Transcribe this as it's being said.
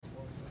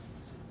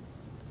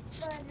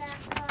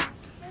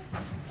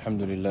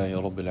الحمد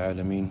لله رب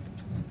العالمين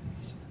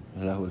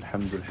له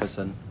الحمد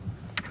الحسن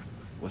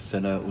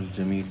والثناء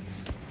الجميل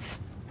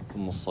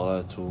ثم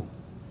الصلاة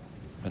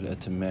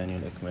الأتمان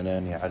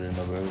الأكملان على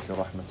المبعوث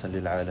رحمة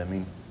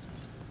للعالمين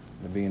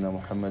نبينا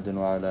محمد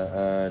وعلى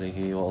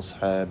آله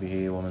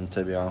وأصحابه ومن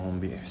تبعهم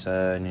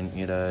بإحسان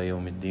إلى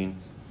يوم الدين.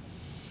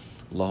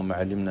 اللهم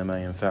علمنا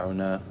ما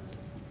ينفعنا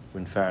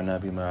وانفعنا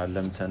بما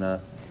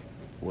علمتنا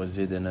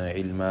وزدنا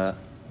علما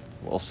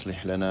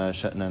وأصلح لنا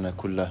شأننا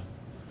كله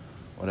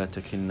ولا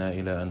تكلنا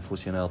إلى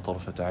أنفسنا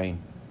طرفة عين.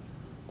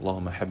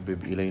 اللهم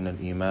حبب إلينا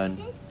الإيمان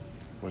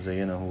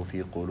وزينه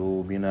في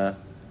قلوبنا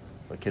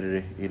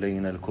وكره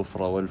إلينا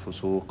الكفر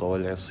والفسوق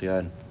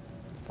والعصيان.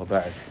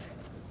 وبعد.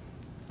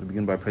 We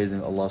begin by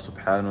praising Allah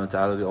subhanahu wa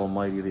ta'ala, the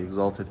Almighty, the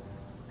Exalted,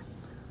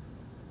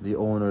 the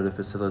owner, the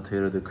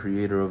facilitator, the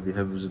creator of the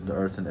heavens and the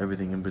earth and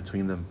everything in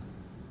between them.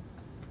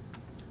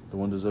 The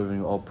one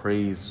deserving all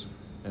praise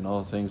and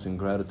all thanks and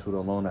gratitude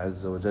alone,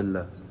 Azza wa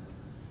Jalla.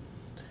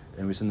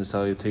 And we send the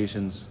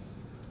salutations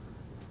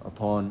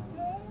upon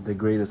the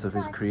greatest of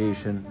His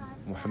creation,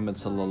 Muhammad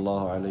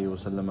sallallahu alayhi wa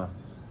sallam,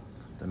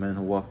 the man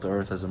who walked the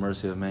earth as a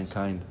mercy of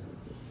mankind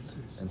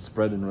and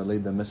spread and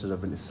relayed the message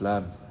of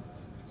Islam.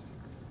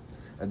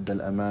 أدى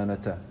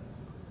الأمانة,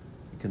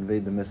 he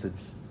conveyed the message,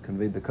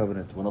 conveyed the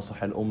covenant.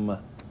 وَنَصَحَ الْأُمَّةِ,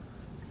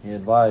 he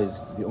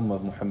advised the ummah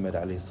of Muhammad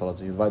alayhi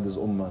salatu. He advised his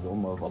ummah, the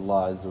ummah of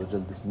Allah Azza wa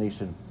Jal, this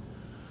nation.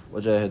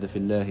 وَجَاهَدَ فِي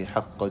اللَّهِ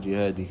حَقَّ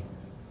جِهَادِهِ, and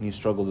he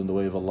struggled in the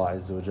way of Allah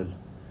Azza wa Jal.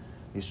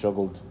 He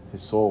struggled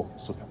his soul,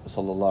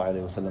 sallallahu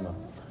alayhi wa sallam.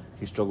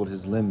 He struggled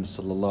his limbs,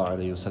 sallallahu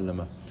alayhi wa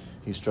sallam.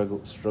 He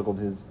struggled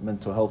his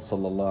mental health,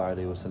 sallallahu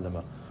alayhi wa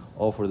sallam.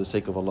 All for the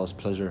sake of Allah's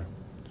pleasure,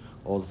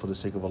 all for the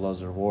sake of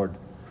Allah's reward.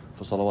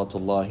 فصلوات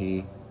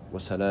الله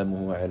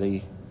وسلامه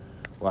عليه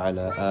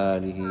وعلى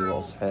آله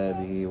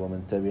وأصحابه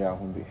ومن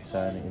تبعهم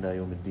بإحسان إلى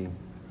يوم الدين.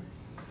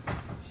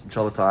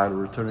 Inshallah ta'ala,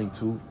 returning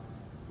to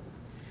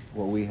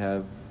what we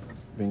have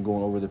been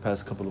going over the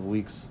past couple of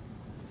weeks.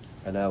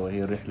 ألا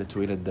وهي الرحلة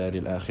إلى الدار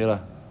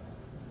الآخرة,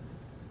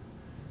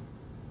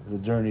 the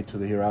journey to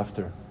the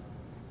hereafter.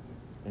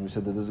 And we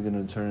said that this is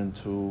going to turn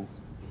into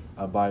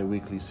a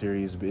bi-weekly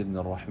series بإذن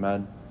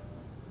الرحمن,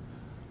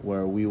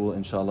 where we will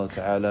inshallah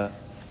ta'ala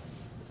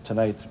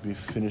tonight be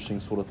finishing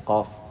Surah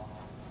Qaf,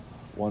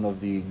 one of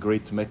the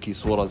great Mekki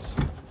surahs,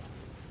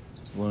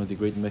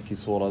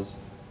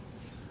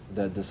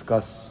 that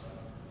discuss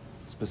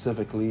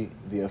specifically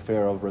the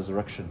affair of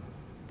resurrection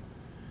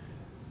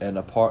and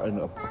a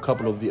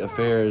couple of the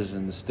affairs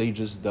and the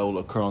stages that will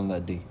occur on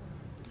that day.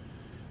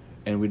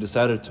 And we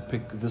decided to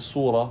pick this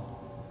surah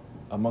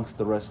amongst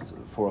the rest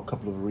for a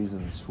couple of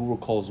reasons. Who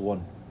recalls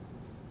one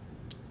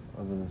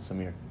other than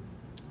Samir?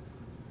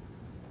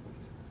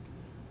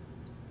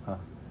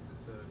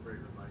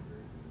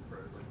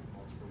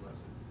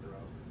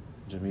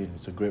 Jameel,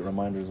 it's a great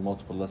reminder, there's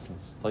multiple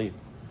lessons. طيب.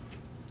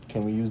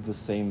 Can we use the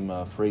same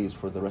phrase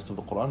for the rest of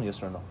the Quran,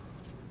 yes or no?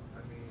 I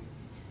mean,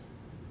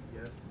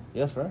 yes.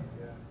 Yes, right?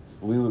 Yeah.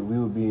 We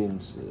would be in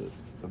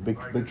a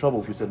big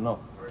trouble if we said no.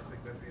 Or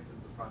significance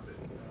of the Prophet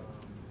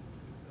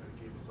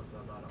gave a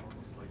khutbah about it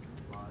almost like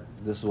live.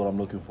 This is what I'm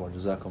looking for.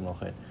 Jazakumullah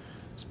khair.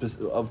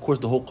 Of course,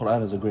 the whole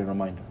Quran is a great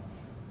reminder.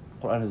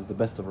 Quran is the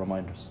best of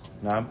reminders.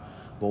 Naam.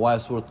 But why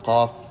Surah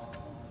Qaf?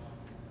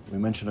 We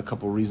mentioned a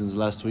couple of reasons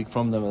last week.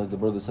 From them, as the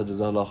brother said,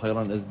 Jazakallah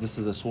khairan, is this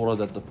is a surah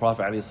that the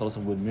Prophet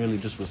ﷺ would merely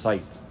just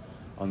recite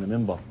on the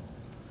minbar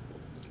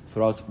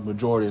throughout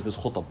majority of his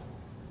khutb.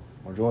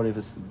 Majority of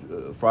his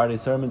Friday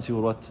sermons, he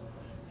would what?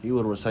 He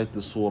would recite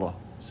this surah.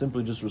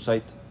 Simply just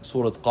recite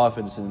Surah Qaf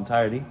in its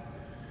entirety,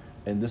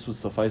 and this would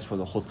suffice for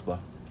the khutbah.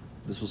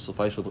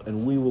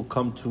 And we will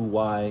come to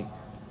why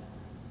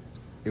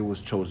it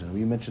was chosen.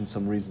 We mentioned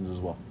some reasons as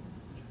well.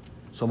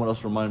 Someone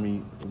else remind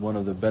me one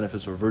of the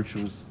benefits or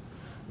virtues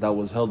that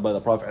was held by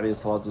the Prophet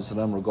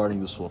ﷺ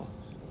regarding the surah.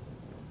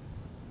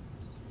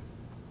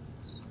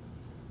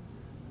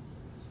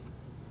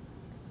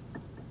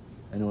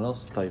 Anyone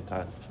else? طيب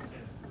تعال.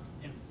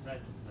 It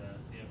emphasizes the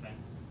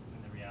events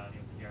and the reality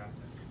of the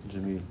hereafter.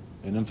 Jameel.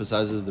 It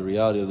emphasizes the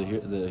reality of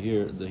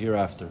the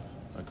hereafter.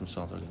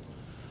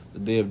 The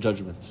day of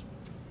judgment.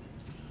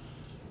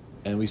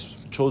 And we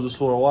chose the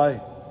surah,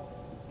 why?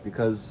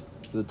 Because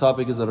the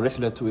topic is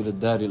الرحلة إلى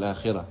الدار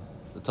الآخرة.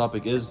 The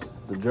topic is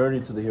the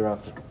journey to the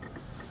hereafter.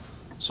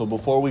 So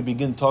before we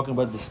begin talking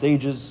about the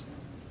stages,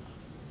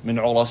 من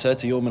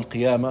عرسات يوم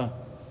القيامة,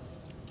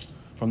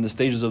 from the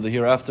stages of the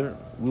hereafter,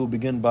 we will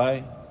begin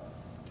by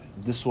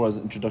this surah's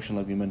introduction,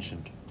 like we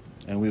mentioned,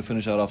 and we'll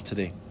finish that off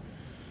today.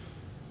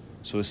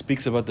 So it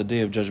speaks about the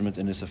day of judgment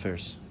and its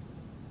affairs,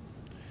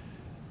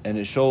 and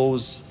it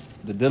shows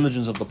the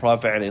diligence of the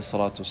Prophet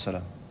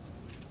ﷺ.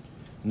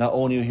 Not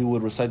only he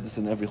would recite this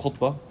in every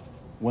khutbah,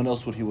 when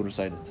else would he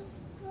recite it?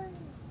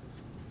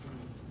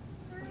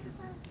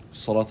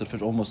 Salat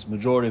al-Fajr, almost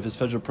majority of his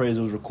Fajr prayers,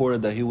 it was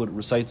recorded that he would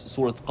recite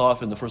Surah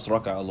Qaf in the first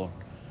rak'ah alone.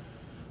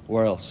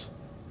 Where else?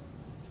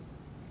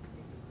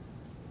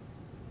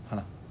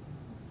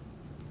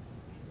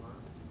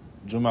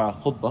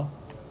 Jum'ah khutbah.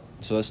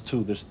 So that's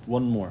two. There's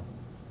one more.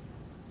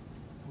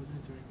 Wasn't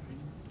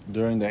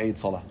during the Eid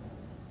Salah,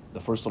 the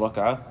first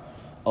rak'ah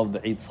of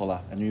the Eid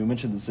Salah. And you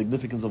mentioned the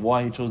significance of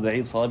why he chose the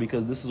Eid Salah,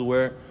 because this is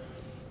where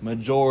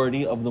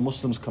majority of the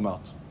Muslims come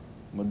out.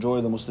 Majority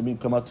of the Muslims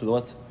come out to the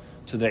what?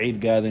 To the Eid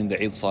gathering,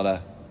 the Eid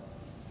Salah.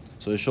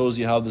 So it shows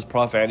you how this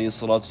Prophet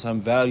ﷺ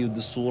valued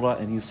this surah,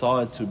 and he saw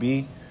it to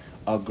be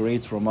a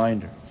great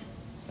reminder.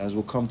 As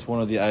we'll come to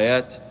one of the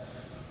ayat,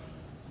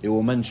 it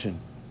will mention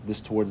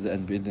this towards the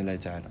end, bi'idhnillahi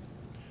ta'ala.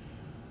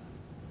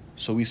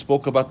 So we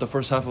spoke about the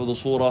first half of the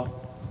surah.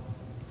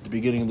 The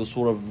beginning of the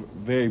surah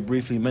very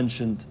briefly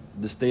mentioned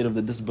the state of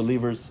the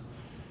disbelievers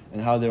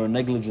and how they were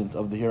negligent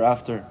of the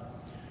hereafter.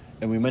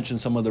 And we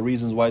mentioned some of the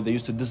reasons why they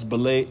used to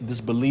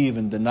disbelieve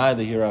and deny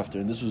the hereafter.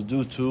 And this was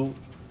due to,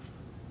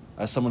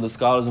 as some of the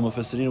scholars and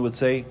Mufassirin would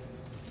say,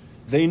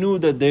 they knew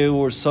that there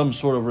was some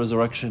sort of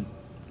resurrection,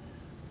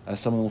 as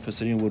some of the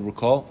Mufassirin would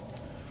recall.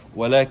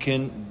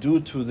 Walakin, due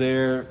to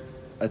their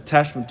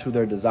attachment to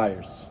their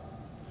desires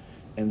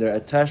and their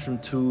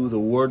attachment to the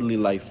worldly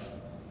life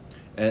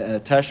and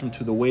attachment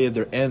to the way of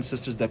their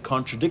ancestors that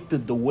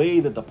contradicted the way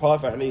that the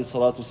Prophet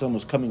ﷺ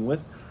was coming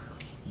with,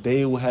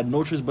 they had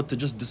no choice but to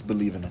just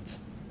disbelieve in it.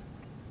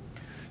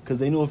 Because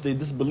they knew if they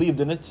disbelieved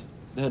in it,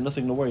 they had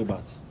nothing to worry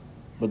about.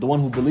 But the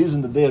one who believes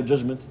in the Day of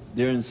Judgment,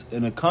 they're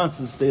in a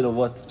constant state of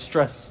what?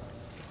 Stress.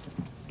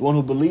 The one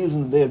who believes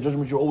in the Day of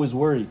Judgment, you're always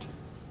worried.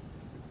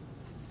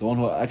 The one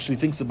who actually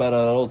thinks about it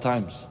at all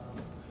times.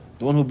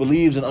 The one who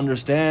believes and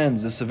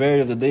understands the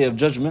severity of the Day of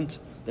Judgment,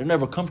 they're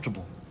never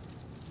comfortable.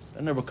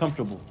 They're never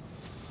comfortable.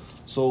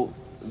 So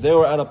they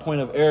were at a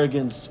point of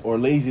arrogance or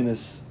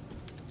laziness.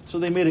 So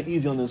they made it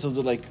easy on themselves.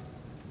 They're like,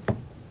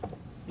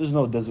 there's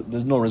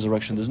no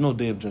resurrection, there's no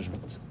Day of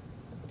Judgment.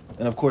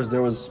 And of course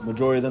there was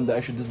majority of them that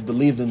actually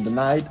disbelieved and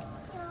denied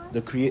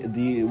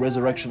the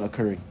resurrection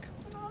occurring.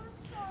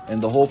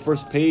 And the whole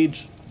first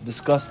page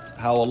discussed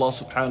how Allah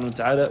subhanahu wa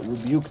ta'ala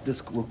rebuked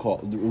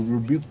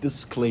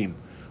this claim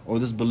or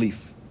this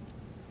belief.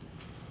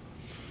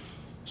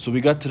 So we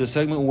got to the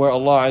segment where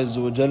Allah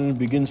Azza wa Jalla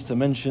begins to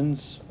mention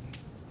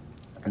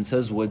and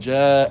says,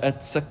 وَجَاءَتْ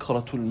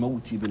سَكْرَةُ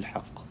الْمَوْتِ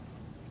بِالْحَقِّ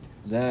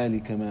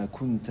ذَلِكَ مَا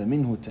كُنْتَ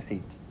مِنْهُ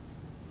تَحِيدٌ.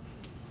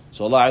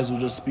 So Allah Azza wa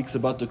Jalla speaks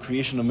about the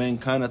creation of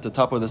mankind at the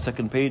top of the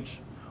second page.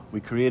 We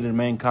created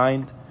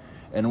mankind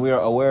and we are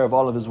aware of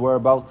all of his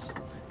whereabouts,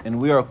 and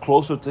we are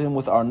closer to him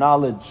with our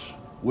knowledge.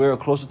 We are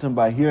closer to him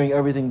by hearing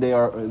everything they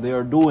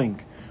are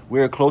doing. We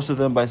are closer to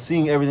them by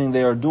seeing everything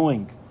they are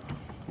doing.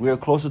 We are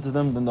closer to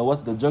them than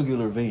the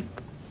jugular vein,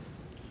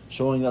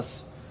 showing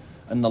us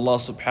أن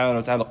الله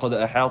سبحانه وتعالى قد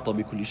أحاط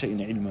بكل شيء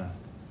علما.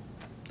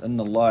 أن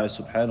الله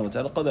سبحانه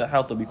وتعالى قد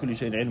أحاط بكل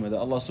شيء علما. That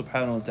Allah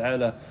subhanahu wa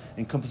ta'ala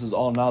encompasses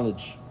all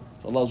knowledge.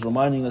 So Allah is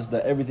reminding us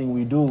that everything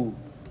we do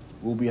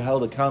will be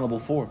held accountable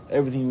for.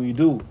 Everything we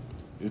do,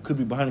 it could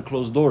be behind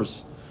closed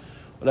doors.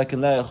 ولكن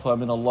لا يخفى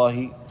من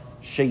الله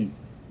شيء.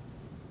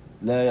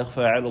 لا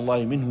يخفى على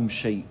الله منهم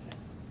شيء.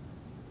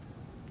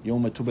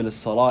 يوم تبل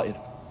السرائر.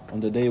 On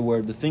the day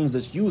where the things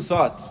that you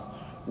thought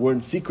were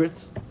in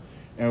secret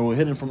and were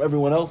hidden from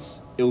everyone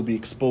else, it will be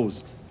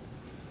exposed.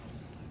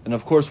 And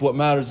of course what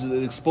matters is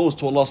it's exposed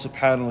to Allah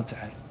subhanahu wa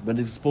ta'ala, but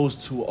it's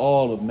exposed to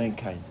all of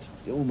mankind.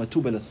 يوم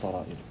تبل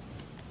السرائر.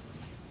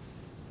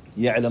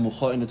 يعلم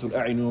خائنة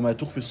الأعين وما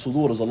تخفي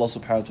الصدور, as Allah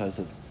subhanahu wa ta'ala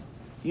says.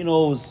 He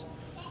knows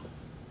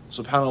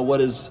subhanahu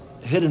what is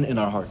hidden in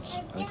our hearts.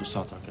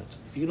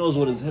 He knows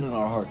what is hidden in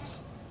our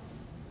hearts.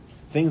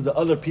 Things that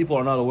other people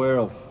are not aware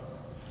of.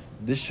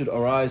 This should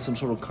arise some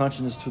sort of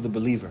consciousness to the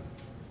believer.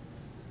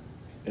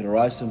 It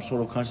arises some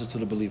sort of consciousness to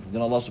the believer.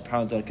 Then Allah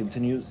subhanahu wa ta'ala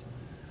continues,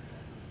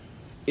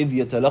 إذ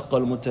يتلقى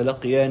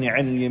المتلقيان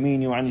عن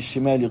اليمين وعن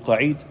الشمال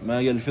قعيد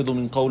ما يلفظ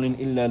من قول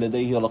إلا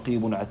لديه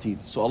رقيب عتيد.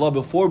 So Allah,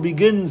 before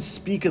begins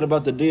speaking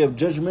about the Day of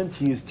Judgment,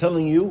 He is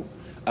telling you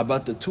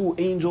about the two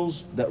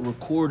angels that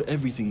record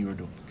everything you are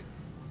doing.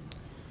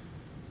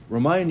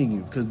 Reminding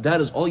you, because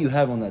that is all you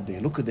have on that day.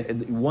 Look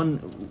at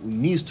one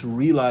needs to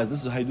realize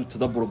this is how you do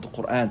tadabbur of the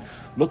Quran.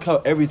 Look how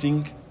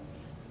everything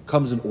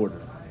comes in order.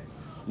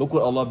 Look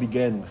what Allah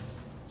began with.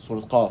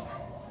 Surah Qaf.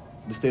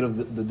 The state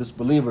of the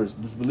disbelievers,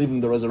 disbelieving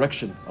the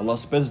resurrection. Allah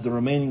spends the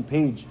remaining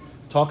page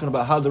talking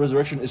about how the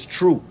resurrection is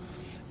true.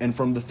 And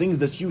from the things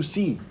that you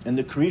see and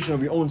the creation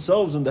of your own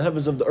selves and the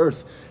heavens of the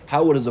earth,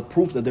 how it is a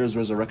proof that there is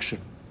resurrection.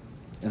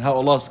 And how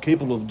Allah is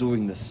capable of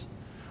doing this.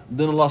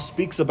 Then Allah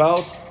speaks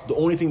about the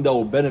only thing that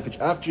will benefit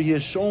you. After He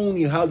has shown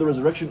you how the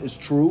resurrection is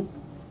true,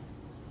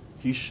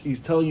 He's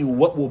telling you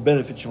what will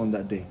benefit you on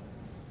that day.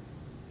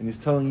 And He's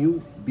telling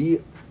you, be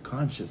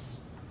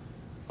conscious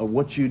of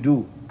what you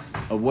do,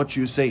 of what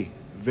you say.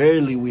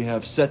 Verily we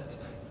have set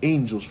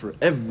angels for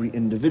every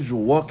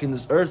individual walking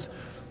this earth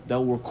that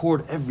will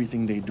record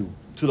everything they do.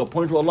 To the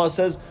point where Allah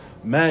says,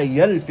 مَا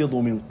يَلْفِظُ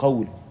مِنْ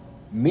قَوْلٍ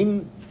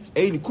مِنْ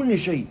أَيْ لِكُلِّ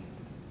شَيْءٍ.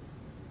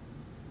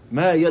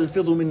 ما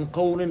يلفظ من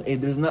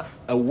قول, there's not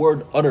a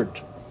word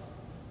uttered,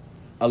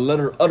 a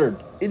letter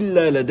uttered,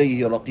 إلا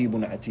لديه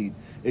رقيب عتيد,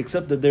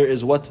 except that there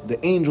is what?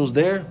 The angels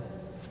there,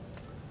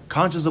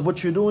 conscious of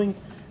what you're doing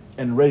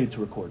and ready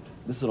to record.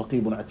 This is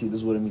رقيب عتيد, this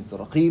is what it means.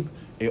 Raqib,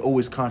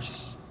 always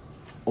conscious,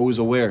 always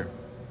aware,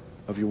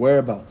 of your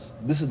whereabouts.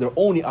 This is their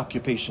only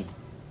occupation.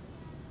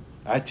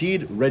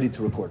 Atid, ready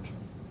to record.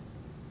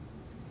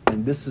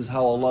 And this is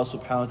how Allah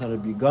subhanahu wa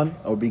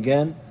ta'ala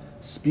began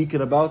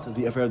speaking about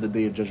the affair of the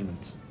Day of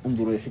Judgment.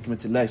 انظروا إلى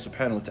حكمة الله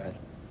سبحانه وتعالى.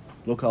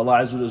 Look, Allah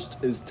Azza wa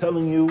Jalla is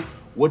telling you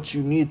what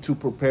you need to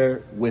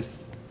prepare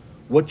with,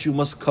 what you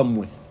must come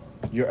with.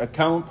 Your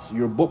account,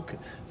 your book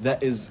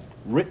that is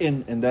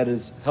written and that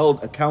is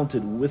held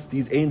accounted with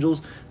these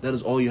angels, that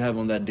is all you have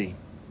on that day.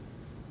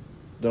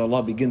 Then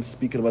Allah begins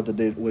speaking about the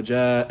day,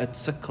 وَجَاءَتْ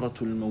سَكْرَةُ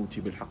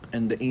الْمَوْتِ بِالْحَقِّ,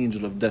 and the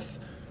angel of death.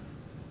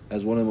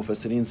 As one of the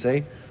Mufassirin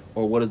say,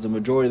 or what is the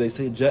majority, they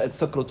say, جَاءَتْ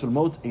سَكْرَةُ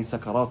الْمَوْتِ أي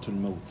سَكَرَاتُ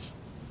الْمَوْتِ.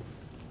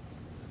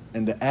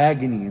 And the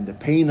agony and the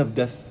pain of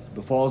death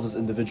befalls this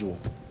individual.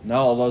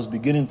 Now Allah is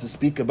beginning to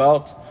speak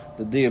about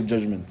the Day of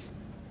Judgment.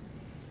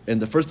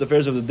 And the first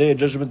affairs of the Day of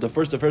Judgment, the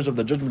first affairs of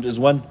the Judgment is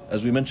when,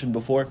 as we mentioned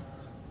before,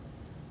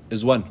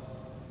 is when?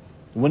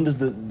 When does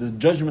the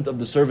judgment of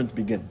the servant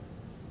begin?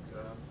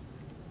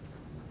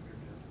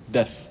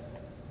 Death.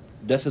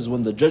 Death is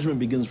when the judgment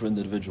begins for an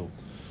individual.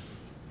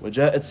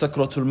 وَجَاءَتْ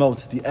سَكْرَةُ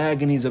الْمَوْتِ, the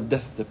agonies of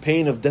death, the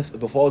pain of death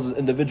befalls this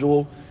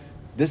individual.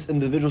 This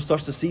individual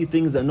starts to see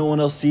things that no one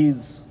else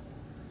sees.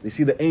 They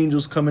see the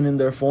angels coming in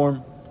their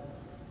form.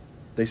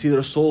 They see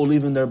their soul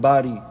leaving their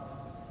body.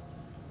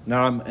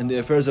 Naam, and the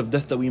affairs of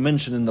death that we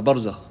mentioned in the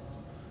barzakh,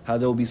 how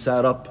they will be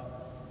sat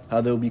up, how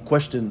they will be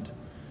questioned,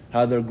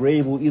 how their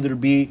grave will either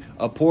be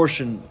a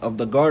portion of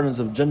the gardens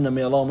of Jannah,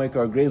 may Allah make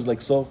our graves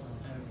like so,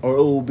 or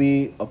it will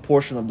be a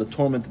portion of the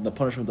torment and the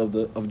punishment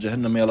of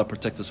Jahannam. May Allah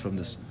protect us from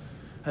this.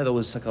 هذا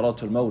هو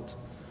سكرات الموت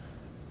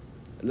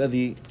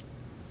الذي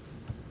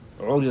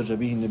عرج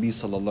به النبي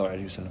صلى الله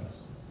عليه وسلم.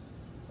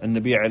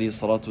 النبي عليه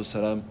الصلاة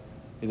والسلام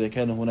إذا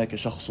كان هناك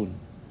شخص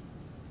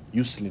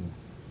يسلم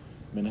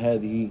من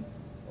هذه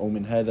أو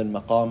من هذا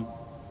المقام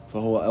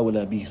فهو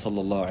أولى به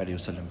صلى الله عليه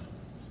وسلم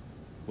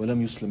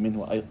ولم يسلم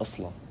منه أي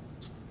أصلا.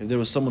 If there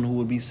was someone who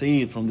would be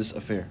saved from this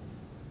affair,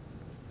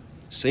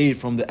 saved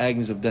from the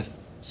agonies of death,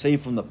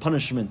 saved from the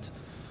punishment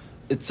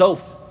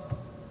itself,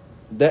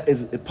 that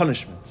is a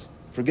punishment.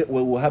 Forget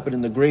what will happen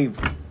in the grave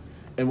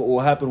and what will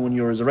happen when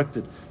you're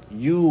resurrected.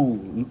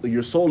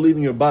 Your soul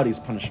leaving your body is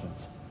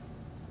punishment.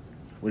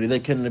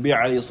 ولذلك كان النبي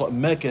عليه الصلاة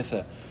والسلام ما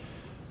كث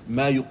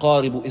ما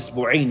يقارب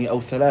أسبوعين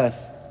أو ثلاث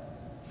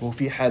وهو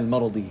في حال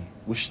مرضه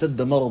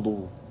واشتد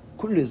مرضه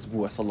كل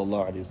أسبوع صلى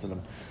الله عليه وسلم.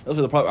 That's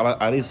why the Prophet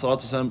عليه الصلاة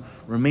والسلام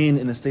remained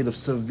in a state of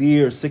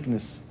severe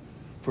sickness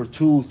for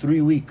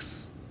 2-3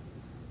 weeks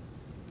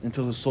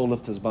until his soul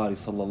left his body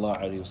صلى الله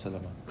عليه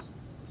وسلم.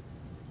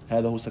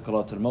 هذا هو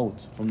سكرات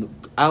الموت. From the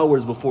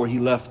hours before he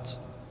left,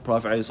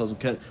 Prophet عليه الصلاة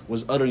والسلام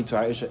was uttering to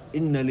Aisha,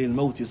 إن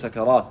للموت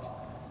سكرات,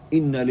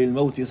 إن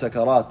للموت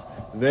سكرات.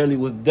 Verily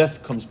with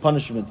death comes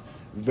punishment.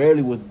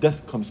 Verily with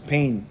death comes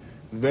pain.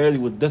 Verily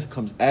with death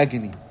comes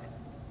agony.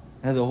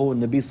 هذا هو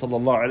النبي صلى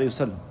الله عليه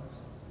وسلم.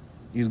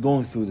 He's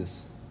going through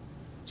this.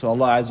 So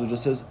Allah Azza wa Jalla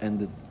says, and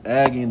the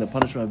agony and the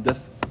punishment of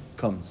death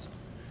comes.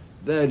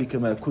 ذلك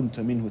ما كنت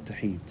منه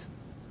تحيد.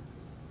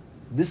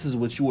 This is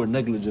what you were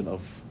negligent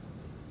of.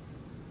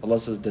 Allah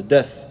says the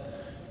death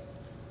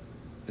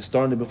is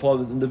starting to befall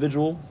this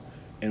individual,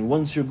 and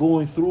once you're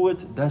going through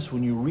it, that's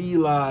when you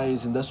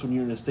realize, and that's when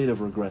you're in a state of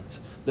regret.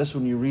 That's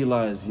when you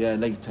realize, Ya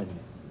laytani,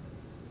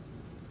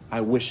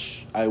 I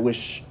wish.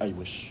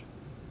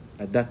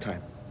 At that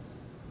time.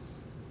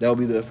 That will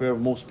be the affair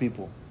of most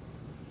people.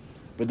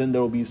 But then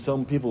there will be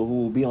some people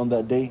who will be on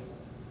that day,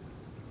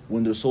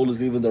 when their soul is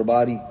leaving their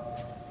body,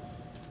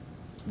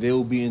 they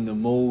will be in the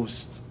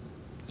most,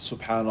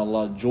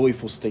 subhanallah,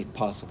 joyful state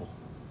possible.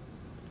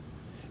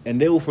 And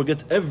they will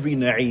forget every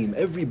na'im,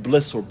 every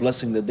bliss or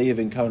blessing that they have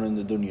encountered in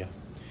the dunya.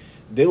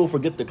 They will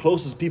forget the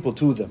closest people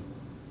to them.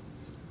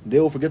 They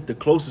will forget the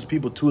closest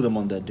people to them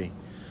on that day,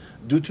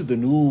 due to the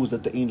news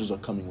that the angels are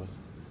coming with,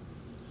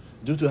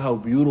 due to how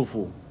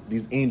beautiful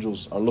these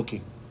angels are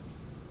looking.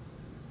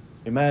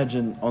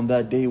 Imagine on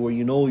that day where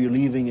you know you're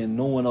leaving and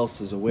no one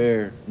else is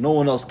aware, no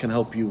one else can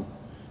help you.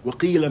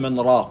 وَقِيلَ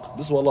مَنْ رَاقٍ.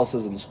 This is what Allah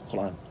says in the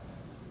Quran.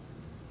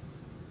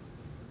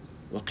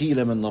 وَقِيلَ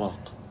مَنْ رَاقٍ.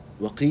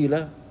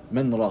 وَقِيلَ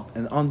مَنْ رَاقٍ.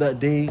 And on that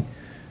day,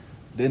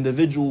 the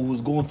individual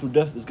who's going through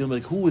death is going to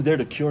be like, who is there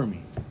to cure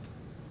me?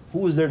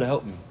 Who is there to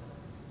help me?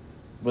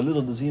 But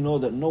little does he know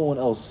that no one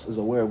else is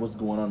aware of what's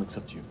going on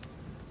except you.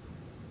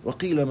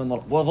 وَقِيلَ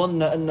مَنْ رَاقٍ.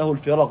 وَظَنَّ أَنَّهُ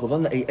الْفِرَاقُ.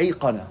 ظَنَّ أي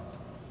أيقنة.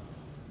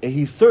 And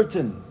he's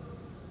certain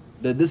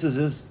that this is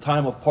his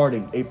time of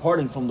parting, a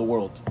parting from the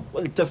world.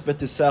 وَالْتَفَّتِ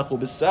السَّاقُ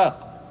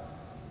بِالسَّاقِ.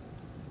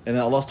 And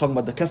then Allah's talking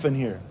about the kafan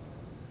here.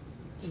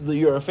 This is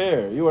your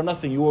affair. You are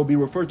nothing. You will be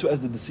referred to as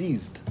the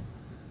deceased.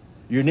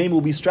 Your name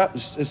will be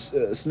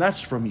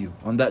snatched from you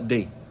on that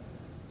day.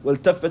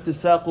 وَالْتَفَّتِ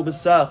السَّاقُ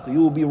بِالسَّاقِ. You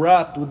will be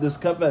wrapped with this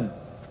kafan.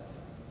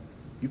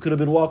 You could have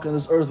been walking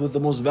this earth with the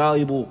most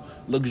valuable,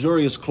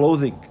 luxurious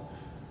clothing,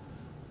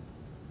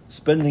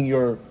 spending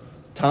your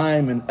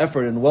time and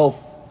effort and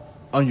wealth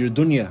on your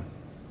dunya.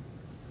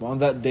 But on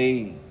that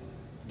day,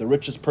 the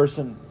richest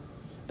person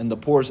and the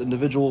poorest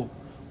individual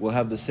will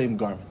have the same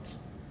garment.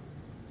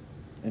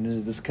 And it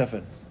is this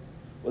kafan.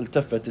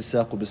 وَالْتَفَّتِ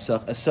السَّاقُ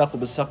بِالسَّاقِ. السَّاقُ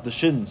بِالسَّاقِ, the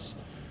shins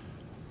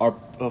are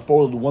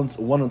folded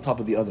one on top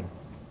of the other.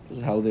 This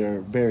is how they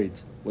are buried.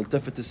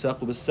 وَالْتَفَّتِ السَّاقُ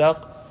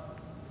بِالسَّاقِ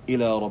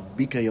إِلَىٰ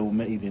رَبِّكَ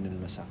يَوْمَئِذٍ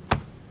الْمَسَاقُ.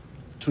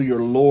 To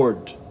your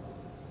Lord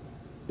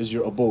is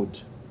your abode.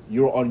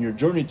 You're on your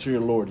journey to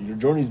your Lord. Your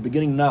journey is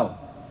beginning now.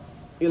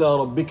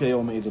 إِلَىٰ رَبِّكَ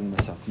يَوْمَئِذٍ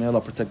الْمَسَاقُ. May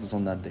Allah protect us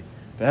on that day.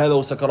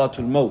 فَهَذَا وَسَكَرَاتُ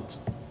الْمَوْتِ.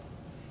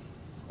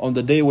 On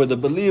the day where the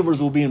believers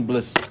will be in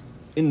bliss.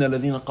 إِنَّ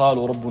الَّذِينَ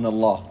قَالُوا رَبُّنَا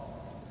اللَّهُ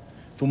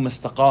ثُمَّ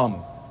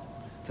اسْتَقَامُوا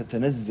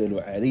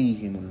تَتَنَزَّلُ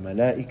عَلَيْهِمُ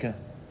الْمَلَائِكَةُ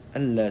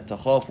أَلَّا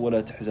تَخَافُوا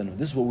وَلَا تَحْزَنُوا.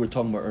 This is what we were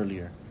talking about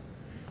earlier.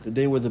 The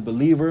day where the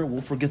believer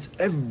will forget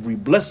every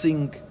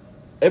blessing,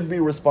 every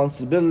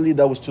responsibility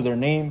that was to their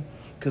name,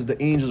 because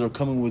the angels are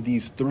coming with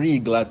these 3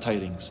 glad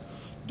tidings.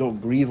 Don't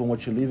grieve on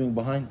what you're leaving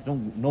behind.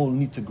 No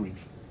need to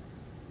grieve.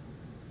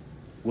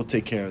 We'll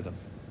take care of them.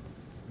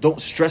 Don't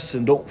stress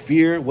and don't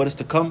fear what is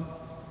to come,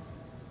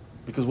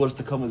 because what is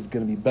to come is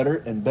going to be better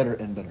and better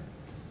and better.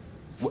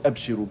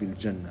 وَأَبْشِرُوا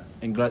بِالْجَنَّةِ.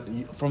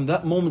 And from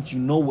that moment you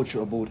know what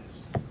your abode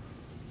is.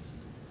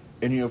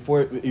 And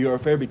your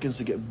affair begins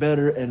to get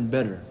better and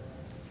better.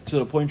 To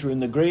the point you're in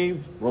the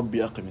grave, رَبِّ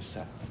أَقِمِ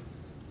السَّاعَةِ.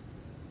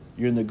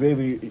 You're in the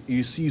grave,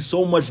 you see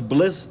so much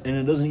bliss, and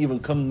it doesn't even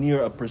come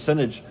near a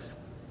percentage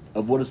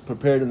of what is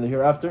prepared in the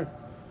hereafter.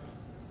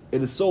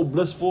 It is so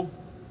blissful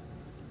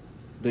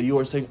that you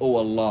are saying, oh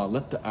Allah,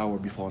 let the hour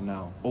befall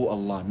now. Oh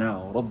Allah,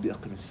 now. رَبِّ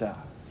أَقِمِ السَّاعَةِ.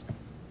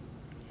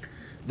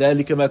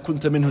 ذَلِكَ مَا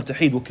كُنْتَ مِنْهُ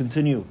تَحِيدُ. Will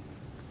continue.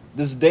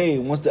 This day,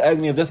 once the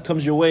agony of death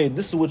comes your way,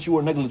 this is what you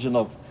were negligent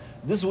of.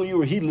 This is what you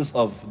were heedless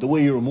of. The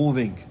way you were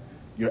moving.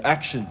 Your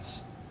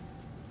actions.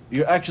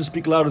 Your actions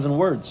speak louder than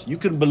words. You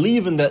can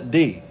believe in that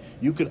day.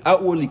 You could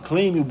outwardly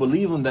claim you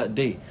believe in that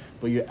day,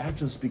 but your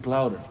actions speak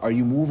louder. Are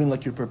you moving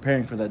like you're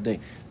preparing for that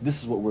day?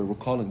 This is what we're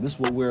recalling. This is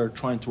what we're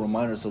trying to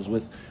remind ourselves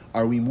with.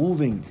 Are we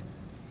moving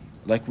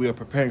like we are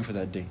preparing for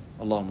that day?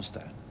 Allah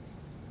musta'an.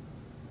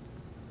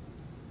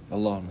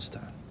 Allah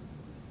musta'an.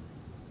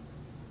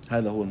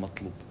 هذا هو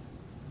المطلوب.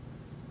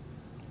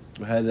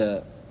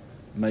 وهذا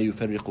ما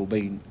يفرق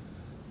بين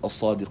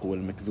الصادق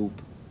والمكذوب.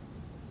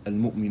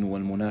 المؤمن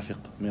والمنافق.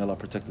 May Allah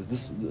protect us.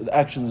 The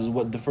actions is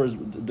what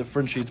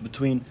differentiates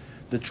between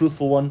the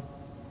truthful one,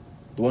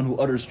 the one who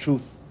utters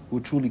truth, who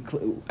truly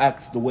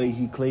acts the way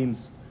he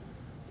claims,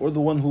 or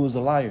the one who is a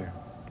liar,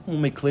 who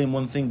may claim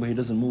one thing but he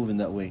doesn't move in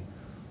that way.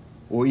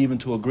 Or even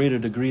to a greater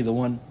degree, the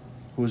one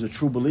who is a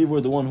true believer,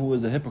 the one who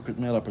is a hypocrite.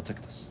 May Allah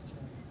protect us.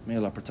 May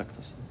Allah protect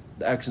us.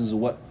 The actions is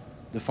what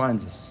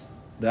defines us.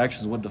 The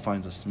actions is what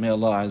defines us. May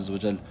Allah Azza wa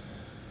Jal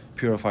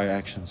purify our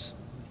actions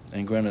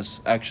and grant us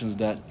actions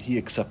that He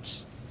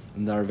accepts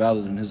and that are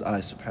valid in His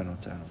eyes, subhanahu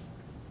wa ta'ala.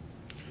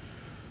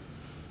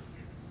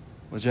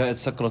 وجاءت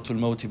سكرة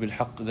الموت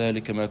بالحق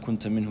ذلك ما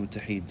كنت منه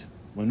تحيد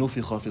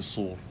ونفخ في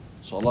الصور.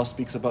 So Allah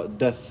speaks about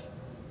death.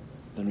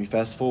 Then we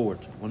fast forward.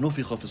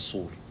 ونفخ في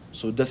الصور.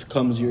 So death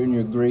comes, you're in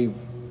your grave.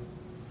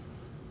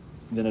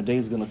 Then a day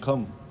is going to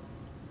come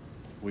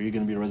where you're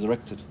going to be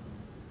resurrected.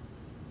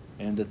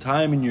 And the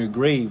time in your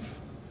grave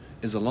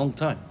is a long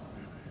time.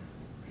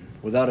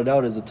 Without a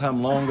doubt, it's a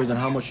time longer than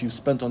how much you've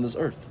spent on this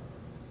earth.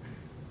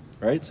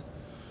 Right?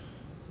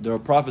 There are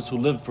prophets who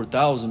lived for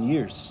 1,000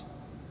 years.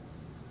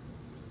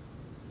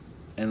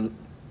 And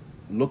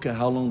look at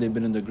how long they've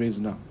been in their graves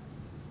now.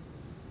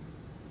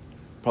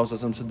 Prophet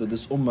ﷺ said that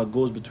this ummah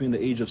goes between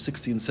the age of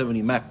 60 and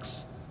 70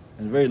 max.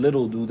 And very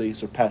little do they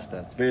surpass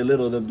that. Very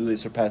little of them do they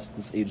surpass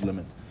this age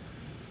limit.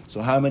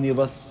 So how many of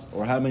us,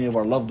 or how many of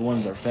our loved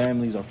ones, our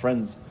families, our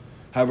friends,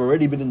 have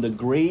already been in the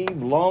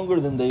grave longer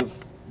than they've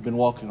been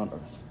walking on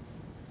earth?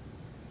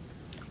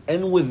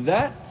 And with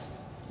that,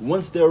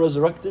 once they're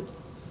resurrected,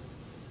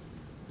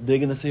 they're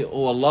going to say,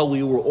 oh Allah,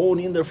 we were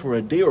only in there for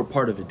a day or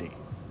part of a day.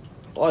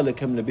 قَالَ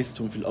كَمْ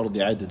لَبِثْتُمْ فِي الْأَرْضِ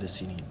عَدَدَ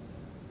سِنِينَ.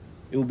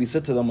 It will be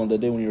said to them on the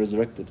day when you're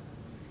resurrected.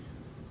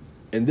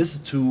 And this is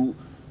to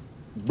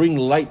bring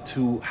light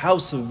to how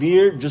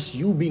severe just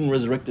you being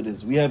resurrected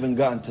is. We haven't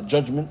gotten to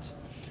judgment.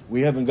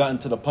 We haven't gotten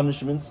to the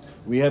punishments.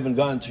 We haven't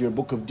gotten to your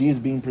book of deeds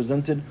being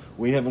presented.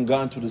 We haven't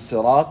gotten to the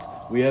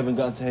sirat. We haven't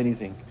gotten to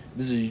anything.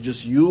 This is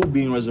just you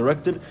being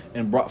resurrected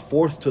and brought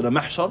forth to the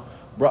mahshar,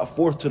 brought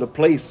forth to the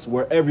place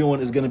where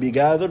everyone is going to be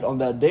gathered on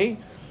that day.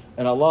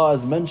 And Allah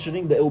is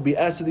mentioning that it will be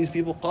asked to these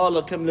people,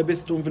 قَالَ كَمْ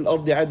لَبِثْتُمْ فِي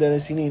الْأَرْضِ عَدَدَ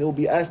سِنِينَ. It will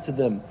be asked to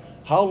them,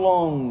 how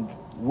long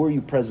were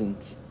you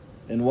present?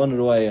 In one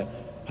riwayah,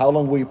 how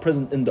long were you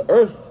present in the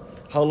earth?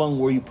 How long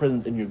were you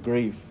present in your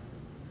grave?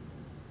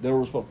 They will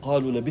respond,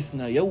 قَالُوا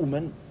لَبِثْنَا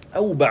يَوْمًا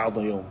أَوْ بَعْضَ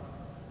يَوْمٍ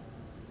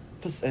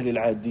فَاسْأَلِ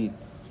الْعَادِينَ.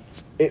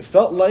 It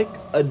felt like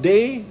a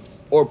day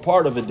or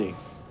part of a day.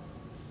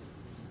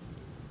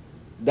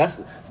 This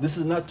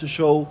is not to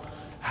show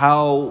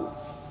how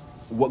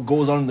what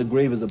goes on in the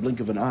grave is a blink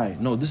of an eye.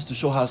 No, this is to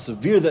show how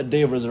severe that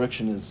day of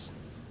resurrection is.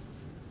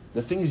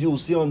 The things you will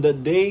see on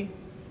that day,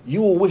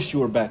 you will wish you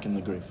were back in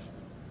the grave.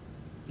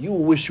 You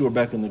will wish you were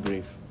back in the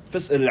grave.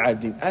 فَاسْأَلِ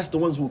الْعَادِينَ. Ask the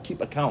ones who will keep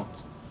account.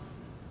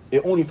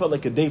 It only felt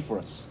like a day for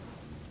us.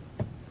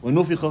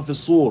 وَنُفِخَ فِي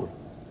الصُّورِ.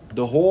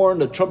 The horn,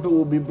 the trumpet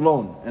will be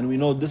blown. And we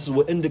know this is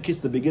what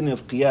indicates the beginning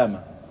of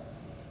Qiyamah.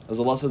 As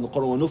Allah says in the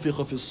Quran,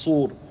 وَنُفِخَ فِي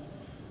الصُّورِ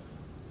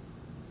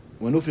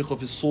وَنُفِخَ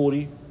فِي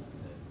الصُّورِ.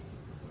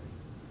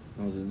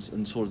 No,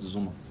 in Surah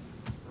Zumar.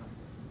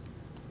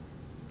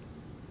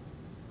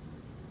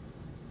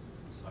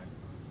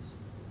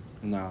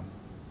 Nah.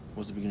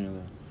 What's the beginning of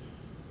that?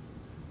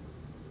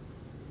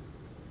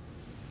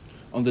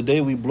 On the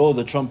day we blow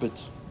the trumpet,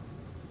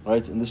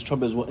 right? And this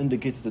trumpet is what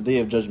indicates the day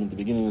of judgment, the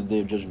beginning of the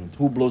day of judgment.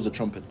 Who blows the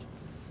trumpet?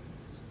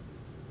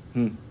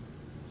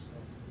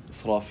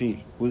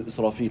 Israfil. Who is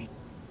Israfil?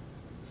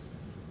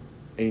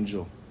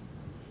 Angel.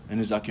 And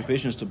his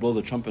occupation is to blow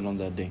the trumpet on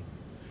that day.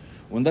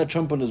 When that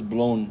trumpet is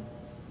blown,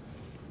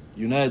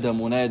 ينادى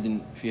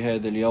مناد في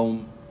هذا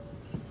اليوم.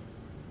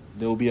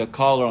 There will be a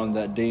caller on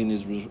that day, and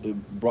is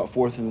brought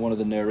forth in one of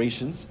the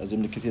narrations, as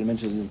Ibn Kathir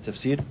mentions in the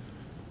tafsir,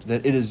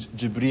 that it is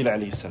Jibreel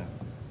alayhi salam.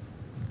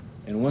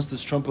 And once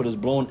this trumpet is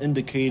blown,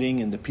 indicating,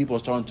 and the people are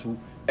starting to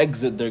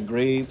exit their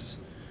graves,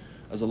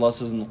 as Allah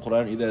says in the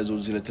Quran, إِذَا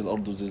زُلْزِلَتِ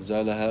الْأَرْضُ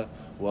زِلْزَالَهَا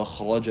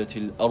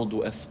وَأَخْرَجَتِ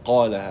الْأَرْضُ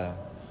أَثْقَالَهَا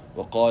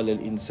وَقَالَ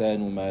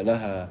الْإِنسَانُ مَا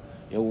لَهَا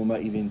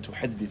يَوْمَئِذٍ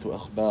تُحَدِّثُ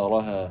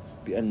أَخْبَارَهَا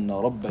بِأَنَّ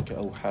رَبَّكَ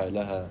أَوْحَى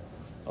لَهَا.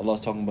 Allah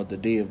is talking about the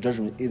day of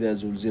judgment. إِذَا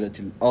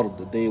زُلْزِلَتِ الْأَرْض,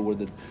 the day where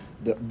the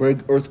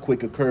big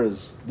earthquake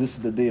occurs. This is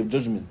the day of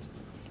judgment.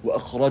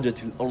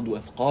 وَأَخْرَجَتِ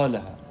الْأَرْضُ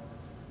أَثْقَالَهَا.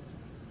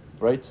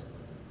 Right?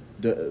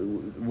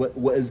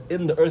 What is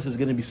in the earth is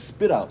going to be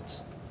spit out.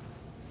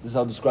 This is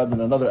how described in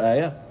another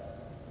ayah.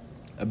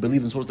 I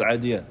believe in Surah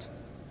Al-Adiyat.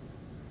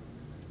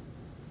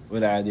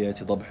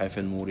 وَالْعَادِيَاتِ ضَبْحًا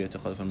فَالْمُورِيَاتِ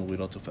قَدْحًا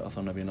فَالْمُغِيرَاتِ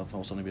فَأَثَرْنَ بِهِ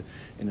نَقْعًا فَوَسَطْنَ بِهِ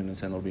إِنَّ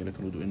الْإِنسَانَ رَبِّهِ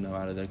لَكَنُودٌ إِنَّهُ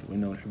عَلَى ذَلِكَ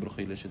وَإِنَّهُ لَحُبُّ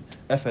الْخَيْرِ لَشَدِيدٌ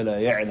أَفَلَا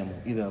يَعْلَمُ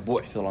إِذَا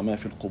بُعْثِرَ مَا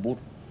فِي الْقُبُورِ.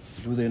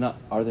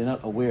 Are they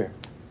not aware?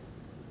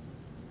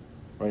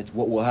 Right?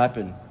 What will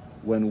happen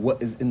when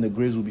what is in the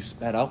graves will be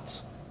spat out?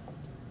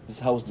 This is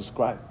how it's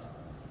described.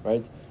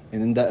 Right?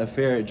 And in that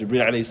affair,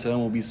 Jibreel alayhi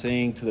salam will be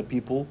saying to the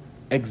people,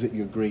 exit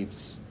your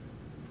graves.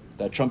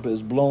 That trumpet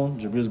is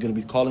blown, Jibreel is going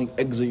to be calling,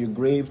 exit your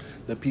grave.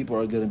 The people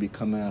are going to be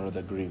coming out of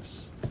their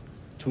graves.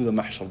 To the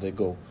mahshar they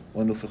go.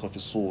 وَنُفِخَ فِي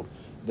الصُّورِ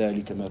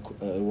ذَلِكَ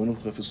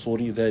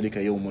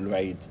يَوْمُ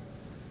الْوَعِيدِ.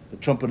 The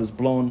trumpet is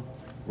blown,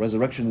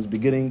 resurrection is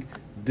beginning.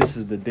 This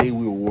is the day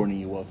we were warning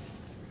you of.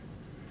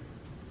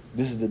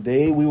 This is the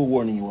day we were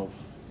warning you of.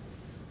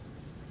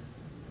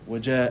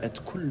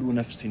 وَجَاءَتْ كُلُّ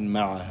نَفْسٍ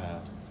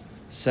مَعَهَا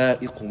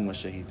سَائِقٌ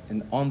وَشَهِيدٌ.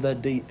 And on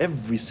that day,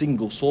 every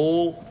single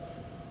soul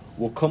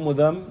will come with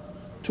them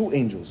two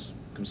angels.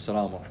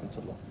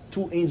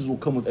 Two angels will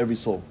come with every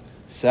soul.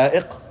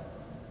 Sa'iq,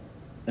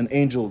 an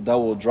angel that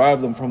will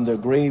drive them from their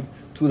grave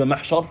to the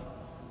mahshar,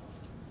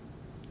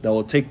 that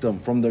will take them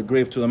from their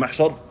grave to the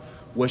mahshar.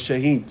 Wa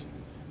shaheed,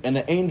 and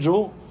an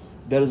angel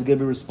that is going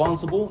to be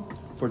responsible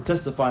for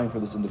testifying for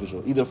this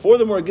individual, either for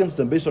them or against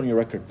them, based on your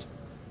record.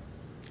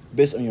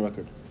 Based on your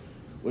record.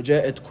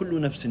 وجاءت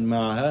كل نفس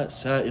معها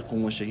سائق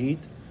وشهيد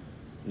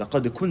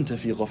لقد كنت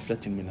في غفلة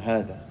من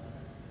هذا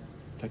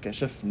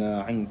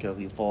فكشفنا عنك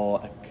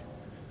غطاءك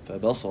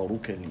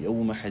فبصرك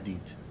اليوم حديد.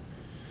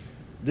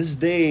 This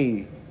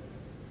day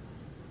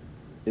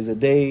is a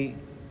day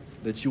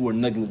that you were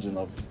negligent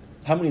of.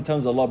 How many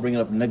times does Allah bring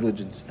up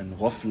negligence and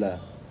ghafla?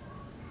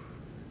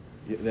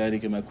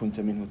 ذلك ما كنت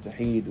منه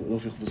تحيد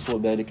ونفخ في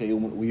الصور ذلك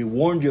يوم. We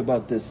warned you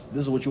about this.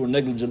 This is what you were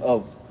negligent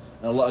of.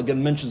 And Allah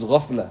again mentions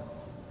ghafla,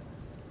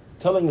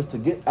 telling us to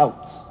get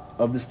out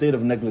of the state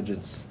of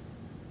negligence.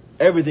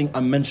 Everything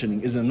I'm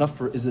mentioning is it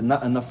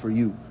not enough for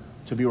you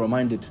to be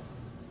reminded?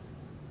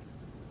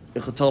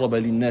 اقترب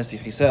للناس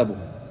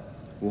حسابهم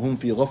وهم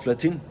في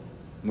غفلة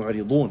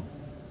معرضون.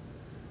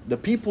 The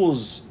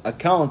people's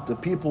account, the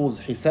people's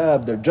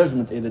hisab, their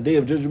judgment, the day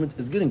of judgment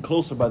is getting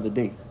closer by the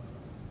day.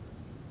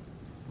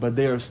 But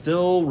they are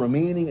still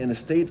remaining in a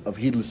state of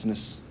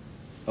heedlessness,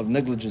 of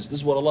negligence. This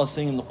is what Allah is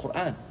saying in the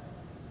Quran.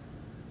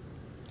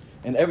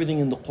 And everything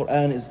in the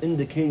Quran is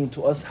indicating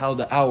to us how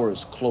the hour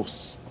is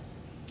close.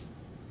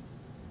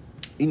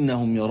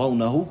 إِنَّهُمْ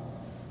يَرَوْنَهُ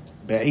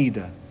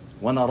بَعِيدًا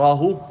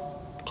وَنَرَاهُ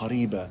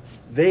قَرِيبًا.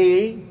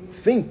 They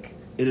think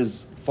it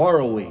is far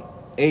away.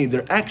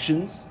 Their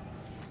actions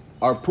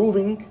are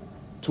proving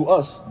to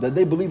us that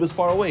they believe it's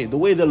far away. The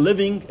way they're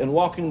living and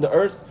walking the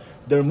earth,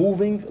 they're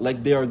moving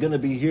like they are going to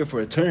be here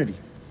for eternity.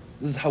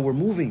 This is how we're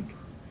moving.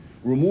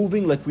 We're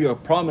moving like we are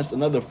promised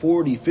another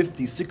 40,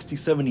 50, 60,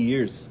 70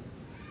 years.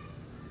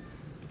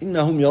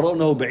 إِنَّهُمْ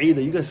يَرَوْنَهُ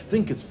بَعِيدًا. You guys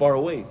think it's far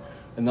away.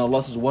 And then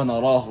Allah says,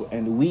 وَنَرَاهُ.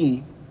 And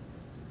we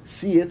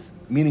see it,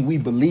 meaning we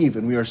believe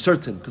and we are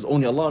certain, because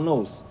only Allah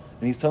knows.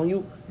 And He's telling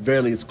you,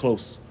 verily it's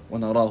close.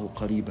 وَنَرَاهُ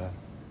قَرِيبًا.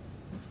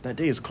 That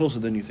day is closer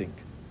than you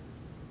think.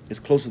 It's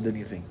closer than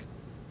you think.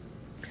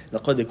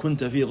 لَقَدْ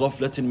كُنْتَ فِي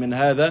غَفْلَةٍ مِّنْ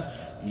هَذَا.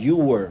 You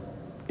were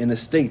in a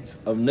state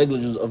of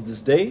negligence of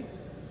this day.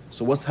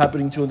 So what's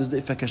happening to you on this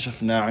day?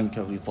 فَكَشَفْنَا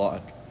عَنْكَ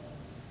غِطَاءَكَ.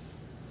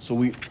 So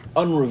we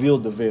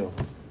unrevealed the veil.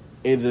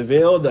 The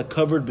veil that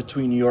covered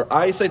between your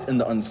eyesight and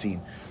the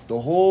unseen.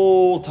 The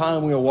whole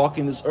time we are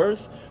walking this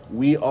earth,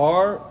 we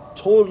are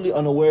totally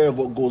unaware of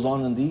what goes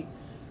on in the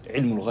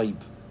ilm al-ghayb,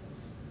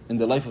 in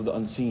the life of the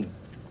unseen.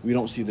 We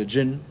don't see the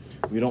jinn,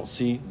 we don't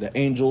see the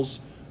angels,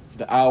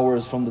 the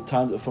hours, from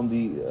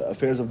the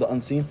affairs of the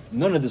unseen.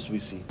 None of this we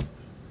see.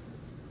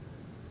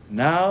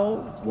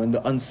 Now, when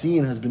the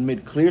unseen has been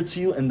made clear to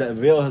you and that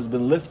veil has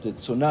been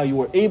lifted, so now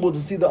you are able to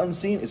see the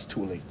unseen, it's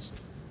too late.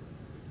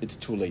 It's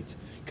too late.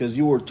 Because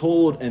you were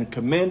told and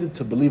commanded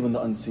to believe in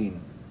the unseen.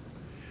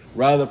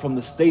 Rather, from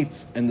the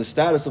states and the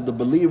status of the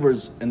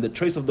believers and the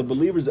trace of the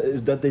believers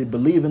is that they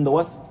believe in the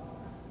what?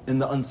 In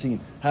the unseen.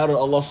 How did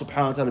Allah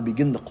subhanahu wa ta'ala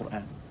begin the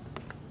Quran?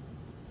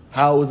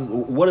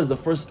 What is the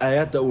first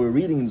ayat that we're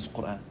reading in this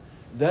Quran?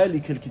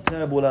 ذَلِكَ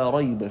الْكِتَابُ لَا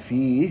رَيْبَ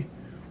فِيهِ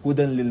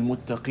هُدًى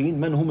لِلْمُتَّقِينَ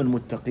مَنْ هُمَ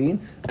الْمُتَّقِينَ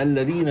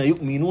الَّذِينَ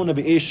يُؤْمِنُونَ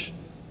بِإِيش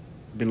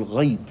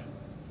بِالْغَيْبِ.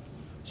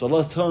 So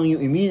Allah is telling you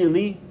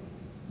immediately,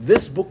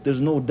 this book,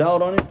 there's no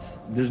doubt on it,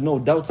 there's no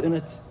doubts in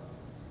it.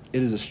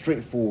 It is a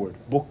straightforward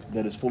book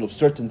that is full of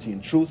certainty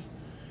and truth.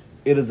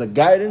 It is a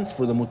guidance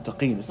for the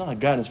muttaqeen. It's not a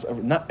guidance for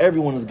everyone. Not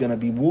everyone is going to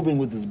be moving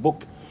with this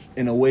book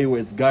in a way where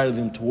it's guiding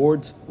them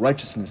towards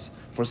righteousness.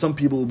 For some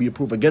people, it will be a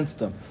proof against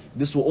them.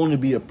 This will only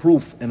be a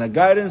proof and a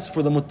guidance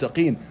for the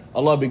muttaqeen.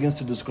 Allah begins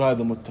to describe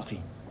the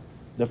muttaqeen.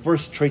 The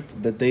first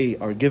trait that they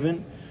are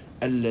given,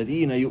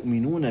 الَّذِينَ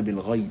يُؤْمِنُونَ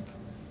بِالْغَيْبِ.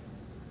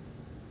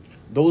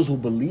 Those who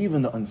believe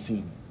in the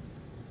unseen.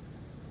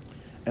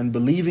 And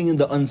believing in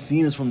the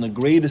unseen is from the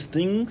greatest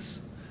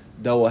things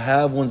that will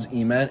have one's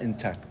iman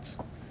intact.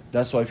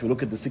 That's why if you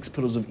look at the 6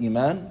 pillars of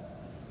iman,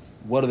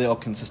 what do they all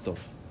consist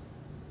of?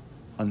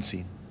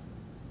 Unseen.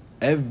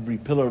 Every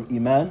pillar of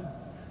iman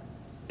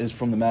is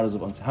from the matters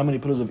of unseen. How many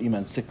pillars of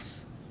iman?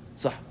 6.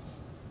 Sah.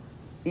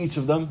 Each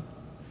of them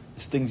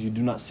is things you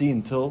do not see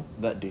until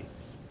that day.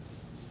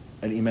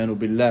 Al-imanu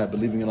billah,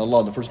 believing in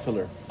Allah, the first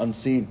pillar,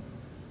 unseen.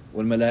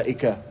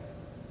 Wal-malaika,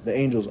 the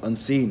angels,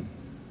 unseen.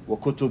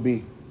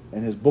 Wa-kutubi,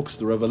 and his books,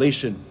 the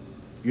revelation.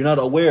 You're not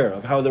aware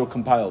of how they were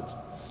compiled.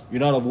 You're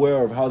not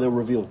aware of how they were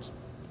revealed.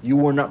 You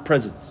were not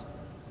present.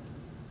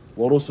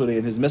 وَرُسُلِهِ,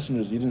 and his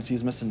messengers, you didn't see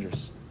his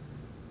messengers.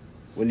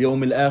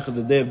 وَالْيَوْمِ الْآخِرِ,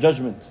 the day of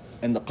judgment,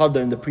 and the qadr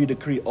and the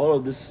pre-decree. All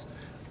of this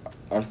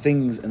are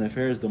things and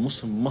affairs the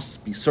Muslim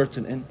must be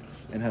certain in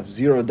and have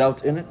zero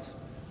doubt in it.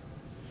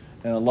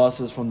 And Allah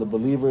says from the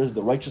believers,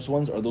 the righteous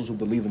ones are those who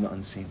believe in the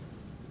unseen.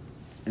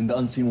 And the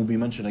unseen will be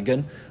mentioned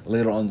again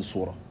later on in the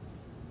surah.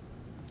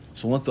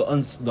 So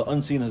once the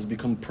unseen has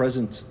become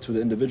present to the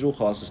individual,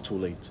 khalas, it's too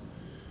late.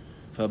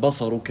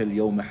 فَبَصَرُكَ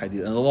الْيَوْمَ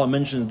حَدِيدٌ. And Allah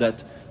mentions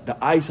that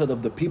the eyesight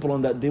of the people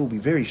on that day will be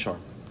very sharp.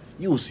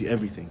 You will see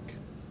everything.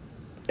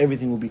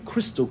 Everything will be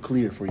crystal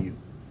clear for you.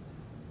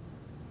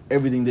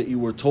 Everything that you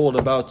were told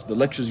about, the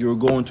lectures you were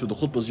going to, the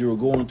khutbahs you were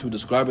going to,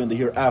 describing the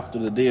hereafter,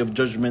 the day of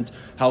judgment,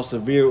 how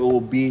severe it will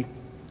be.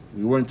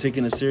 We weren't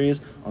taking it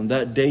serious. On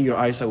that day, your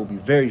eyesight will be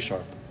very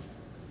sharp.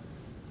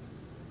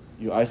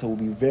 Your eyesight will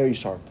be very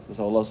sharp. That's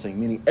how Allah is saying.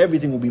 Meaning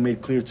everything will be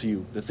made clear to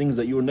you. The things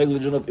that you were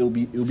negligent of, it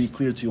will be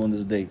clear to you on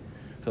this day.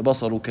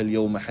 فَبَصَرُكَ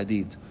الْيَوْمَ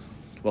حَدِيدٌ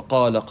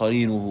وَقَالَ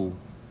قَرِينُهُ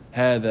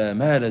هَذَا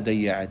مَا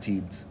لَدَيَّ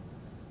عَتِيدٌ.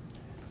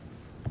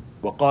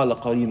 وَقَالَ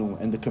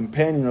قَرِينُهُ, and the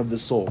companion of the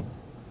soul.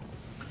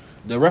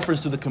 The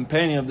reference to the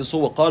companion of the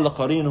soul, وَقَالَ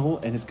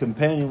قَرِينُهُ, and his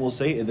companion will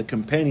say, the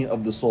companion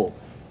of the soul.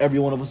 Every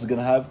one of us is going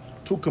to have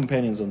 2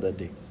 companions on that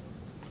day.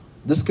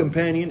 This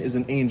companion is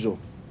an angel.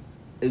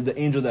 Is the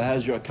angel that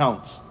has your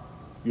account,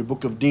 your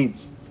book of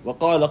deeds.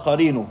 وَقَالَ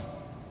قَرِينُهُ,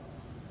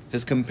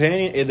 his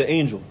companion is the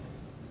angel.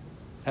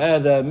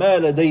 هَذَا مَا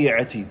لَدَيَّ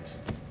عَتِيدٌ.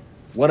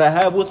 What I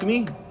have with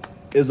me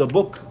is a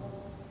book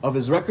of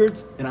his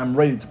records, and I'm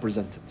ready to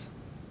present it.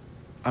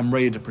 I'm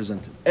ready to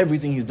present it.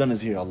 Everything he's done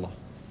is here, Allah.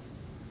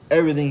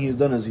 Everything he's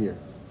done is here.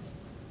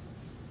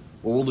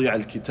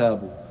 وَوُضِعَ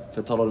الْكِتَابُ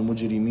فَتَرَى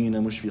الْمُجْرِمِينَ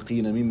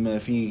مُشْفِقِينَ مِمَّا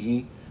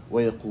فِيهِ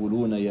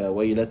وَيَقُولُونَ يَا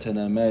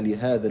وَيْلَتَنَا مَا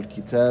لِهَذَا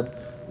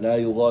الْكِتَابِ لَا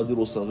يُغَادِرُ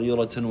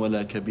صَغِيرَةً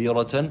وَلَا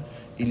كَبِيرَةً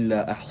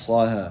إِلَّا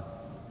أَحْصَاهَا.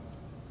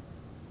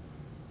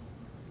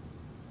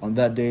 On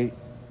that day,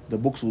 the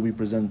books will be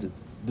presented.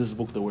 This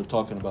book that we're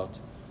talking about.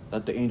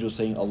 That the angel is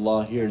saying,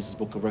 Allah, here's his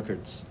book of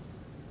records.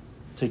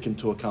 Take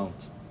into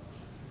account.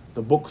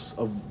 The books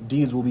of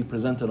deeds will be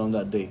presented on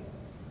that day.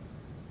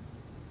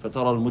 فَتَرَى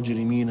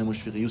الْمُجْرِمِينَ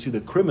مُشْفِقِينَ. You see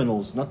the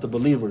criminals, not the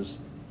believers.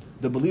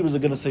 The believers are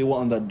going to say what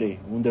on that day?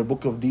 When their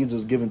book of deeds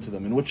is given to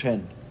them. In which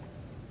hand?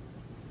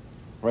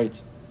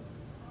 Right?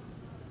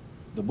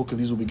 The book of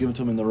deeds will be given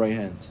to them in the right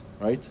hand.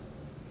 Right?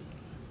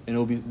 And it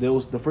will be,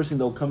 the first thing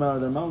that will come out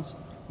of their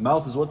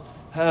mouth is what?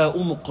 هَا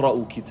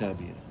أُمُقْرَأُ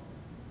كِتَابِيَ.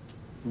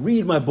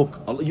 Read my book.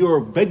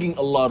 You're begging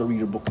Allah to read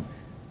your book.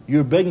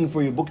 You're begging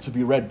for your book to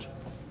be read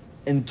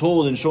and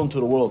told and shown to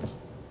the world.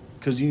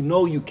 Because you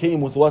know you came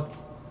with what?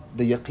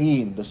 The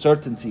yaqeen, the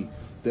certainty,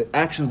 the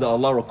actions that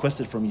Allah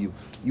requested from you.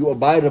 You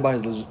abided by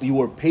His. You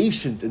were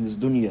patient in this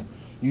dunya.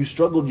 You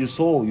struggled your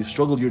soul. You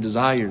struggled your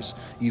desires.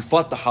 You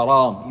fought the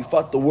haram. You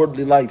fought the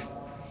worldly life.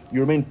 You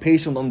remained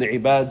patient on the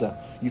ibadah.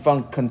 You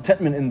found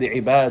contentment in the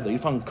ibadah. You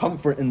found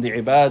comfort in the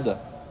ibadah.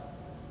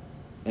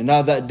 And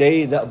now that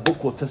day, that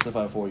book will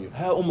testify for you.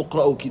 ها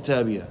أمقرأ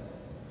كتابيا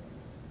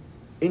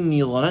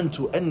إني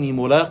ظننت أني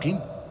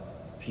ملاق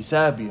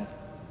حسابيا.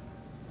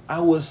 I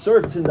was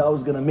certain that I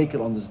was going to make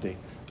it on this day.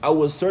 I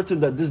was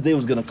certain that this day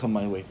was going to come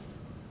my way.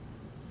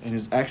 And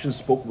his actions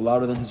spoke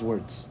louder than his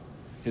words.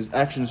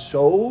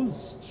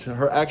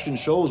 Her action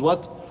shows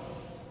what?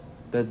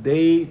 That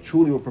they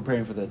truly were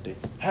preparing for that day.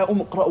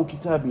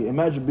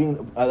 Imagine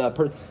being that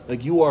person,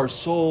 like you are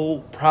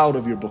so proud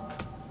of your book.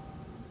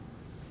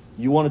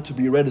 You want it to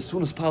be read as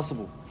soon as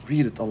possible.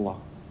 Read it, Allah.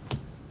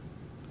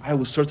 I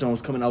was certain I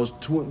was coming. I was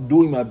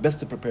doing my best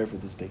to prepare for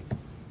this day.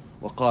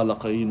 وَقَالَ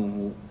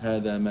قَرِينُهُ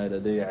هَذَا مَا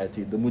لَدَيَّ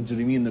عَتِيدٌ. The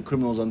mujrimeen, the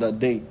criminals on that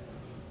day,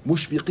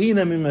 مُشْفِقِينَ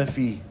مِمَّا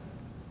فِيهِ.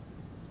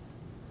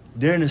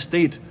 They're in a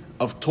state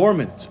of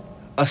torment,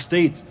 a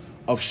state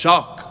of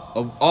shock,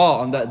 of awe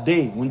on that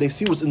day when they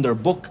see what's in their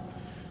book.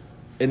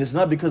 And it's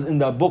not because in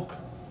that book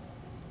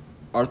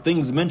are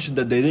things mentioned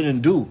that they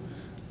didn't do.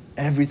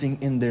 Everything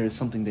in there is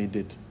something they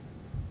did.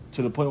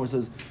 To the point where it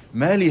says,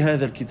 مَا لِي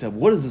هَذَا الْكِتَابِ.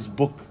 What is this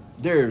book?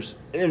 They're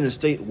in a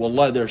state,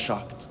 wallahi, they're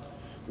shocked.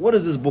 What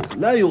is this book?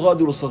 لَا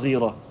يُغَادِرُ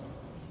صَغِيرًا.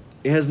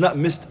 It has not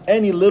missed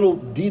any little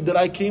deed that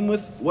I came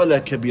with, وَلَا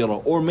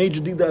كَبِيرًا, or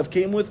major deed that I've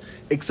came with,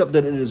 except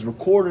that it is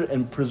recorded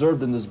and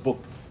preserved in this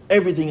book.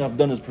 Everything I've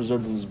done is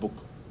preserved in this book.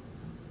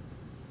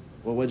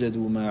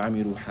 وَوَجَدُوا مَا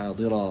عَمِلُوا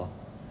حَاضِرًا.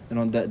 And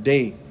on that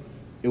day,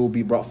 it will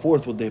be brought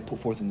forth what they put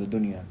forth in the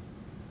dunya.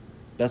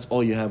 That's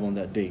all you have on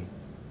that day.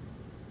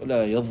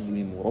 وَلَا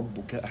يَظْلِمُ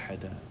رَبُّكَ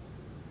أَحَدًا.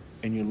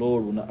 And your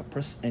Lord will not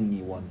oppress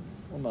anyone.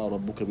 وَمَا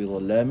رَبُّكَ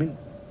بِظَلَّامٍ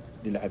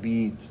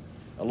لِلْعَبِيدِ.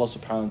 Allah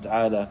subhanahu wa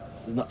ta'ala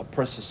does not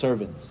oppress his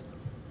servants.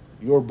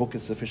 Your book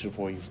is sufficient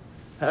for you.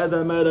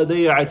 هَذَا مَا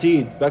لَدَيَّ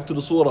عَتِيدٌ. Back to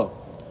the surah.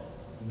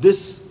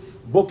 This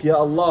book, Ya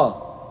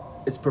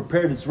Allah, it's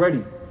prepared, it's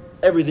ready.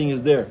 Everything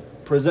is there,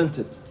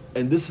 presented.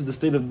 And this is the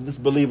state of the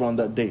disbeliever on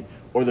that day,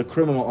 or the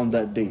criminal on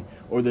that day,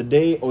 or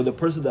the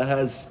person that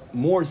has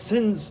more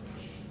sins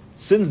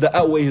that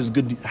outweigh his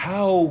good deeds.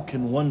 How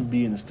can one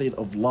be in a state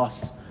of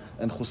loss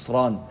and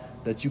khusran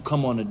that you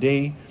come on a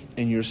day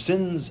and your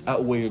sins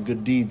outweigh your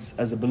good deeds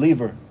as a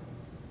believer?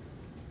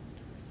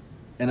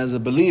 And as a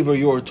believer,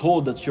 you are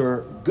told that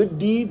your good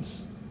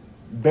deeds,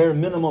 bare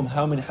minimum,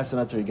 how many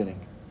hasanat are you getting?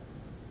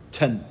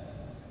 10.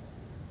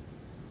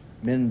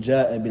 من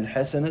جاء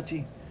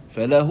بالحسنة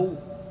فله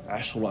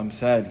عشر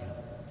أمثالها.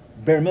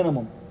 Bare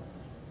minimum.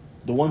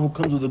 The one who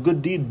comes with a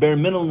good deed, bare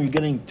minimum, you're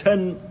getting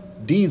 10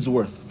 deeds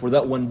worth for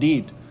that one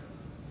deed.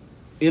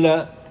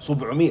 إلى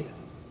 700.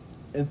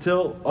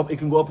 Until it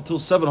can go up until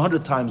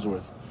 700 times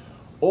worth.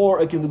 Or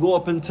it can go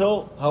up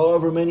until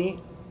however many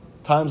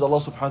times Allah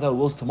subhanahu wa ta'ala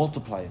wills to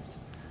multiply it.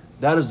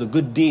 That is the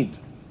good deed.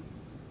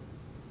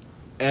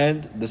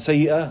 And the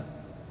sayyah,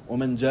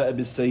 وَمَنْ جَاءَ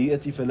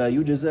بِالسَّيِّئَةِ فَلَا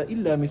يُجَزَى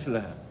إِلَّا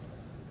مِثْلَهَا.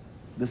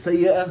 The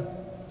sayyah,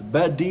 the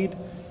bad deed,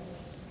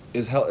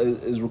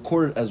 is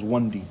recorded as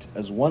one deed,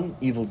 as one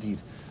evil deed.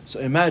 So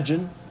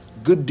imagine,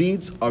 good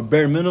deeds are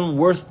bare minimum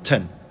worth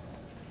 10.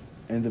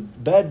 And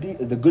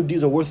the good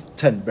deeds are worth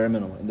 10, bare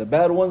minimum. And the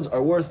bad ones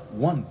are worth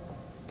 1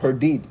 per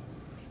deed.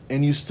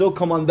 And you still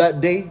come on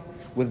that day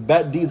with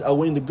bad deeds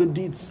outweighing the good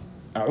deeds.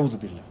 A'udhu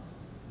billah.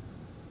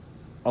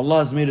 Allah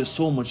has made it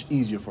so much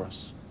easier for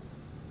us.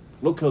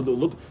 Look.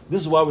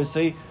 This is why we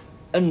say,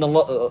 أَنَّ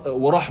اللَّهَ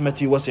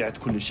وَرَحْمَتِي وَسِعَتْ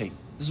كُلِّ شَيْءٍ.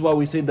 This is why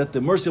we say that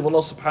the mercy of Allah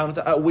subhanahu wa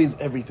ta'ala outweighs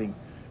everything.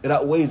 It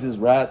outweighs His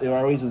wrath, it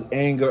outweighs His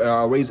anger, it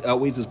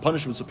outweighs His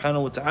punishment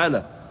subhanahu wa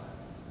ta'ala.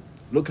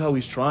 Look how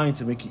He's trying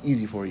to make it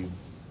easy for you.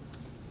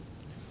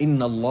 إِنَّ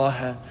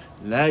اللَّهَ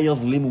لَا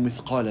يَظْلِمُ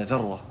مِثْقَالَ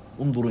ذَرَّةٍ.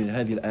 انظروا إلى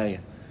هذه الآية.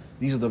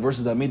 These are the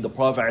verses that made the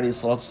Prophet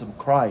ﷺ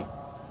cry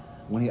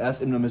when he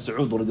asked Ibn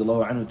Mas'ud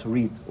radiallahu anhu to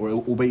read, or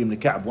Ubay ibn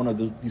Ka'b, one of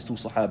these two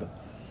Sahaba.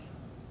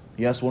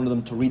 He asked one of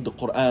them to read the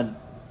Quran,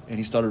 and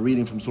he started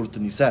reading from Surah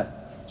An-Nisa.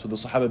 So the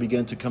Sahaba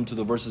began to come to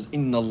the verses,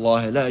 إِنَّ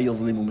اللَّهَ لَا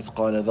يَظْلِمُ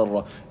مِثْقَالَ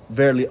ذَرَّةٍ.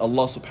 Verily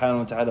Allah subhanahu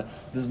wa ta'ala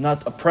does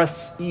not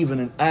oppress even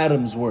an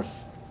atom's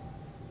worth.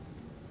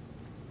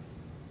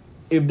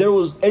 If there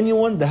was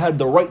anyone that had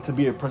the right to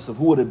be oppressive,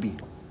 who would it be?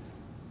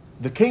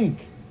 The king,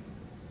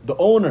 the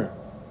owner.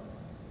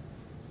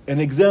 An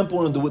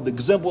example, and the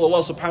example of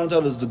Allah subhanahu wa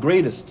ta'ala is the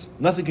greatest.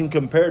 Nothing can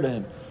compare to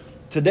Him.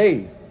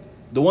 Today,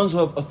 the ones who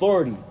have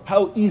authority,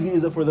 how easy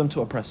is it for them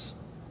to oppress?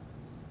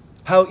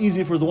 How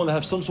easy for the one that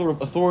have some sort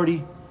of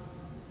authority,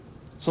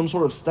 some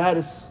sort of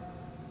status,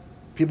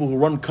 people who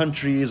run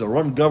countries or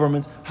run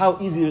governments, how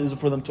easy is it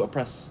for them to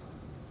oppress?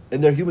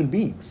 And they're human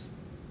beings.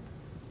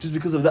 Just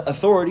because of that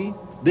authority,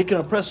 they can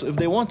oppress if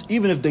they want,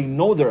 even if they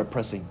know they're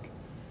oppressing.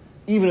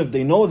 Even if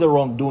they know they're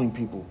wrongdoing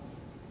people.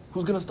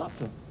 Who's going to stop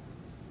them?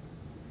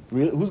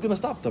 Who's going to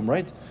stop them,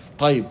 right?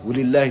 طيب,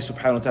 وَلِلَّهِ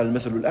سُبْحَانَهُ وَتَعَالَى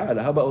الْمَثَلُ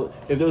الْأَعْلَى. How about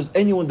if there was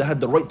anyone that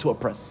had the right to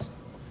oppress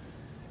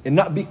and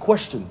not be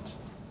questioned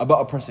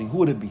about oppressing, who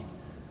would it be?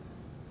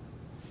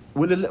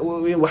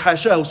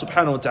 وَحَاشَاهُ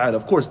سُبْحَانَهُ وَتَعَالَى.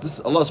 Of course,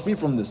 Allah is free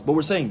from this, but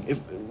we're saying,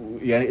 if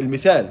يعني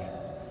المثال,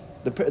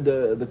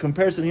 the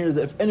comparison here is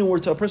that if anyone were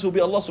to oppress, it would be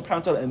Allah subhanahu wa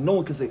ta'ala, and no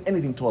one can say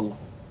anything to Allah.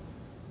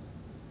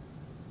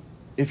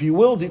 If He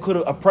willed, He could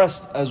have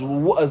oppressed as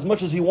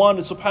much as He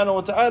wanted subhanahu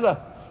wa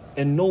ta'ala,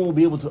 and no one will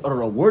be able to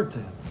utter a word to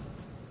Him.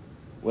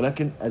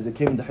 ولكن, as it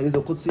came in the Hadith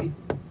al-Qudsi,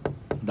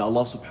 that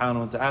Allah subhanahu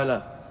wa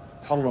ta'ala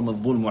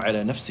حرم الظلم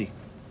على نفسي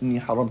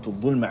إني حرمت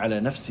الظلم على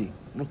نفسي.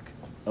 Look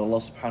at Allah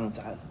subhanahu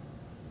wa ta'ala.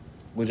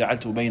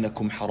 وَجَعَلْتُ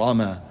بَيْنَكُمْ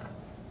حَرَامًا.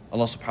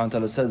 Allah subhanahu wa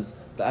ta'ala says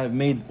that I have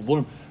made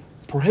dhulm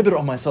prohibited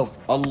on myself.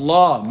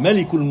 Allah,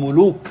 Malikul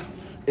Muluk,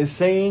 is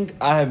saying,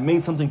 I have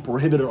made something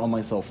prohibited on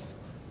myself.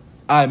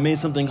 I have made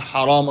something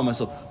haram on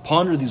myself.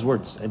 Ponder these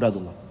words,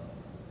 ibadullah.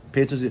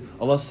 Pay attention.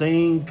 Allah is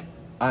saying,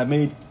 I have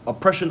made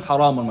oppression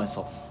haram on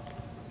myself.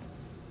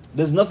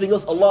 There's nothing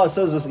else Allah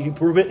says this, He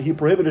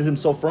prohibited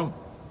Himself from,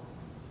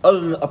 other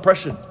than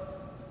oppression.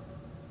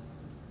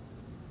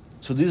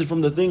 So these are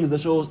from the things that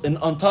shows, and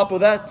on top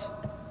of that,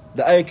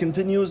 the ayah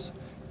continues,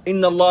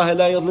 إِنَّ اللَّهَ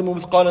لَا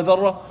يَظْلِمُ مِثْقَالَ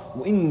ذَرَّةٍ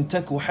وَإِن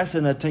تَكُ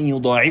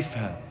حَسَنَةً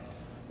يُضَاعِفْهَا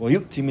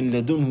وَيُؤْتِ مِن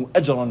لَدُنْهُ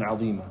أَجْرًا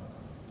عَظِيمًا.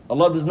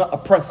 Allah does not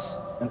oppress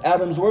an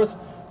atom's worth,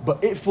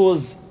 but if it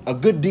was a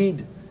good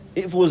deed,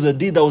 if it was a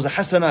deed that was a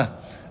hasanah,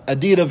 a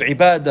deed of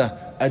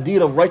ibadah, a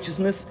deed of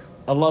righteousness,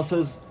 Allah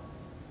says,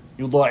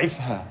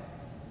 يُضَاعِفْهَا.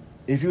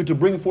 If you were to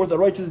bring forth a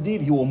righteous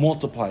deed, He will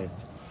multiply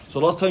it. So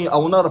Allah's telling you, I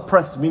will not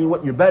oppress, meaning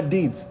what? Your bad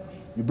deeds.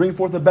 You bring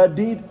forth a bad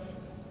deed,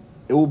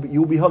 you'll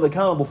be held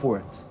accountable for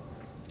it.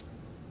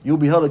 You'll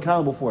be held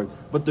accountable for it.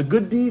 But the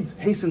good deeds,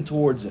 hasten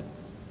towards it.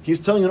 He's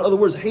telling you, in other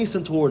words,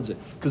 hasten towards it.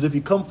 Because if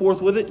you come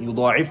forth with it,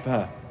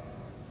 يُضَاعِفْهَا.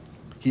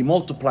 He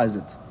multiplies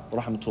it.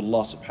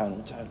 Rahmatullah subhanahu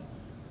wa ta'ala.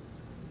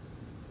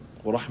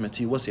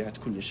 وَرَحْمَتِي وَسِعَتْ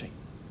كُلِّ شَيْءٍ.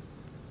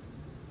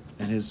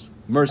 And His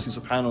mercy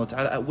subhanahu wa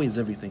ta'ala outweighs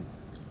everything.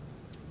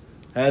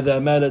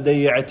 هَذَا مَا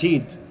لَدَيَّ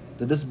عَتِيدٌ.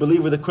 The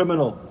disbeliever, the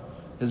criminal,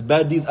 his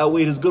bad deeds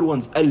outweigh his good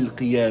ones.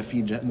 أَلْقِيَا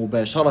فِي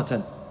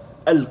مُبَاشَرَةً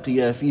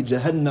أَلْقِيَا فِي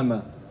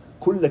جَهَنَّمَ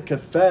كُلَّ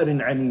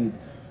كَفَّارٍ عَنِيدٍ.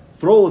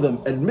 Throw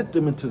them, admit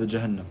them into the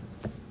Jahannam.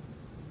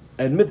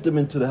 Admit them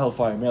into the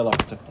hellfire. May Allah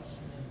protect us.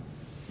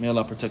 May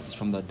Allah protect us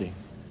from that day.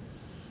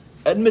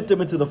 Admit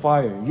them into the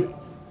fire.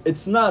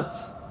 It's not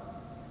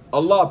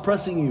Allah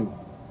oppressing you.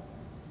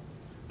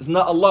 It's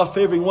not Allah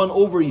favoring one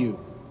over you.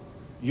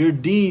 Your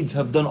deeds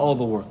have done all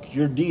the work.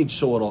 Your deeds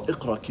show it all.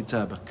 اقرأ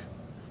كتابك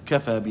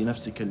كفى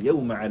بنفسك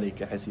اليوم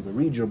عليك حسيبا.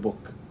 Read your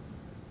book.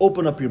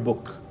 Open up your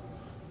book.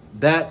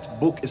 That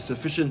book is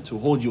sufficient to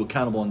hold you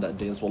accountable on that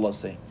day. That's what Allah is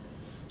saying.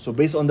 So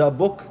based on that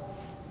book,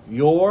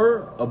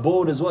 your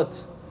abode is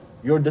what?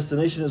 Your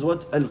destination is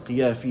what?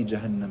 Al-Qiyā fi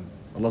Jahannam.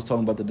 Allah's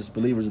talking about the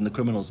disbelievers and the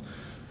criminals.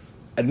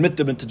 Admit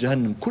them into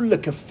Jahannam. كُلَّ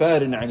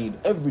كَفَّارٍ عَنِيدٍ.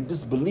 Every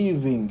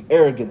disbelieving,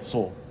 arrogant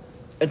soul.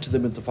 Enter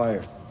them into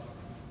fire.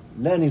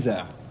 لَا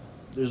نِزَاعٍ.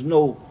 There's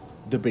no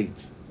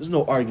debate. There's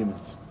no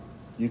argument.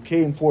 You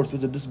came forth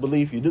with a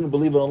disbelief. You didn't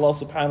believe in Allah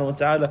subhanahu wa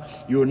ta'ala.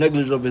 You were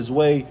negligent of His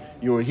way.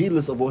 You were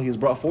heedless of what He has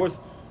brought forth.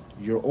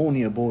 Your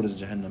only abode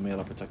is Jahannam. May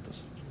Allah protect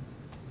us.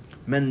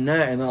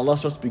 مَنَّاعٍ. And Allah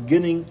starts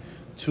beginning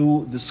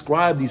to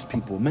describe these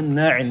people.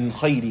 مَنَّاعٍ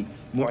الْخَيْرِ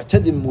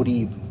مُعْتَدٍ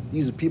مُرِيبٍ.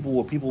 These people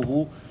were people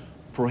who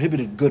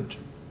prohibited good.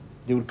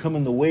 They would come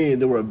in the way,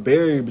 and there were a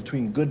barrier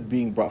between good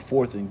being brought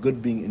forth and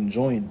good being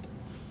enjoined.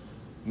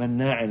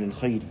 مَنَّاعٍ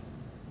الْخَيْرِ.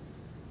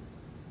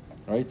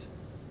 Right?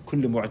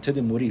 كُلُّ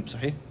مُعْتَدٍ مُرِيبٍ.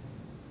 صحيح?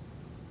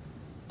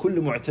 كُلُّ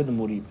مُعْتَدٍ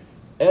مُرِيبٍ.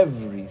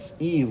 Every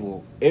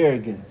evil,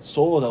 arrogant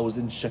soul that was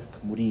in shak,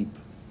 murib.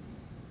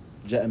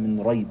 جاء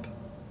من ريب.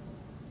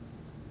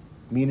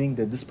 Meaning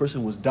that this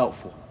person was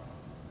doubtful.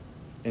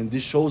 And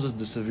this shows us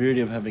the severity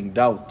of having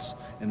doubts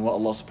in what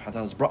Allah subhanahu wa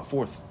ta'ala has brought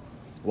forth.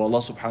 What Allah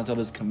subhanahu wa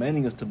ta'ala is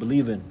commanding us to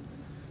believe in.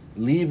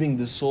 Leaving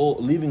this soul,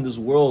 leaving this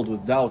world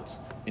with doubt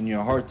in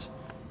your heart,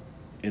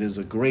 it is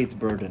a great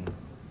burden.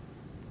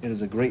 It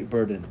is a great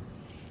burden.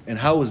 And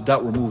how is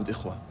doubt removed,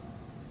 ikhwah?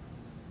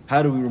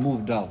 How do we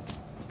remove doubt?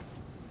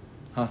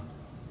 Knowledge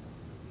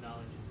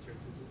and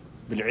certainty.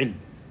 Bil-ilm.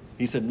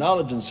 He said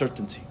knowledge and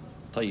certainty.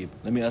 Tayyib.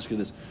 Let me ask you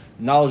this.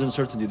 Knowledge and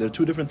certainty, they're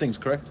two different things,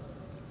 correct?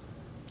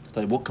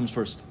 Tayyib. What comes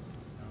first?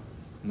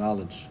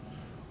 Knowledge.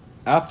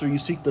 After you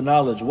seek the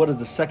knowledge, what is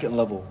the second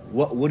level?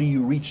 What do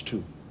you reach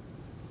to?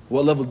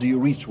 What level do you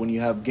reach when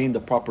you have gained the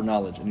proper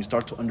knowledge and you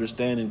start to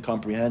understand and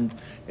comprehend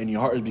and your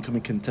heart is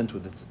becoming content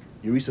with it?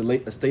 You reach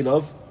a state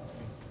of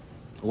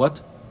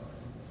what?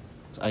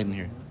 I didn't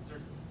hear.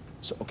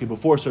 So, okay,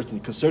 before certainty,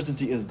 because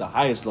certainty is the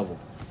highest level.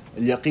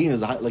 Al-yaqeen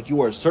is like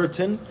you are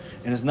certain,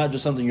 and it's not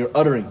just something you're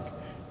uttering.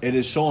 It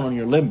is shown on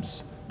your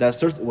limbs. That's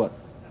certain. What?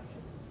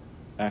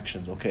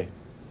 Actions. Okay.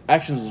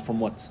 Actions is from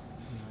what?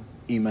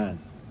 Iman.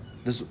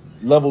 This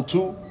level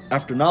 2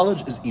 after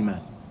knowledge is iman.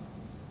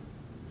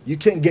 You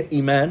can't get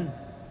iman,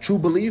 true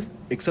belief,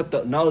 except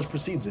that knowledge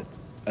precedes it.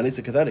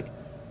 Alaysa kadhalik.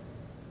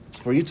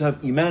 For you to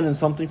have iman in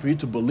something, for you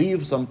to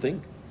believe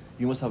something,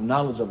 you must have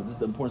knowledge of it. This is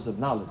the importance of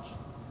knowledge.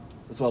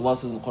 That's why Allah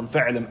says in the Quran,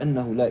 فَعْلَمْ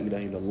أَنَّهُ لَا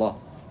إِلَهَ إِلَّا اللَّهِ.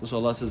 That's why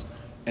Allah says,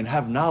 and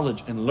have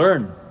knowledge and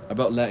learn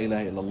about La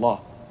ilaha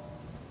illallah.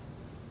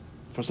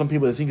 For some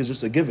people, they think it's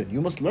just a given.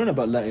 You must learn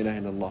about La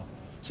ilaha illallah.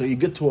 So you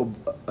get to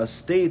a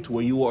state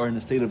where you are in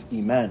a state of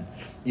iman.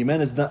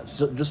 Iman is not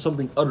just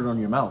something uttered on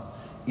your mouth.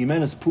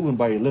 Iman is proven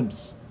by your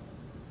limbs.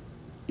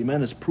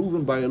 Iman is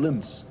proven by your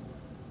limbs.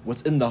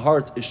 What's in the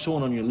heart is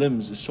shown on your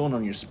limbs, is shown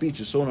on your speech,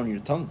 is shown on your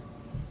tongue.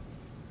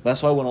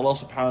 That's why when Allah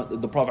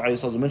the Prophet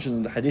ﷺ mentions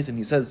in the hadith, and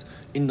he says,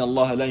 إِنَّ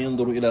اللَّهَ لَا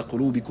يَنْظُرُ إِلَىٰ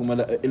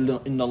قُلُوبِكُمْ إِنَّ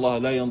اللَّهَ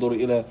لَا يَنْظُرُ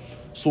إِلَىٰ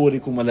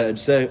صُوَرِكُمْ وَلَا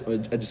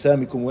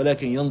أَجْسَامِكُمْ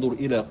وَلَكِنْ يَنْظُرُ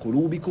إِلَىٰ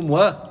قُلُوبِكُمْ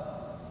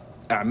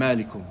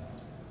أعمالكم.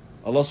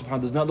 Allah subhanahu wa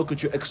ta'ala does not look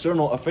at your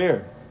external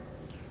affair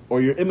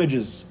or your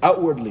images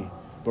outwardly,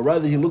 but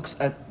rather He looks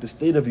at the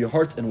state of your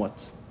heart and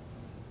what?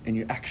 And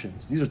your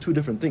actions. These are two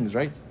different things,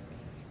 right?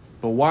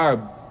 But why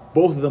are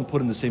both of them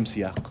put in the same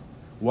siyaq?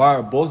 Why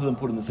are both of them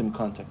put in the same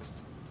context?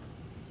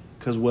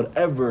 Because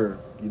whatever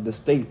the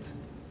state,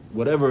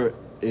 whatever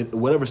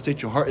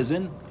state your heart is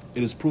in,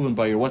 it is proven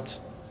by your what?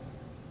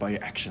 By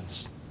your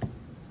actions.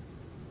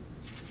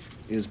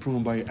 It is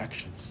proven by your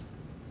actions.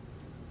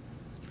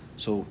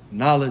 So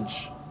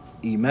knowledge,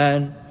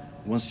 iman,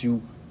 once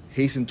you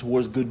hasten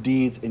towards good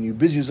deeds and you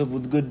busy yourself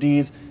with good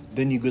deeds,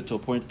 then you get to a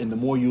point, and the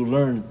more you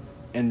learn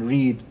and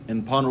read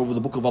and ponder over the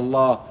book of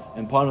Allah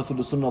and ponder through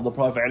the sunnah of the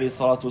Prophet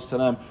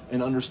ﷺ,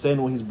 and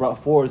understand what he's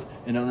brought forth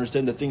and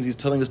understand the things he's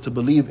telling us to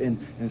believe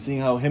in, and seeing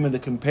how him and the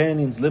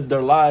companions lived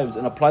their lives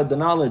and applied the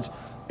knowledge,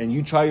 and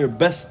you try your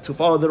best to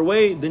follow their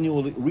way, then you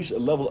will reach a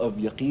level of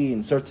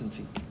yaqeen,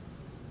 certainty,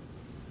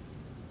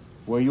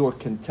 where you are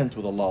content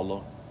with Allah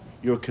alone.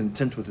 You're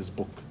content with His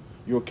book.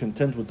 You're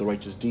content with the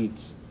righteous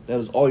deeds. That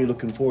is all you're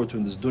looking forward to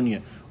in this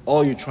dunya.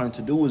 All you're trying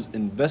to do is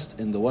invest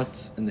in the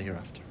what? In the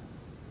hereafter.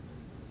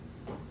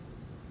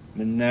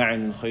 مناع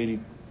للخير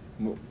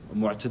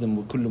معتد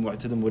وكل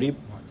معتد مريب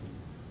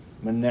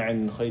مناع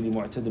للخير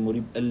معتد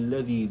مريب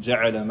الذي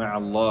جعل مع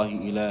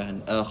الله إلها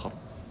آخر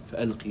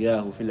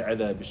فألقياه في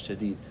العذاب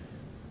الشديد.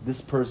 This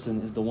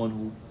person is the one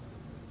who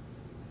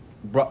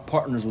brought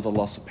partners with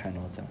Allah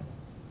subhanahu wa ta'ala,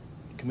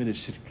 committed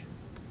shirk,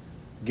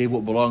 gave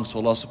what belongs to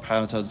Allah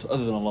subhanahu wa ta'ala to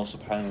other than Allah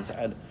subhanahu wa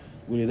ta'ala.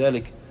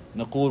 ولذلك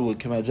نقول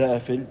كما جاء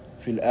في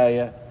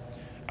الآية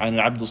عن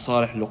العبد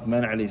الصالح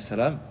لقمان عليه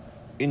السلام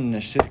إن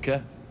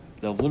الشرك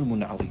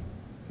لظلم عظيم.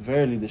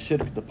 Verily the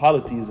shirk, the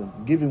polytheism,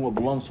 giving what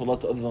belongs to Allah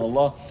to other than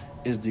Allah,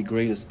 is the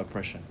greatest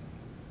oppression.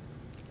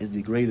 Is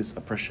the greatest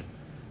oppression.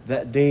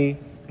 That day,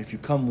 if you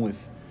come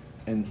with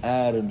an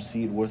atom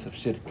seed worth of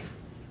shirk,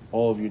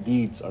 all of your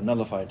deeds are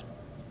nullified.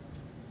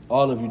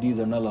 All of your deeds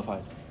are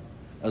nullified.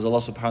 As Allah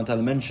subhanahu wa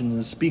ta'ala mentions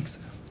and speaks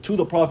to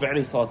the Prophet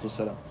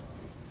ﷺ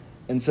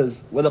and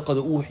says, وَلَقَدْ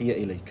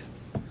أُوحِيَ إِلَيْكَ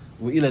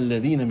وَإِلَى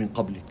الَّذِينَ مِنْ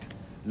قَبْلِكَ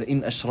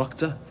لَإِنْ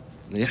أَشْرَكْتَ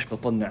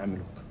لَيَحْبَطَنَّ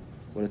عَمَلُكَ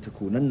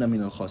وَلَتَكُونَنَّ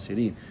مِنَ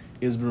الْخَاسِرِينَ.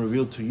 It has been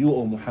revealed to you,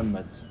 O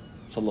Muhammad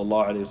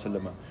sallallahu alayhi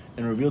wasallam,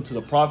 and revealed to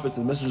the prophets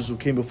and messengers who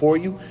came before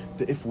you,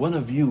 that if one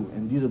of you,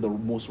 and these are the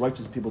most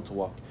righteous people to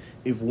walk,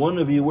 if one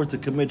of you were to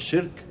commit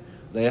shirk,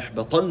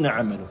 لَيَحْبَطَنَّ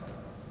عَمَلُكَ,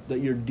 that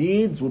your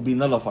deeds would be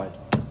nullified.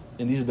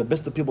 And these are the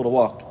best of people to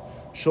walk.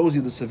 Shows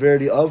you the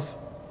severity of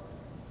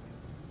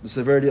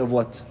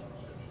what?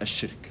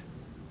 Ash-shirk.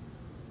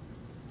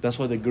 That's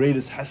why the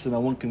greatest hasana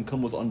one can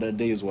come with on that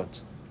day is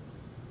what?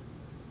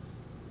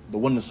 The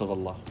oneness of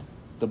Allah.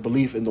 The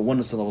belief in the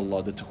oneness of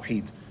Allah, the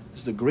tawheed. This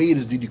is the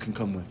greatest deed you can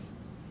come with.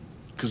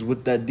 Because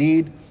with that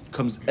deed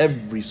comes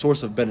every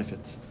source of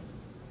benefit.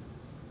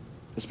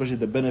 Especially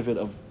the benefit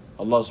of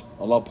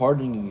Allah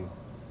pardoning you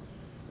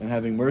and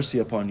having mercy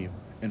upon you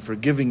and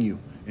forgiving you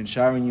and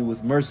showering you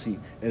with mercy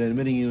and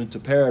admitting you into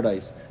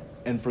paradise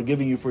and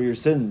forgiving you for your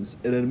sins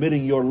and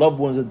admitting your loved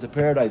ones into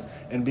paradise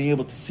and being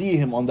able to see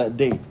Him on that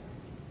day.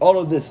 All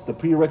of this, the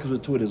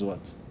prerequisite to it is what?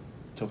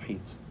 Tawheed.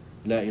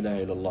 La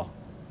ilaha illallah.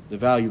 The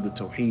value of the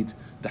tawheed,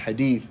 the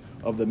hadith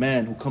of the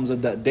man who comes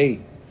on that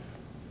day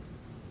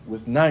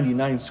with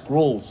 99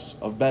 scrolls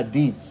of bad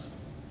deeds.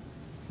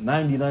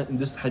 99 in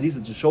this hadith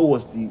is to show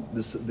us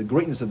the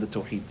greatness of the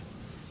tawheed,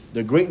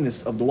 the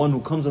greatness of the one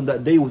who comes on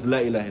that day with La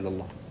ilaha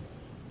illallah.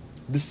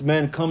 This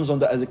man comes on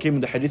that, as it came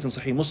in the hadith in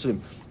Sahih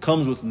Muslim,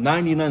 comes with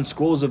 99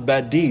 scrolls of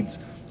bad deeds.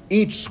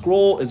 Each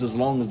scroll is as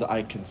long as the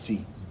eye can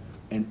see,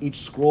 and each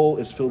scroll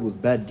is filled with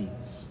bad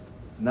deeds.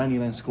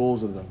 99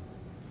 scrolls of them,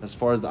 as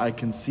far as the eye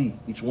can see,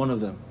 each one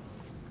of them.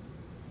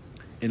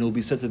 And it will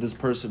be said to this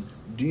person,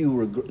 do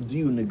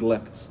you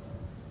neglect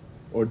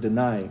or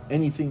deny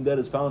anything that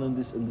is found in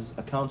this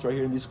account right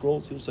here in these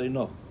scrolls? He will say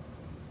no.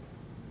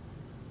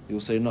 He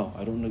will say no,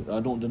 I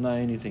don't deny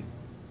anything.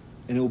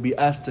 And it will be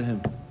asked to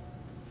him,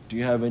 do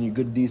you have any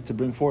good deeds to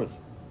bring forth?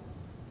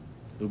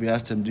 It will be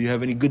asked to him, do you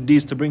have any good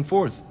deeds to bring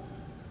forth?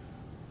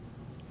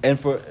 And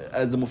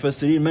as the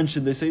Mufassirin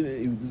mentioned, they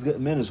say this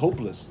man is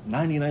hopeless.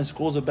 99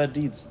 scrolls of bad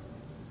deeds.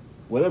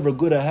 Whatever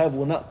good I have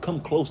will not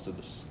come close to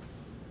this.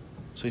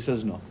 So he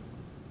says no.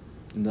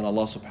 And then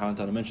Allah subhanahu wa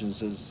ta'ala mentions,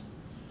 says,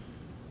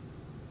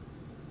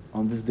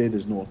 on this day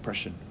there's no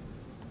oppression.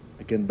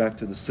 Again, back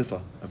to the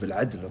sifa of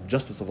al-adl, of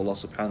justice of Allah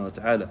subhanahu wa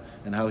ta'ala,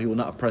 and how He will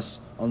not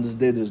oppress. On this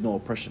day there's no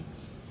oppression.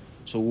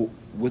 So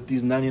with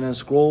these 99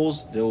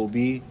 scrolls, there will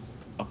be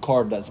a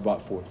card that's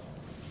brought forth.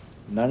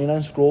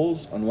 99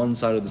 scrolls on one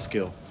side of the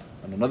scale.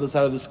 On another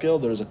side of the scale,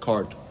 there is a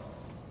card.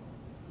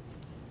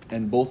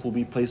 And both will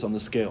be placed on the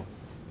scale.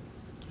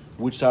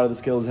 Which side of the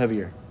scale is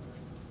heavier?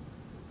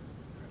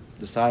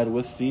 The side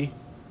with the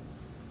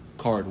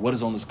card. What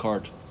is on this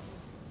card?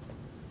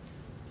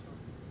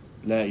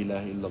 La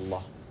ilaha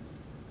illallah.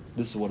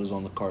 This is what is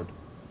on the card.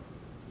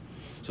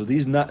 So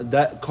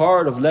that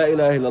card of La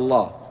ilaha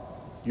illallah,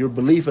 your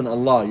belief in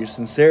Allah, your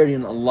sincerity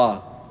in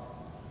Allah,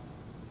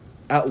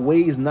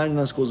 outweighs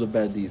 99 scrolls of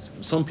bad deeds.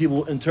 Some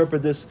people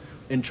interpret this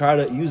and try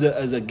to use it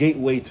as a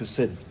gateway to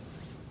sin,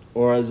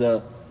 or as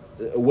a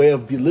way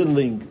of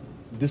belittling,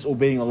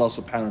 disobeying Allah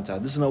subhanahu wa ta'ala.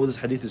 This is not what this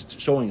hadith is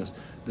showing us.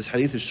 This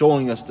hadith is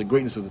showing us the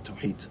greatness of the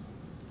tawheed,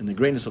 and the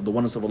greatness of the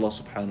oneness of Allah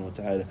subhanahu wa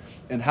ta'ala,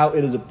 and how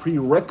it is a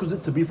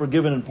prerequisite to be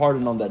forgiven and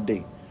pardoned on that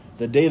day.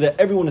 The day that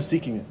everyone is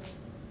seeking it.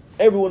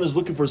 Everyone is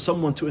looking for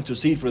someone to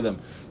intercede for them,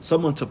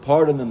 someone to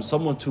pardon them,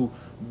 someone to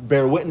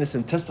bear witness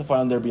and testify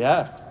on their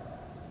behalf.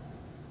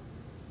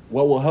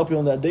 What will help you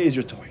on that day is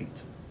your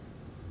tawheed.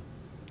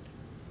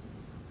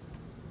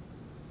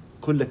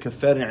 كل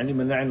كفار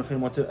علم لعن خير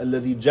معتد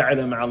الذي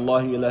جعل مع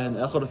الله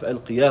إلها آخر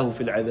فألقياه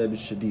في العذاب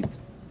الشديد.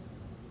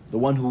 The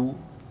one who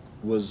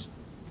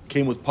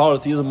came with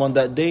polytheism on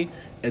that day,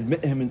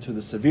 admit him into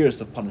the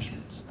severest of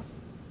punishment.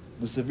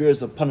 The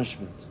severest of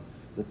punishment.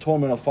 The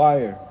torment of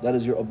fire, that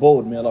is your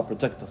abode, may Allah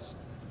protect us.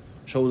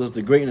 Shows us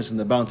the greatness and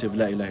the bounty of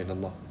La ilaha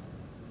illallah.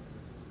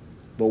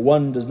 But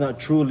one does not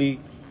truly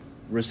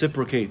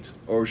reciprocate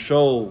or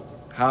show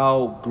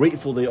how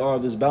grateful they are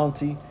of this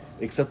bounty,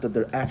 except that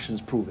their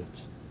actions prove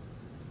it.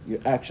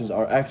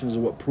 Our actions are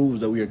what proves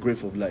that we are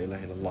grateful of La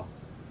ilaha illallah.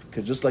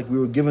 Because just like we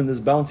were given this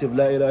bounty of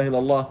La ilaha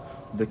illallah,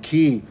 the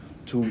key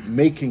to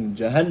making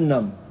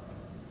Jahannam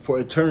for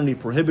eternity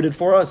prohibited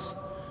for us,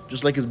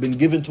 just like it's been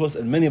given to us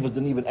and many of us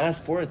didn't even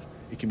ask for it,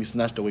 it can be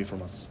snatched away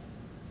from us.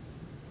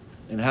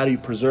 And how do you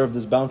preserve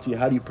this bounty?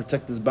 How do you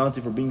protect this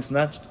bounty from being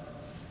snatched?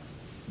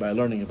 By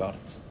learning about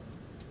it.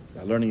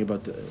 By learning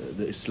about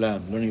the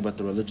Islam, learning about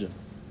the religion.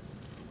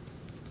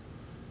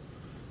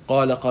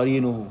 قال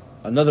قرينه,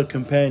 another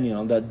companion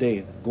on that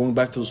day, going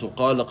back to the surah,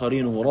 قال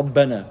قرينه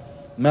ربنا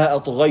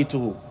ما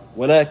أطغيته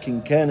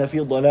ولكن كان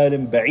في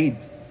ضلال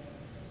بعيد.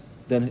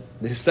 Then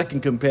his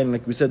second companion,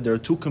 like we said, there are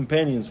two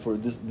companions for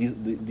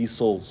these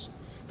souls.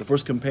 The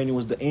first companion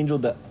was the angel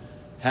that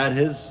had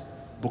his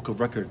book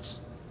of records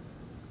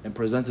and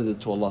presented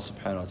it to Allah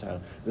subhanahu wa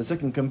ta'ala. The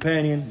second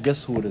companion,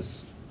 guess who it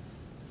is?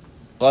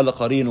 قال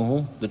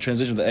قرينه, the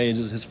translation of the ayah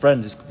is his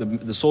friend,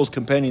 the soul's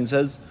companion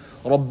says,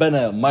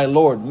 ربنا, my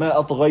Lord, ما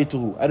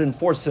أطغيته, I didn't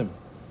force him.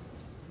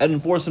 I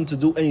didn't force him to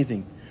do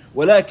anything.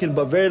 ولكن,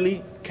 but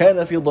verily, كان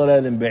في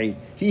ضلال بعيد.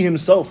 He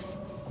himself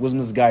was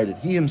misguided.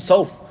 He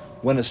himself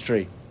went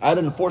astray. I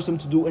didn't force him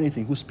to do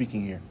anything. Who's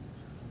speaking here?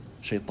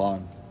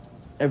 Shaitan.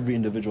 Every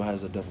individual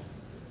has a devil.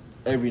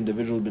 Every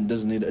individual has been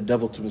designated a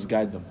devil to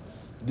misguide them.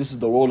 This is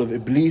the role of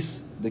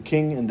Iblis, the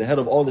king and the head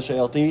of all the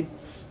shayateen.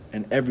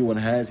 And everyone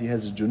he has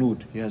his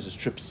junud, he has his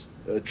troops.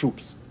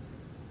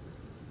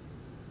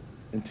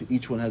 And to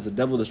each one has a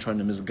devil that's trying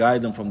to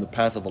misguide them from the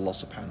path of Allah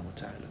subhanahu wa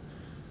ta'ala.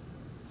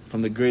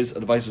 From the greatest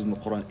advices in the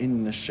Quran,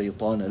 إِنَّ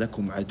الشَّيْطَانَ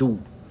لَكُمْ عَدُوٌّ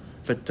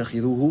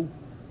فَاتَّخِذُوهُ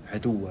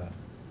عَدُوًّا.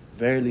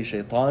 Verily,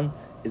 shaitan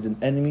is an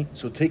enemy,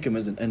 so take him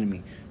as an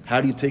enemy.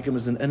 How do you take him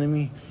as an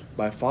enemy?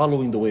 By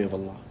following the way of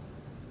Allah.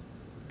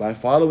 By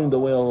following the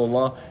way of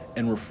Allah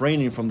and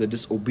refraining from the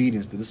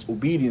disobedience. The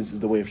disobedience is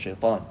the way of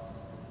shaitan.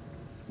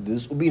 The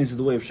disobedience is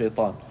the way of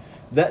shaitan.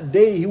 That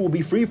day he will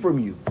be free from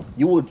you.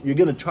 You're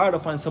going to try to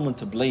find someone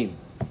to blame.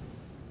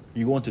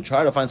 You're going to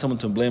try to find someone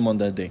to blame on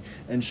that day.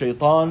 And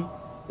shaitan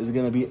is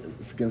going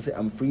to say,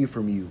 I'm free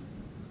from you.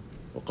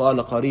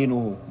 وَقَالَ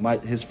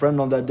قَرِينُهُ, his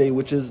friend on that day,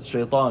 which is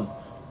shaitan,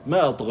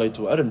 مَا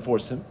أَطْغَيْتُهُ, I didn't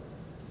force him.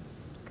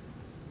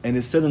 And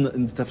it's said in the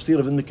tafsir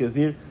of Ibn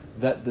Kathir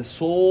that the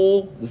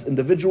soul, this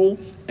individual,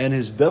 and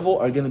his devil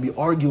are going to be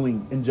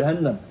arguing in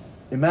Jahannam.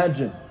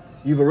 Imagine,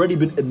 you've already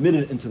been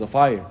admitted into the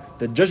fire.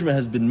 The judgment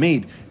has been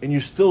made, and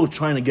you're still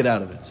trying to get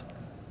out of it.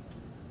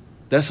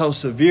 That's how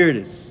severe it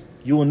is.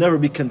 You will never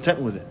be content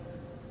with it.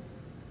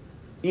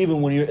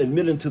 Even when you're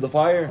admitted into the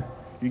fire,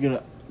 you're going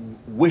to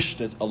wish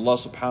that Allah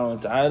subhanahu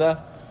wa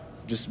ta'ala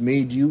just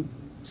made you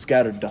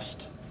scattered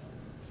dust,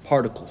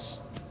 particles.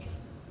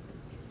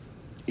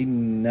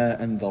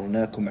 إِنَّا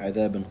أَنذَرْنَاكُمْ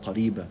عَذَابًا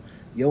قَرِيبًا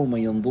يَوْمَ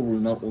يَنْظُرُ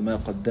الْمَرْءُ مَا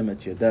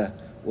قَدَّمَتْ يَدَاهُ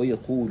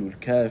وَيَقُولُ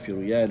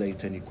الْكَافِرُ يَا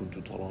لَيْتَنِي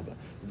كُنْتُ تُرَابًا.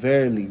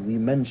 Verily, we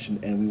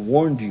mentioned and we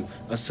warned you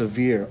a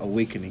severe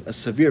awakening, a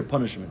severe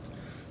punishment.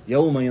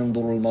 يَوْمَ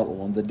يَنْظُرُ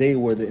الْمَرْءُ, on the day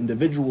where the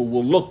individual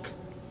will look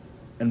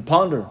and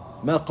ponder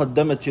مَا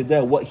قَدَّمَتْ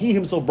يَدَاهُ, what he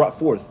himself brought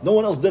forth. No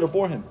one else did it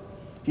for him.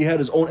 He had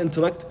his own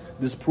intellect.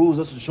 This proves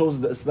us, it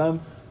shows that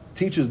Islam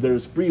teaches there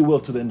is free will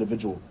to the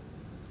individual.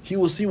 He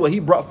will see what he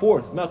brought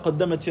forth. مَا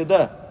قَدَّمَتْ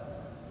يَدَاهُ,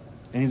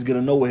 and he's going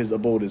to know where his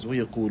abode is.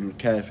 وَيَقُولُ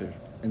الْكَافِرُ,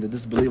 and the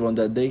disbeliever on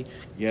that day,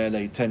 يَا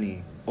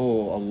لَيْتَنِي,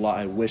 oh Allah,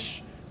 I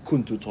wish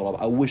كُنْتُ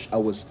تُرَابًا, I wish I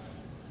was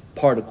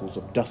particles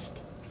of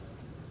dust.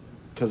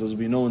 Because as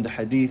we know in the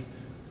hadith,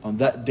 on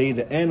that day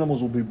the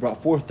animals will be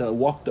brought forth that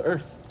walk the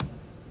earth.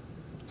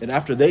 And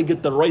after they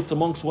get the rights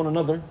amongst one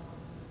another,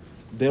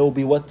 they will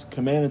be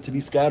commanded to be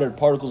scattered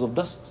particles of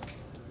dust.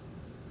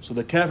 So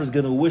the kafir is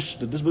going to wish,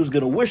 the disbeliever is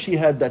going to wish he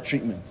had that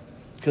treatment.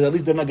 Because at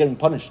least they're not getting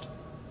punished.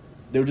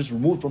 They were just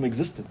removed from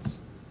existence.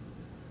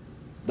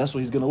 That's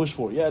what he's going to wish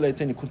for. يَا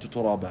لَيْتَنِي كُنْتُ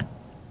تُرَابًا.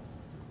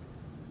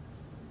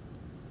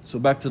 So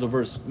back to the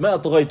verse. مَا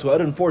أَطْغَيْتُهُ, I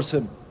didn't force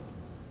him.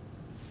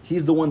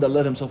 He's the one that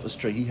led himself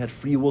astray. He had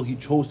free will. He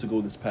chose to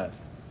go this path.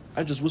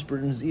 I just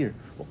whispered in his ear.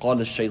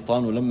 وقال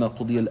الشيطان لما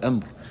قضي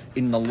الأمر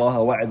إن الله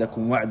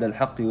وعدكم وعد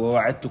الحق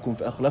ووعدتكم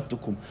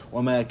فأخلفتكم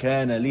وما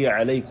كان لي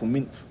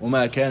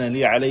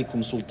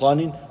عليكم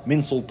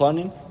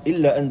سلطان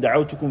إلا أن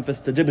دعوتكم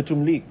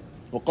فاستجبتم لي.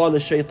 وقال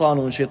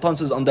الشيطان, when Shaitan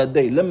says on that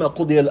day, لما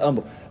قضي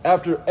الأمر,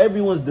 after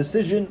everyone's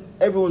decision,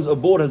 everyone's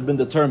abode has been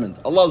determined.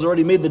 Allah has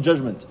already made the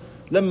judgment.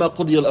 لما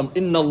قضي الأمر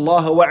إن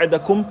الله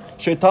وعدكم.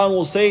 Shaitan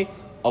will say,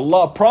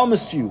 Allah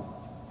promised you.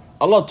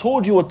 Allah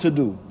told you what to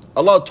do.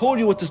 Allah told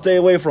you what to stay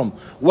away from.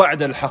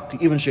 وعد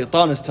الحق. Even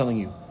Shaitan is telling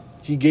you.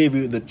 He gave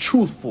you the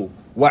truthful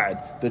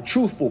wa'ad, the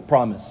truthful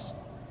promise.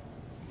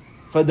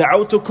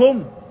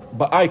 فَدَعَوْتُكُمْ.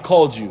 But I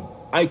called you.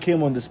 I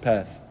came on this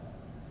path.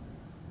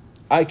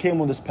 I came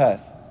on this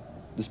path.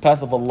 This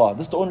path of Allah.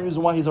 That's the only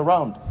reason why He's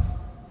around.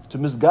 To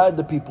misguide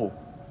the people.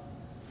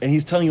 And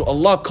He's telling you,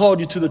 Allah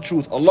called you to the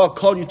truth. Allah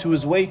called you to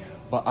His way.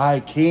 But I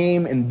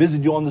came and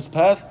visited you on this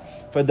path.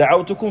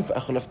 فَدَعَوْتُكُمْ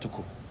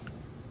فَأَخْلَفْتُكُمْ.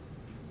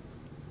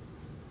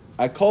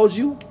 I called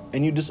you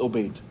and you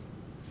disobeyed.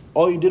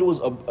 All you did was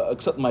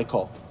accept my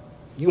call.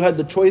 You had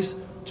the choice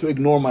to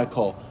ignore my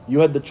call. You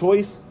had the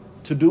choice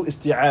to do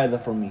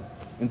isti'adha from me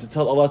and to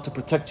tell Allah to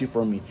protect you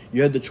from me.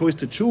 You had the choice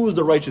to choose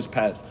the righteous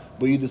path,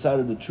 but you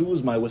decided to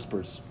choose my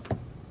whispers.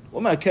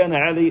 وَمَا كَانَ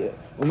لِي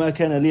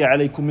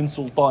عَلَيْكُم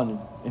مِّن سُلْطَانٍ.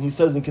 And he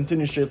says and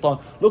continues, Shaitan,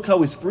 look how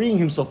he's freeing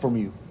himself from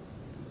you.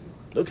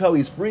 Look how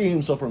he's freeing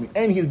himself from you.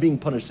 And he's being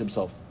punished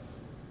himself.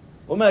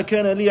 وَمَا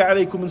كَانَ لِي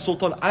عَلَيْكُم مِّن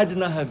سُلْطَانٍ. I did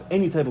not have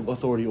any type of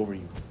authority over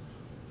you.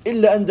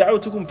 إِلَّا أَن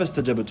دَعَوْتُكُمْ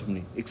فَاسْتَجَبْتُمْ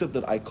لِي. Except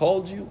that I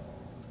called you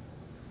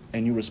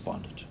and you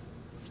responded.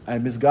 I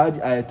misguided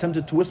you. I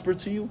attempted to whisper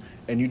to you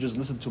and you just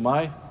listened to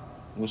my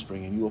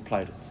whispering and you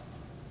applied it.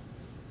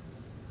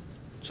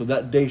 So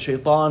that day,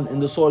 Shaitan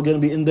and the soul are going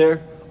to be in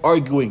there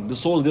arguing. The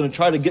soul is going to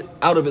try to get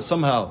out of it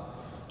somehow.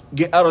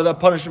 Get out of that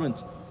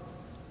punishment.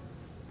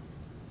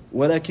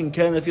 ولكن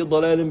كان في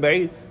ضلال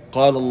بعيد.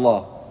 قال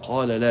الله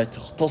قال لا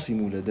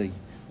تختصموا لدي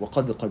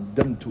وقد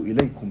قدمت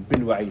إليكم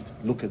بالوعيد.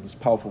 Look at this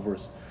powerful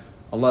verse.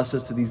 Allah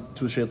says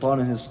to Shaitan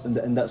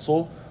and that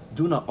soul,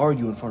 do not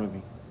argue in front of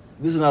me.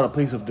 This is not a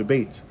place of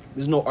debate.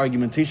 There's no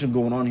argumentation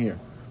going on here.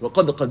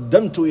 وَقَدْ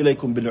قَدَّمْتُ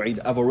إِلَيْكُمْ بِالْوَعِيدِ.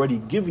 I've already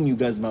given you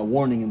guys my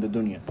warning in the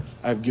dunya.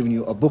 I've given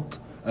you a book.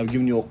 I've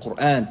given you a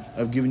Quran.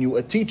 I've given you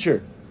a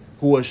teacher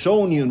who has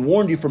shown you and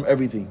warned you from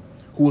everything.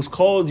 Who has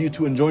called you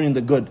to enjoying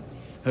the good.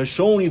 Has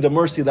shown you the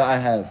mercy that I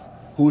have.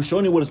 Who has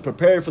shown you what is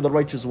prepared for the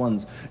righteous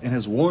ones. And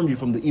has warned you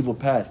from the evil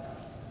path.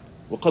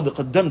 وَقَدْ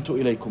قَدَّمْتُ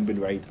إِلَيْكُمْ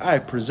بِالْوَعِيدِ. I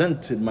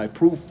presented my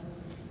proof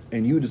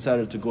and you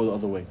decided to go the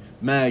other way.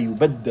 مَا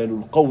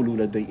يُبَدَّلُ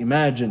الْقَوْلُ لَدَيْ.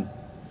 Imagine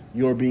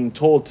you're being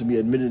told to be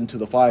admitted into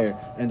the fire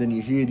and then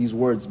you hear these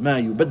words,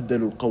 مَا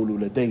يُبَدَّلُ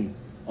الْقَوْلُ لَدَيْ.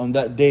 On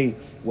that day,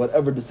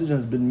 whatever decision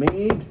has been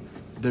made,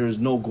 there is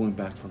no going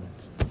back from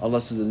it. Allah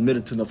says,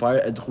 admitted to the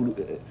fire,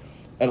 أَلْقِيَا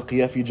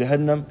فِي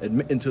جَهَنَّمْ.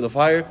 Admit into the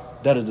fire,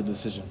 that is the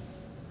decision.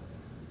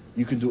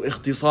 You can do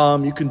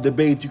ikhtisam, you can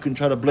debate, you can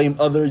try to blame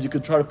others, you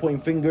can try to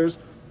point fingers.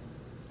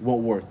 It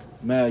won't work.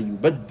 مَا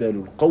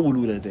يُبَدَّلُ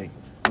الْقَوْلُ لَدَيْ.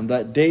 On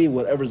that day,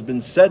 whatever's been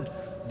said,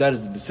 that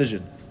is the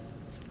decision.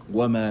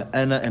 وَمَا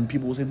أَنَا. And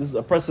people will say, this is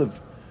oppressive.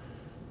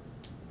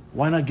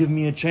 Why not give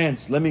me a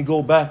chance? Let me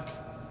go back.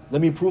 Let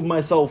me prove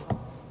myself.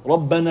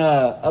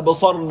 رَبَّنَا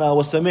أَبَصَرْنَا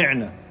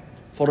وَسَمِعْنَا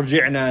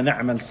فَرْجِعْنَا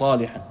نَعْمَلْ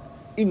صَالِحًا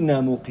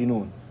إِنَّا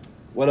مُوقِنُونَ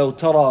وَلَوْ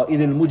تَرَى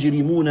إِذِ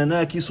الْمُجْرِمُونَ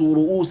نَاكِسُوا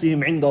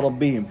رُؤُوسِهِمْ عِنْدَ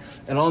رَبِّهِمْ.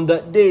 And on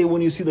that day,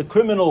 when you see the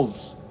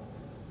criminals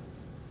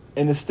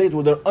in a state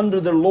where they're under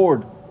their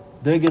Lord,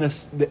 they're gonna,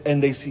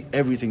 and they see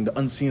everything. The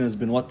unseen has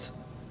been what?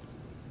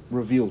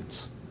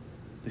 Revealed.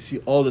 They see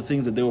all the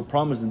things that they were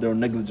promised and they were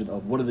negligent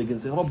of. What are they going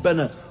to say?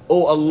 رَبَّنَا,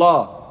 oh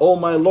Allah, oh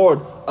my Lord,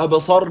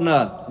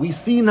 أَبَصَرْنَا. We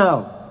see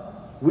now.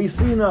 We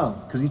see now.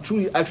 Because you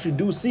truly actually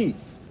do see.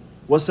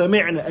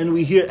 وَسَمِعْنَا. And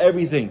we hear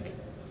everything.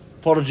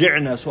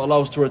 فَرْجِعْنَا. So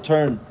allow us to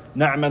return.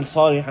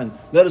 نَعْمَلْ صَالِحًا.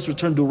 Let us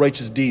return to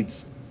righteous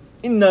deeds.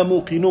 إِنَّا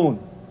مُوقِنُونَ.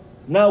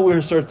 Now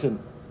we're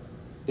certain.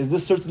 Is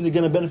this certainly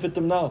going to benefit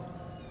them now?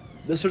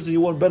 This certainly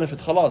won't benefit.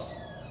 خلاص.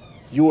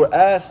 You were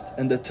asked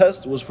and the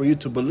test was for you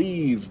to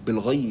believe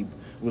بالغيب.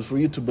 It was for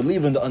you to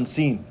believe in the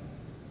unseen.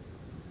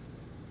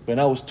 But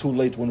now it's too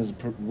late when it's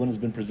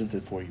been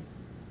presented for you.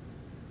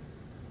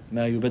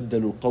 مَا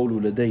يُبَدَّلُ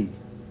الْقَوْلُ لَدَيْ.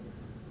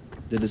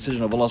 The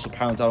decision of Allah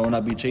subhanahu wa ta'ala will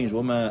not be changed.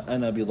 وَمَا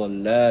أَنَا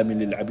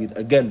بِظَلَّامٍ لِلْعَبِيدِ.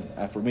 Again,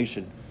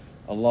 affirmation.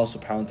 Allah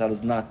subhanahu wa ta'ala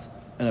is not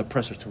an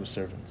oppressor to His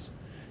servants.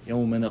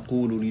 يَوْمَ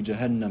نَقُولُ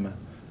لِجَهَنَّمَ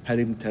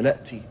هَلِ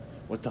امْتَلَأْتِ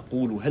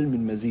وَتَقُولُ هَلْ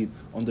مِن مَزِيدٍ.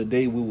 On the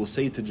day we will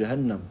say to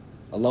Jahannam,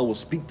 Allah will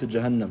speak to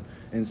Jahannam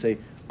and say,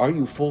 are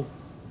you full?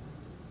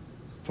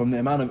 From the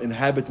amount of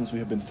inhabitants we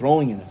have been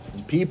throwing in it,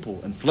 and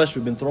people and flesh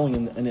we've been throwing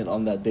in it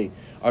on that day.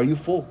 Are you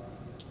full?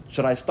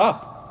 Should I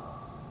stop?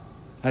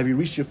 Have you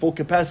reached your full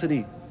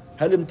capacity?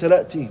 هَلْ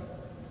امْتَلَأْتِ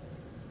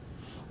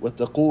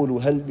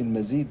وَتَقُولُ هَلْ مِن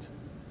مَزِيدٍ.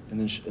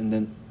 And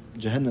then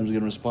Jahannam is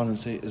going to respond and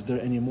say, is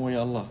there any more, Ya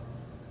Allah?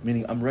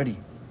 Meaning, I'm ready.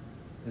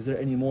 Is there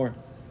any more?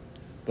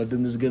 But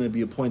then there's going to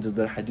be a point, as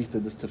there hadith,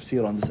 this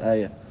tafsir on this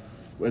ayah,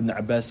 where Ibn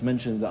Abbas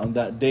mentions that on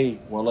that day,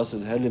 where Allah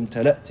says, هَلْ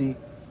امْتَلَأْتِ.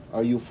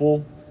 Are you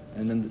full?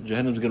 And then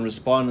Jahannam is going to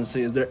respond and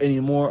say, is there any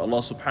more? Allah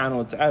subhanahu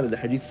wa ta'ala, the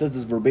hadith says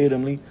this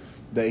verbatimly,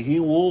 that He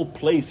will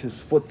place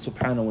His foot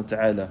subhanahu wa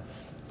ta'ala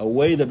a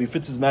way that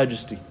befits His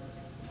majesty.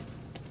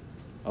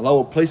 Allah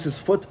will place His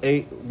foot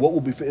what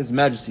will befit His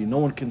majesty. No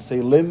one can say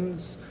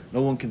limbs,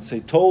 no one can say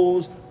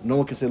toes, no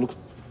one can say, look,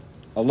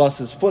 Allah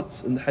says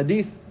foot in the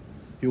hadith,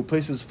 He will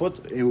place His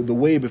foot the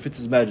way it befits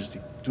His majesty.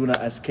 Do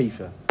not ask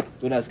kayfa.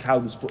 Do not ask how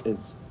this foot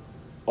is.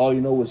 All you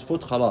know is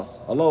foot, khalas.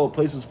 Allah will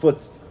place His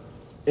foot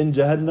in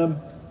Jahannam,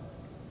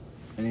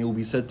 and He will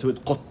be said to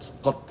it, qat,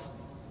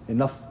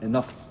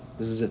 enough,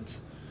 this is it.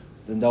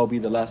 Then that will be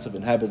the last of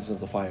inhabitants of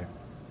the fire.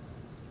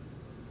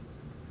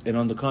 And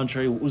on the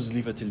contrary,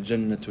 وَأُزْلِفَتِ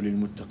الْجَنَّةُ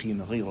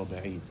لِلْمُتَّقِينَ غَيْرَ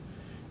بَعِيدٍ.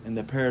 And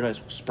the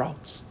paradise will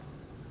sprout,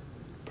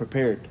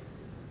 prepared,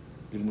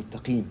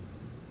 لِلْمُتَّقِينَ,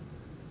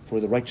 for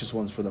the righteous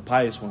ones, for the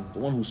pious ones, the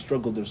one who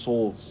struggled their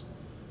souls,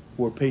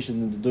 who were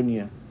patient in the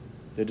dunya.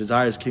 Their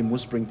desires came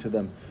whispering to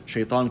them.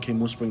 Shaitan came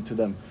whispering to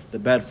them. The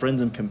bad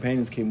friends and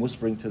companions came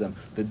whispering to them.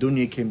 The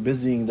dunya came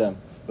busying them,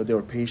 but they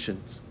were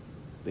patient.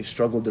 They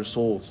struggled their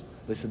souls.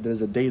 They said, there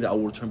is a day that I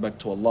will return back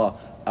to Allah.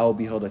 I will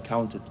be held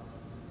accounted.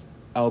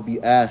 I will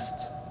be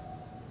asked.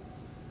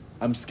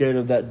 I'm scared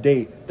of that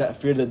day. That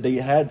fear that they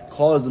had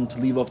caused them to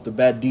leave off the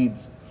bad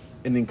deeds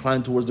and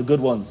incline towards the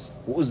good ones.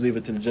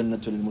 وَأُزْلِفَتِ الْجَنَّةُ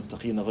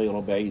لِلْمُتَّقِينَ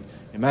غَيْرَ بَعِيدٍ.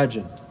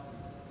 Imagine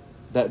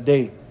that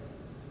day.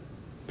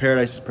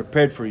 Paradise is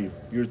prepared for you.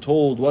 You're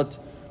told what?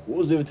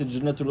 وَأُزْلِفَتِ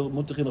الْجَنَّةُ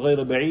لِلْمُتَّقِينَ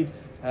غَيْرَ بَعِيدٍ.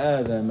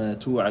 هَذَا مَا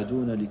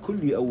تُوعَدُونَ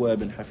لِكُلِّ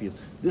أَوَّابٍ حَفِيظٍ.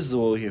 This is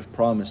what we have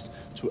promised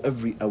to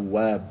every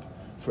awwab,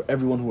 for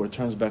everyone who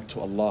returns back to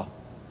Allah,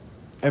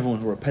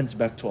 everyone who repents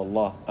back to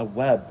Allah.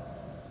 Awwab,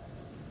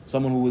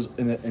 someone who is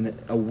in a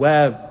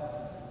awwab,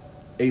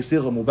 a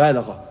sigha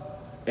mubalagha,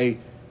 a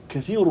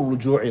kathiru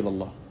ruju' ila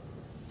Allah,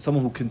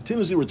 someone who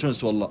continuously returns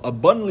to Allah,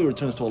 abundantly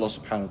returns to Allah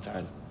subhanahu wa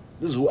ta'ala.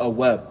 This is who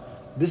awwab.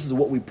 This is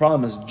what we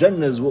promise.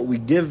 Jannah is what we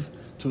give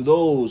to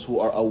those who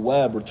are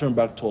awwab, return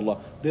back to Allah.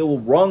 They will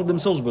wrong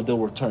themselves, but they'll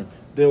return.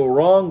 They will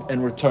wrong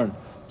and return.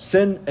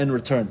 Sin and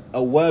return.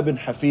 Awwab and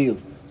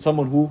hafiz,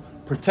 someone who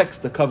protects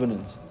the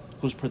covenant,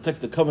 who's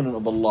protect the covenant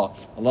of Allah.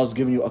 Allah's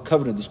given you a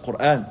covenant, this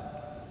Quran.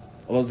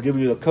 Allah's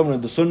given you the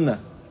covenant, the Sunnah,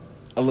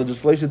 a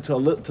legislation to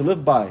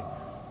live by.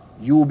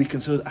 You will be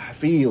considered a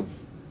hafiz.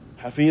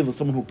 Hafiz is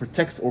someone who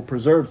protects or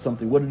preserves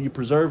something. What did you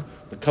preserve?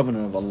 The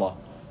covenant of Allah.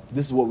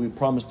 This is what we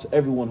promise to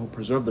everyone who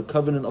preserved the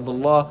covenant of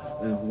Allah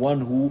and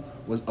one who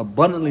was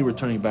abundantly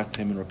returning back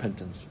to Him in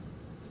repentance.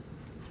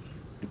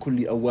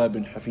 لكل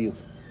أواب حفيظ.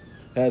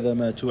 هذا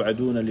ما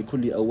توعدون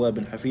لكل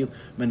أواب حفيظ.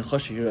 من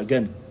خشي, here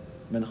again,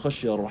 من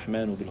خشي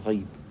الرحمن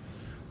بالغيب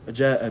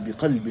وجاء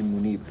بقلب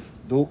منيب.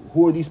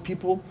 Who are these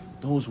people?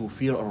 Those who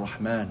fear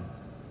Ar-Rahman.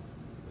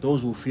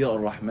 Those who fear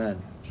Ar-Rahman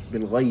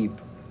بالغيب.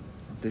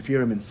 They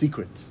fear Him in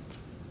secret.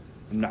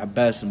 Ibn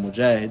Abbas and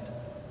Mujahid,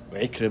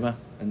 Ikrimah,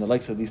 and the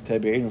likes of these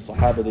tabi'een and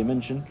sahaba, they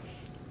mention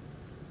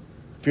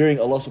fearing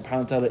Allah subhanahu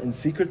wa ta'ala in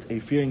secret,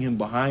 fearing Him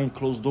behind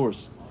closed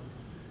doors.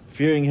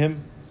 Fearing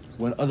Him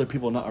when other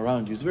people are not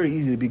around you. It's very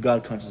easy to be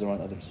God conscious around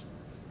others.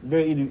 It's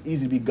very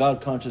easy to be God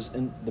conscious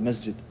in the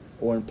masjid,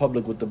 or in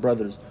public with the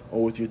brothers,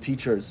 or with your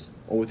teachers,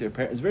 or with your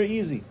parents. It's very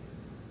easy.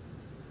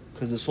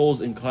 Because the soul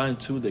is inclined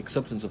to the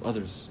acceptance of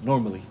others,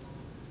 normally.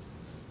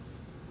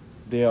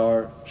 They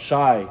are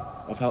shy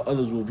of how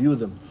others will view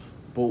them.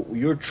 But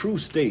your true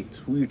state,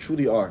 who you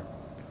truly are,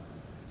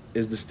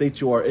 is the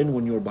state you are in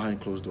when you are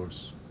behind closed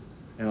doors.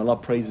 And Allah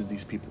praises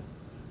these people.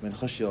 مَنْ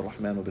خَشِيَ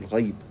الرَّحْمَنُ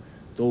بِالْغَيْبِ.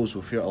 Those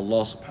who fear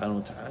Allah subhanahu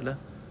wa ta'ala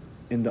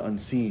in the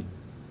unseen,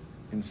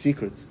 in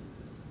secret.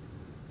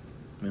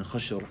 مَنْ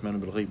خَشِيَ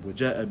الرَّحْمَنُ بِالْغَيْبِ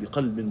وَجَاءَ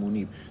بِقَلْبٍ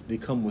مُنِيبٍ. They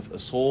come with a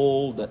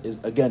soul that is,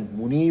 again,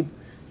 munib,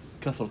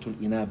 kathratul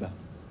inaba,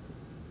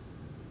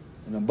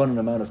 an abundant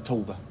amount of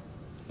tawbah,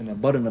 an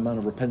abundant amount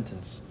of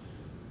repentance.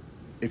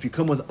 If you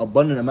come with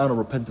abundant amount of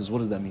repentance, what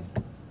does that mean?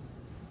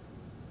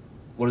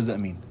 What does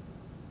that mean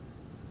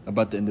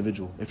about the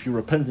individual? If you're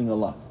repenting a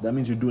lot, that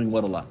means you're doing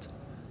what a lot?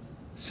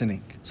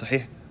 Sinning.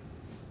 Sahih?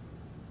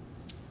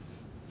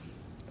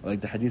 Like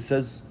the hadith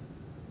says,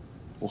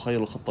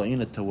 وَخَيْرُ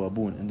الْخَطَّائِينَ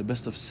التَّوَّابُونَ. And the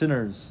best of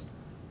sinners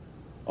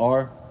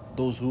are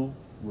those who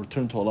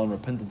return to Allah in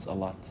repentance a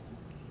lot.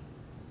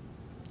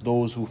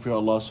 Those who fear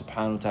Allah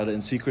subhanahu wa ta'ala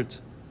in secret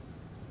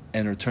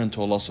and return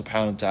to Allah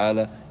subhanahu wa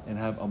ta'ala and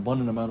have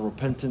abundant amount of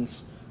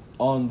repentance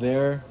on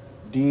their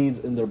deeds,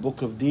 in their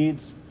book of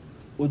deeds.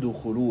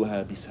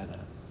 أُدُخُلُوهَا بِسَلَامٍ.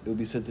 It will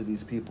be said to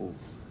these people,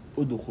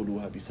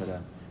 أُدُخُلُوهَا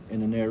بِسَلَامٍ.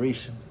 In a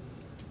narration,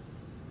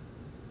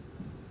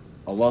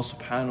 Allah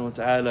subhanahu wa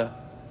ta'ala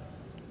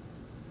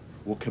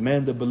will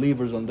command the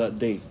believers on that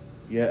day,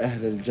 Ya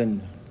Ahl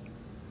al-Jannah.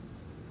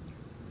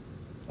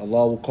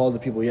 Allah will call the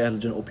people, Ya Ahl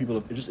al-Jannah, O people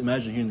of... Just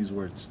imagine hearing these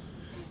words.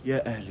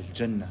 Ya Ahl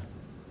al-Jannah,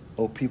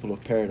 O people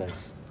of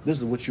paradise. This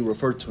is what you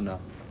refer to now.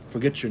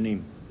 Forget your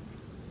name.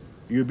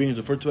 You're being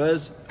referred to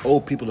as, O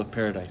people of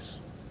paradise.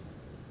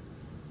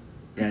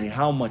 Yani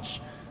how much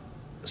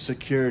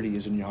security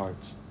is in your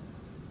heart.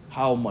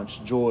 How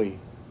much joy.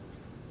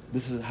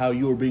 This is how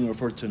you are being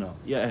referred to now.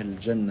 Ya Ahl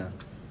al-Jannah.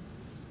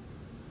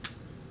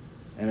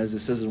 And as it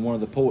says in one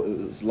of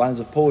the lines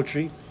of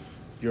poetry,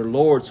 Your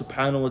Lord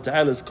subhanahu wa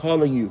ta'ala is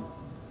calling you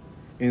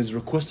and is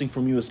requesting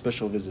from you a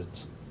special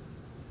visit.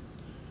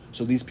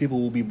 So these people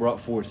will be brought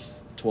forth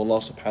to Allah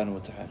subhanahu wa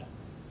ta'ala.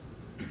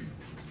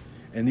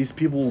 And these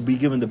people will be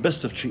given the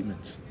best of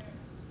treatment.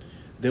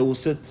 They will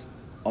sit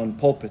on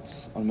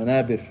pulpits, on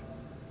manabir,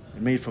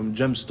 made from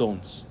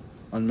gemstones,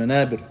 on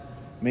manabir,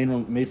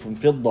 made from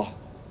fiddah,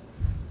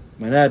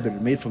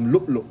 manabir, made from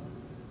lu'lu',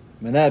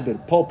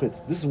 manabir,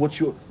 pulpits. This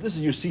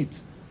is your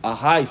seat, a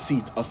high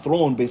seat, a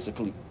throne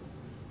basically,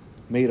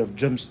 made of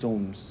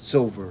gemstones,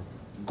 silver,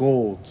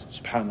 gold,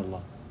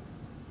 subhanallah.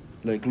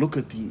 Like, look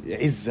at the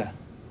izzah,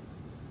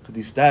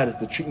 the status,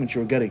 the treatment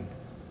you're getting.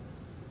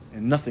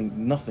 And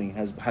nothing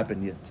has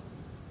happened yet.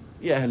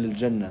 Ya Ahl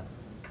al-Jannah,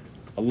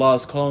 Allah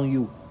is calling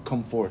you,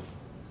 come forth.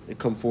 They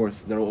come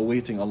forth. They're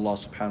awaiting Allah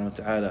subhanahu wa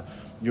ta'ala.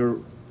 You're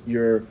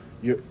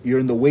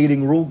in the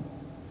waiting room,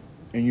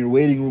 and your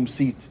waiting room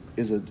seat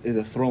is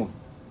a throne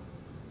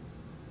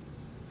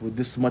with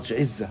this much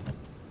izzah.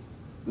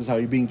 This is how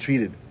you're being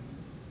treated.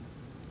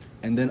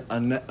 And then a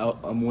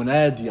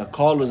munadi, a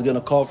caller is going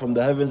to call from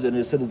the heavens, and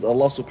it says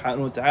Allah subhanahu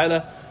wa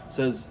ta'ala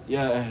says,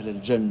 Ya Ahl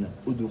al-Jannah,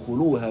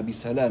 udkhuluha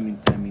bisalamin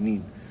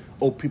aminin.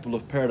 O people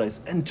of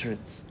paradise, enter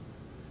it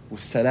with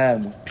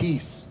salam, with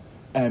peace.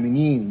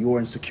 Aminin, you are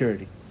in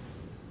security.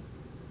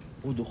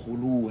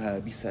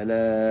 Udkhuluha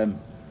bisalam.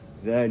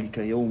 ذَلِكَ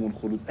يَوْمُ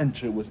الْخُلُودِ.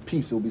 Enter it with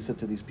peace, it will be said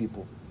to these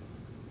people.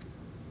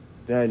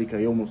 ذَلِكَ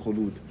يَوْمُ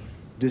الْخُلُودِ.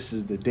 This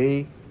is the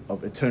day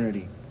of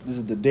eternity. This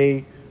is the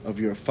day of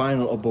your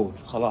final abode.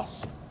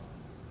 Khalas.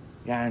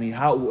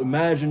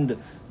 Imagine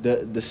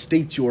the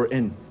state you are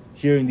in,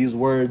 hearing these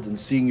words and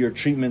seeing your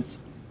treatment.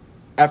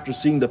 After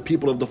seeing the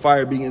people of the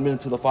fire being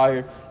admitted to the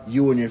fire,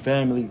 you and your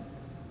family.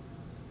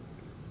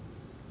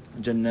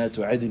 جَنَّاتُ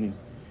عَدْنٍ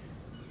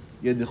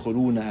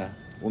يَدْخُلُونَهَا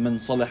ومن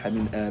صلح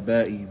من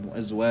آبائهم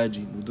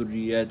وأزواجهم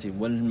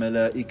وذرياتهم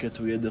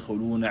والملائكة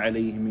يدخلون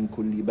عليهم من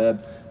كل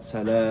باب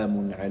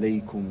سلام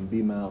عليكم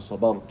بما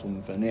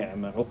صبرتم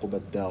فنعم عقبى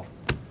الدار.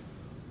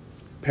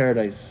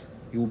 Paradise,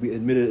 you will be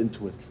admitted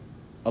into it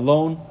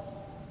alone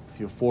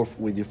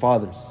with your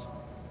fathers,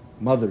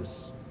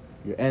 mothers,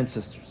 your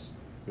ancestors,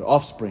 your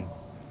offspring,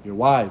 your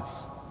wives,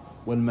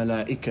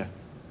 والملائكة,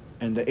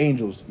 and the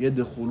angels.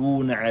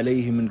 يدخلون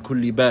عليهم من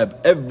كل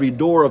باب. Every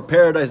door of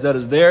paradise that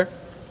is there,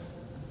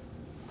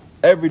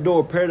 every door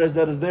of paradise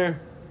that is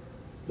there,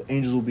 the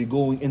angels will be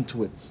going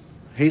into it,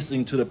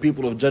 hastening to the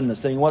people of Jannah,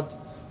 saying what?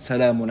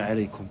 Salamun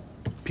alaykum.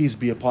 Peace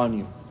be upon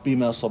you.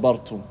 Bima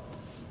sabartum.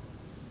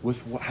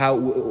 With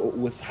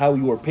how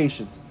you are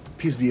patient.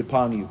 Peace be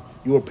upon you.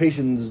 You are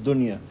patient in this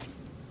dunya.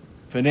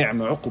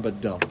 فَنِعْمَ عُقُبَ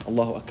الدَّارِ.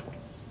 Allahu Akbar.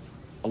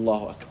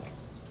 Allahu Akbar.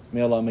 May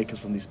Allah make us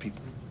from these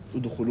people.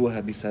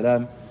 udkhuluha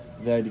bisalam.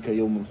 ذَلِكَ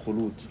يَوْمُ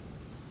الْخُلُودِ.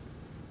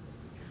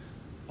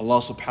 Allah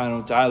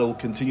subhanahu wa ta'ala will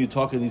continue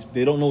talking to these.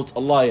 They don't know it's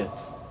Allah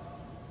yet.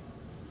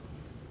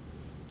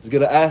 He's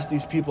going to ask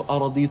these people,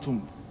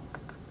 أَرَضِيتُمْ.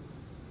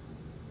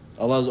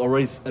 Allah has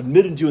already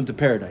admitted you into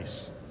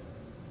paradise.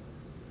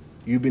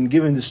 You've been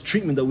given this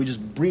treatment that we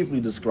just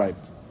briefly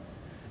described.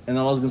 And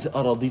Allah is going to say,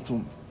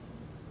 أَرَضِيتُمْ.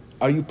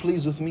 Are you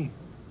pleased with me?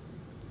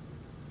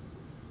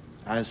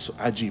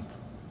 Ajib.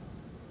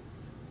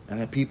 And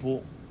the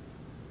people,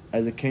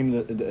 as it came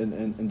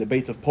in the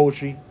debate of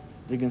poetry,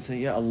 they're going to say,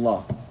 Ya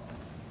Allah,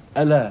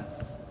 ألا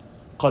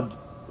قد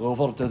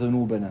غفرت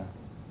ذنوبنا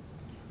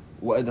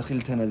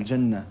وأدخلتنا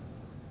الجنة.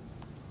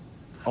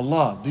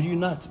 Allah, did you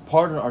not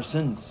pardon our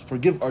sins,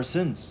 forgive our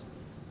sins,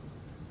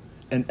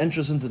 and enter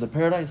us into the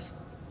paradise?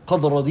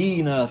 قد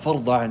رضينا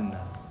فرض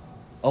عنا.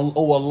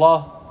 Oh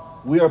Allah,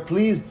 we are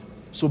pleased,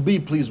 so be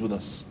pleased with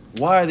us.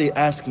 Why are they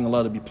asking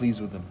Allah to be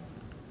pleased with them?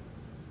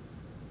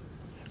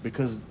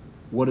 Because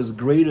what is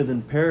greater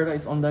than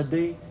paradise on that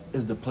day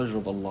is the pleasure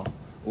of Allah.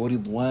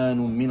 وَرِضْوَانٌ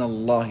مِّنَ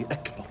اللَّهِ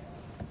أَكْبَرُ.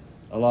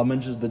 Allah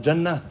mentions the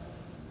Jannah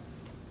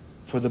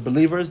for the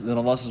believers, then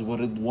Allah says,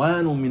 وَرِضْوَانٌ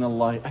مِّنَ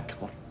اللَّهِ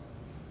أَكْبَرُ.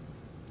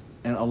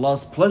 And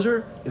Allah's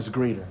pleasure is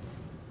greater.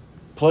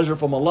 Pleasure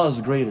from Allah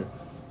is greater.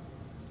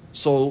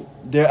 So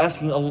they're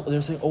asking Allah,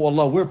 they're saying, oh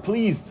Allah, we're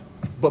pleased,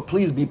 but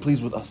please be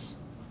pleased with us.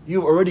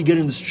 You've already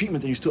getting this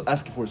treatment and you're still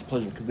asking for His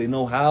pleasure, because they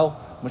know how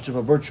much of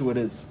a virtue it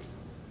is.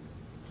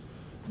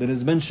 Then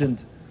is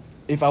mentioned,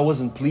 if I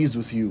wasn't pleased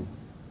with you,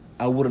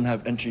 I wouldn't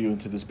have entered you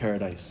into this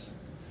paradise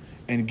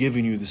and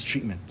given you this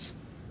treatment.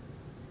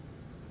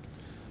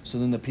 So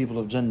then the people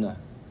of Jannah,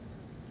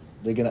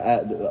 Allah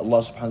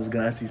subhanahu wa ta'ala is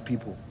going to ask these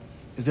people,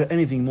 is there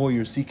anything more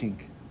you're seeking?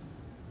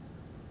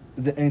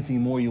 Is there anything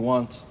more you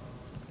want?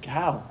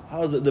 How?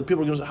 How is it? The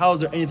people are going to say, how is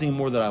there anything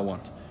more that I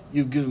want?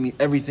 You've given me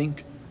everything,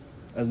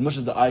 as much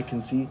as the eye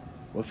can see.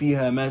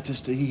 وَفِيهَا مَا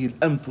تَشْتَهِيهِ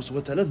الْأَنفُسُ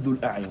وَتَلَذُّ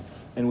الْأَعْيُنُ.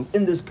 And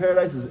within this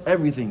paradise is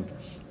everything.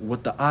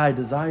 What the eye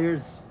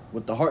desires,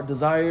 what the heart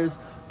desires,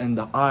 and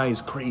the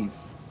eyes crave.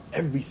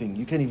 Everything.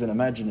 You can't even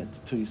imagine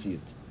it till you see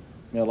it.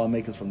 May Allah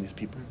make us from these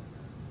people.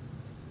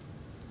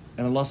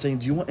 And Allah is saying,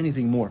 do you want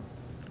anything more?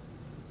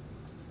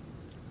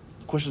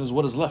 The question is,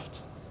 what is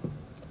left?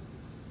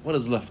 What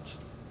is left?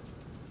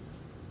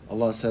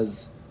 Allah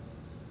says,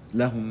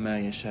 لَهُمْ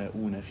مَا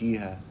يَشَاءُونَ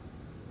فِيهَا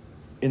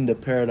in the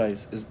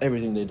paradise is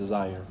everything they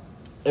desire.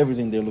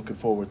 Everything they're looking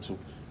forward to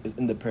is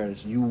in the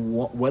paradise. You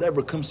want,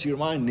 whatever comes to your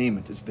mind, name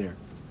it, it's there.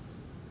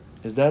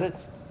 Is that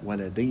it?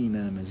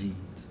 وَلَدَيْنَا مَزِيدٌ.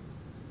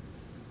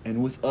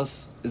 And with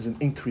us is an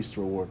increased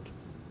reward.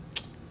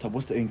 So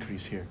what's the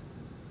increase here?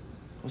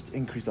 What's the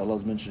increase that Allah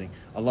is mentioning?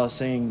 Allah is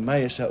saying,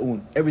 مَا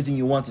يَشَاءُونَ. Everything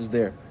you want is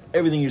there.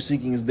 Everything you're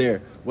seeking is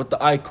there. What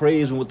the eye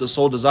craves and what the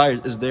soul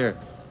desires is there.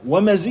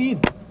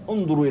 وَمَزِيدٌ.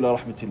 انظروا إلى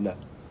رحمة الله.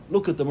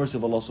 Look at the mercy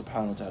of Allah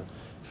subhanahu wa ta'ala.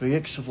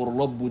 فَيَكْشِفُ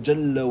الرَّبُّ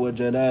جَلَّ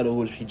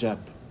وَجَلَالُهُ الْحِجَابِ.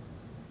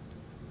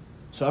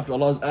 So after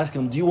Allah is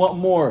asking them, do you want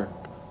more?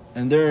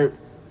 And they're,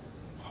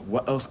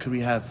 what else could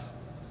we have?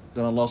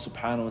 Then Allah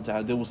subhanahu wa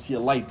ta'ala, they will see a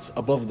light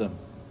above them.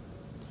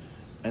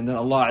 And then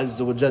Allah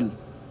Azza wa Jal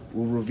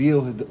will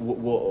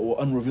will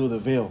unreveal the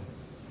veil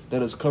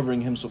that is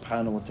covering him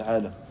subhanahu wa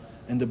ta'ala.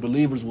 And the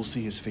believers will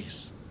see his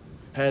face.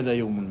 هذا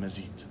يوم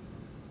المزيد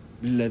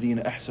للذين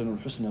أحسنوا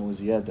الحسنى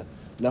وزيادة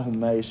لهم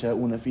ما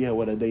يشاءون فيها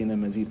ولدينا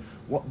مزيد.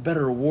 What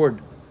better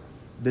reward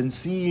than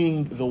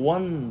seeing the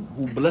one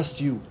who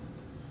blessed you,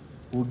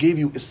 who gave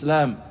you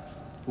Islam,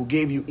 who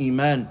gave you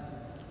Iman,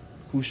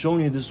 who's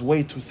shown you this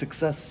way to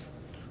success,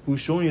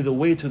 who's shown you the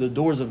way to the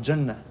doors of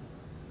Jannah.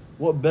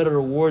 What better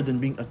reward than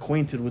being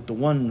acquainted with the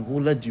one who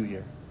led you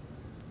here?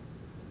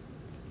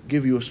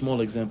 Give you a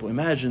small example.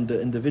 Imagine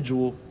the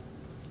individual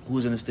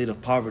who's in a state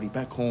of poverty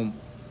back home,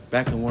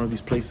 back in one of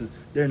these places.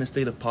 They're in a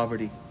state of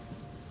poverty,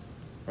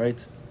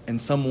 right?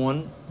 And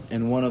someone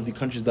in one of the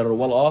countries that are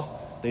well off,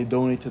 they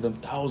donate to them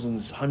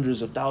thousands,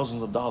 hundreds of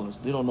thousands of dollars.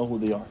 They don't know who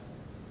they are.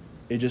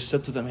 It just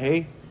said to them,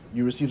 hey,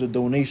 you received a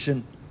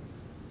donation,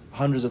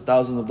 hundreds of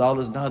thousands of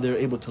dollars. Now they're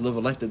able to live a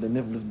life that they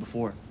never lived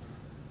before.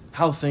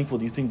 How thankful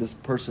do you think this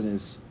person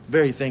is?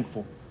 Very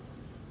thankful.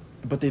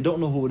 But they don't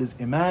know who it is.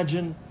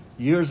 Imagine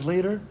years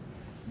later,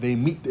 they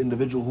meet the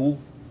individual who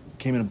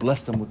came and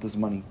blessed them with this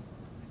money.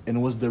 And it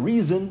was the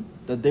reason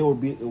that they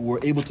were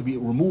able to be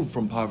removed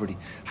from poverty.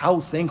 How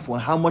thankful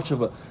and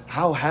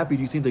how happy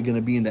do you think they're going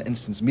to be in that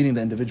instance, meeting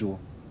the individual?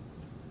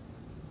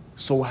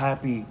 So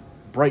happy,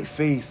 bright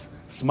face,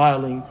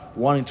 smiling,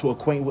 wanting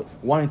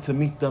to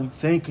meet them,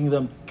 thanking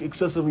them,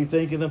 excessively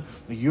thanking them.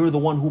 You're the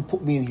one who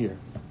put me in here.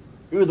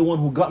 You're the one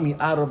who got me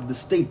out of the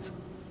state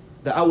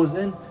that I was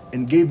in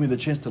and gave me the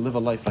chance to live a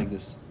life like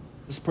this.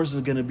 This person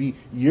is going to be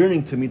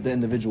yearning to meet the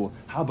individual.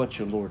 How about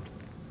your Lord?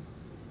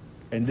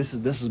 And this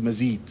is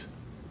mazid.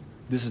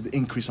 This is the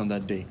increase on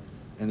that day.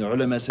 And the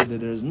ulama said that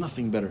there is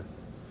nothing better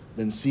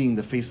than seeing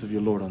the face of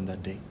your Lord on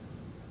that day.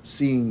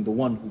 Seeing the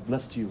one who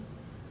blessed you.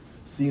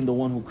 Seeing the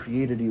one who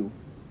created you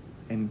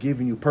and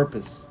giving you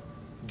purpose,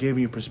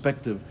 giving you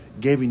perspective,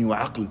 giving you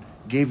aql,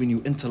 giving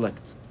you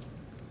intellect.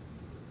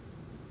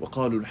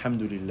 وقالوا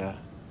الحمد لله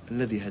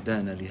الذي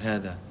هدانا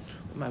لهذا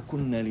وما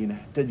كنا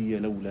لنهتدي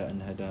لولا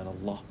أن هدانا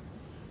الله.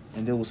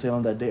 And they will say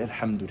on that day,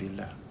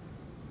 Alhamdulillah.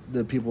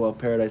 The people of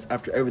paradise,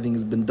 after everything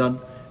has been done,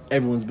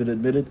 everyone's been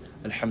admitted,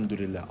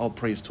 Alhamdulillah. All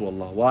praise to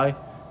Allah. Why?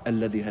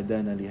 الذي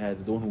هدانا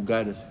لهذا. The one who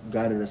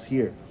guided us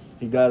here.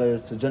 He guided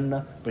us to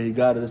Jannah, but He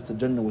guided us to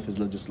Jannah with His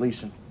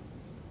legislation.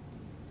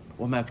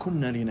 وما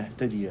كنا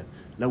لنهتدي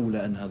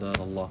لولا أن هدانا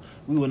الله.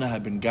 We would not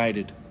have been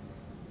guided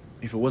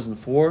if it wasn't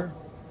for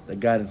the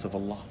guidance of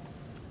Allah.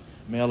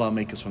 May Allah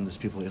make us from this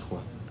people,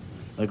 ikhwah.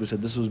 Like we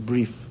said, this was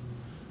brief.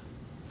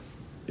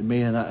 It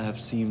may not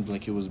have seemed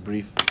like it was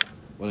brief,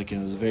 but like it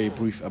was very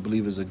brief. I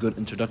believe it was a good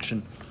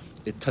introduction.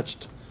 It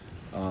touched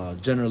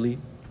generally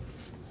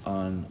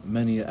on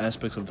many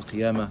aspects of the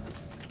Qiyamah.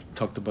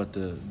 Talked about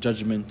the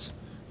judgment,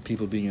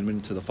 people being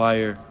admitted to the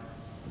fire,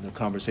 the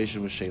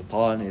conversation with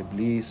Shaitan,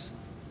 Iblis,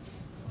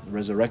 the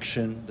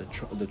resurrection,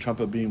 the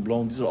trumpet being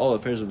blown. These are all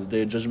affairs of the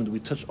Day of Judgment. We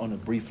touched on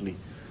it briefly.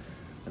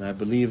 And I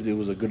believed it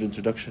was a good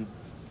introduction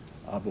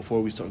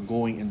before we start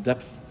going in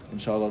depth,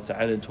 inshallah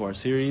ta'ala, into our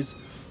series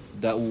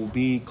that will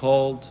be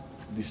called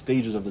the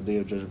stages of the Day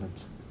of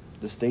Judgment.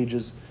 The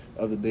stages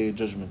of the Day of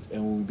Judgment.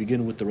 And when we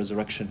begin with the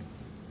resurrection.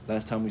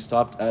 Last time we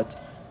stopped at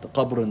the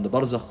qabr and the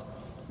barzakh.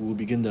 We will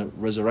begin the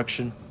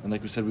resurrection. And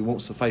like we said, we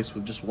won't suffice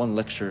with just one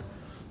lecture.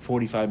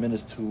 45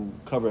 minutes to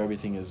cover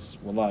everything is,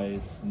 wallahi,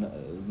 it's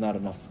not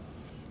enough.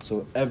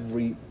 So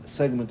every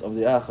segment of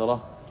the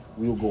akhirah,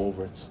 we will go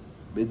over it.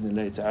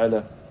 Bi-idhnillahi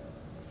ta'ala.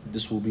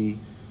 This will be,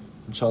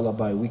 inshallah,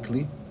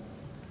 bi-weekly.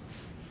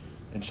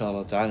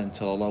 Inshallah ta'ala,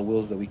 until Allah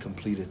wills that we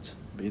complete it.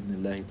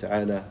 Bi-idhnillahi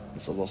ta'ala.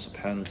 نسأل الله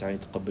سبحانه وتعالى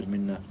يتقبل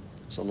منا.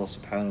 نسأل الله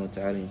سبحانه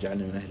وتعالى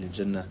يجعلنا من أهل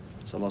الجنة.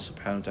 نسأل الله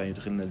سبحانه وتعالى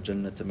يدخلنا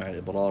الجنة مع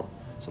الإبرار.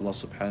 نسأل الله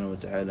سبحانه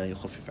وتعالى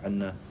يخفف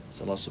عنا.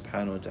 نسأل الله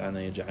سبحانه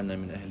وتعالى يجعلنا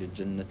من أهل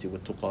الجنة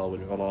والتقى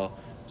والعراء.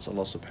 نسأل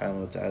الله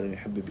سبحانه وتعالى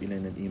يحبب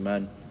إلينا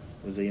الإيمان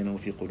وزينه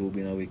في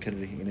قلوبنا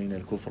ويكره إلينا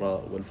الكفر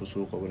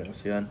والفسوق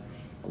والعصيان.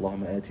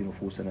 اللهم آت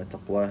نفوسنا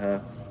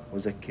تقواها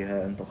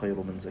وزكها أنت خير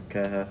من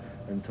زكاها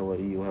أنت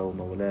وليها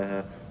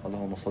ومولاها.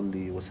 اللهم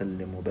صل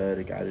وسلم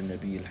وبارك على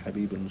النبي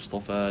الحبيب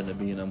المصطفى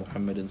نبينا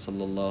محمد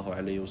صلى الله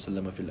عليه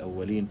وسلم في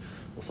الأولين،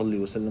 وصلي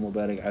وسلم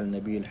وبارك على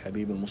النبي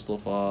الحبيب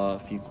المصطفى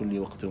في كل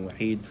وقت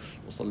وحيد،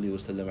 وصلي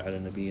وسلم على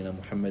نبينا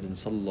محمد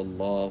صلى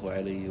الله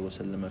عليه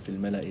وسلم في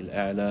الملأ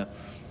الأعلى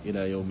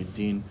إلى يوم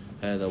الدين.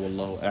 هذا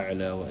والله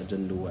أعلى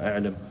وأجل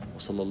وأعلم،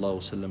 وصلى الله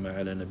وسلم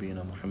على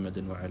نبينا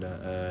محمد وعلى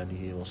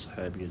آله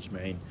وصحابه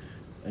أجمعين.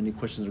 Any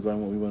questions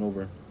regarding what we went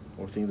over,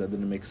 or things that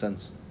didn't make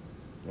sense,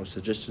 or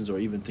suggestions, or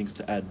even things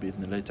to add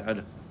بإذن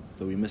ta'ala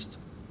that we missed?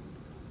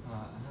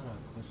 I had a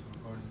question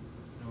regarding,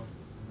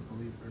 the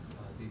believer,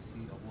 they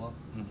see Allah.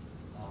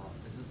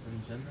 Is this in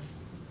Jannah?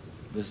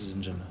 This is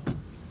in Jannah. And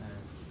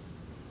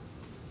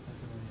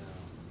secondly,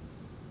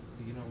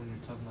 when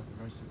you're talking about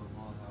the mercy of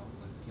Allah, how,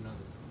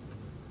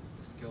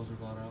 the scales are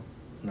brought out.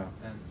 No.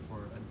 And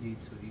for a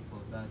deed to equal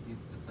a bad deed,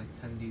 it's like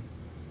 10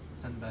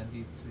 bad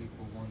deeds to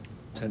equal one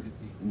good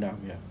deed. No,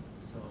 yeah.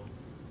 So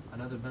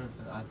another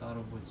benefit I thought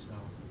of which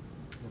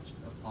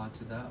applied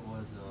to that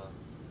was a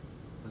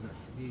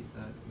hadith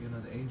that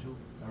the angel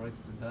that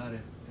writes the bad,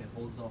 it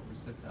holds off for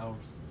 6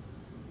 hours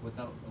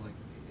without,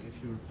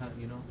 if you repent,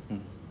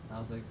 I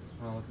was like,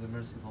 subhanAllah, the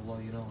mercy of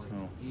Allah,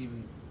 He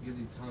even gives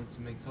you time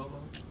to make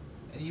tawbah,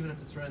 and even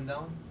if it's written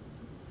down,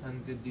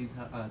 10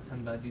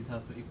 bad deeds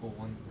have to equal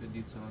one good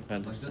deed. So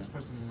this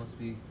person must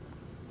be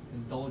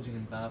indulging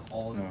in bad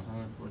all the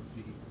time for it to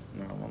be.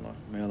 Allah.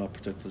 May Allah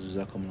protect us.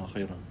 Jazakumullah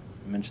khairan.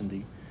 You mentioned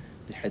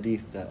the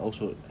hadith that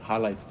also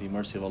highlights the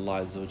mercy of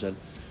Allah Azza wa Jal,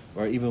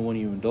 where even when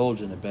you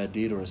indulge in a bad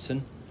deed or a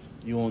sin,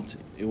 it won't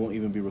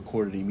even be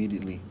recorded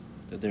immediately.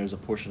 That there is a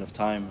portion of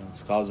time, and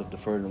scholars have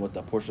deferred on what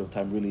that portion of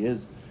time really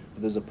is,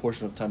 but there's a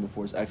portion of time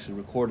before it's actually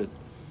recorded.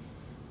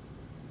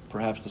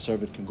 Perhaps the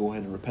servant can go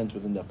ahead and repent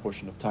within that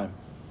portion of time.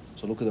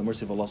 So look at the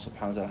mercy of Allah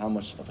subhanahu wa ta'ala, how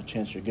much of a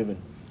chance you're given.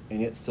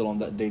 And yet still on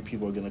that day,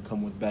 people are going to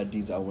come with bad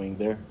deeds outweighing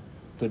their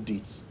good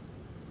deeds.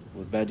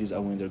 With bad deeds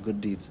outweighing their good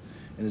deeds.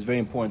 And it's very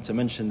important to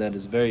mention that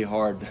it's very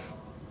hard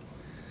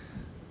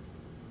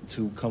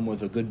to come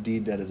with a good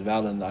deed that is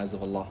valid in the eyes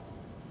of Allah.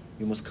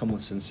 You must come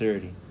with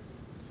sincerity.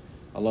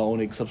 Allah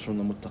only accepts from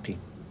the muttaqeen.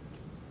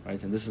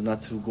 Right? And this is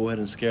not to go ahead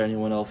and scare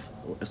anyone off,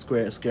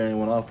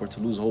 or to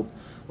lose hope.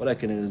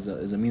 Walakin it is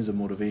a means of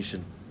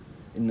motivation.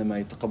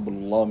 إِنَّمَا يَتَقَبَّلُ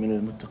اللَّهُ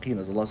مِنَ الْمُتَّقِينَ,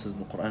 as Allah says in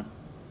the Quran.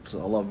 So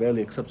Allah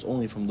verily accepts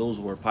only from those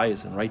who are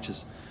pious and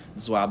righteous.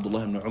 This is why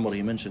Abdullah ibn Umar,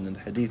 he mentioned in the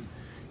hadith,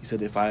 he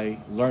said, if I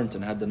learned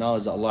and had the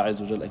knowledge that Allah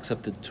Azza wa Jal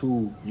accepted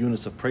 2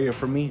 units of prayer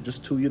from me,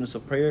 just 2 units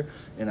of prayer,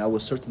 and I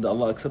was certain that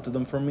Allah accepted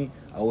them from me,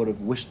 I would have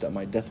wished that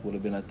my death would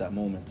have been at that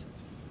moment.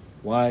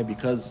 Why?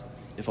 Because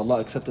if Allah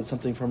accepted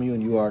something from you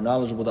and you are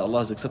knowledgeable that Allah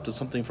has accepted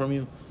something from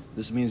you,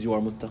 this means you are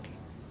muttaqi.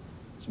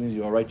 This means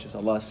you are righteous.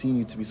 Allah has seen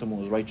you to be someone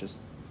who is righteous.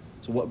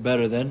 So what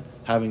better than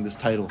having this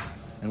title?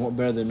 And what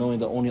better than knowing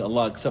that only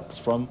Allah accepts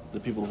from the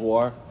people who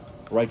are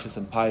righteous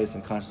and pious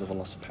and conscious of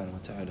Allah subhanahu wa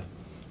ta'ala.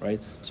 Right?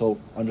 So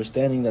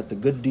understanding that the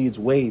good deeds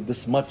weigh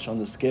this much on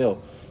the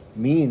scale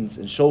means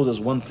and shows us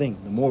one thing.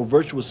 The more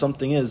virtuous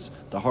something is,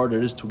 the harder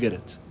it is to get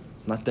it.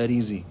 It's not that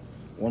easy.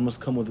 One must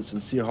come with a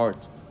sincere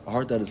heart, a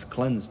heart that is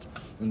cleansed.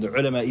 And the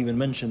ulama even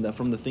mentioned that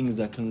from the things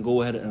that can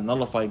go ahead and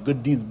nullify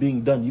good deeds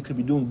being done, you could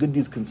be doing good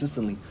deeds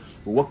consistently,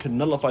 but what can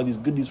nullify these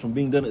good deeds from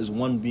being done is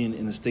one being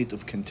in a state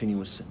of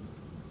continuous sin.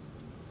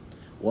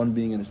 One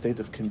being in a state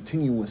of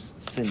continuous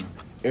sin,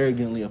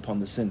 arrogantly upon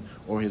the sin,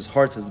 or his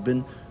heart has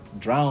been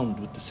drowned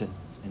with the sin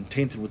and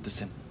tainted with the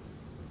sin.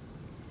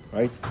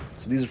 Right?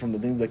 So these are from the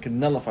things that can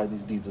nullify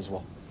these deeds as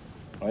well.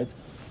 Right?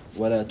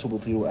 وَلَا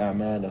تُبْطِلُوا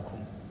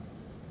أَعْمَالَكُمْ,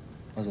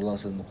 as Allah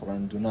says in the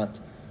Quran, do not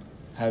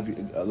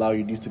allow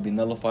your deeds to be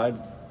nullified.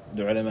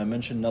 The ulama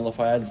mentioned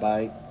nullified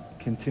by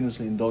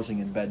continuously indulging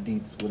in bad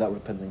deeds without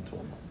repenting to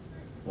Allah.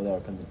 Without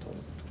repenting to Allah.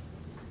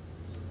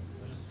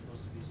 What is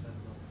supposed to be said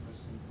about the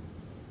person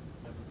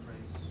who never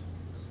prays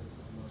the sins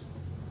of Allah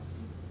subhanahu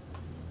wa ta'ala?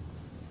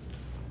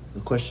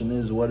 The question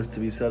is, what is to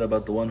be said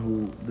about the one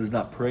who does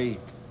not pray,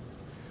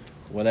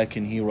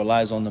 walakin he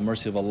relies on the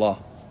mercy of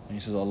Allah? And he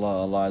says,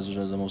 Allah Azza wa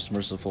Jalla is the most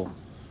merciful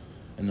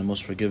and the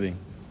most forgiving.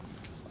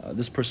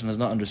 This person does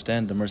not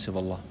understand the mercy of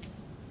Allah.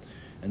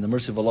 And the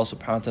mercy of Allah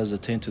subhanahu wa ta'ala is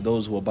attained to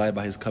those who abide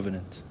by His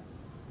covenant,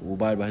 who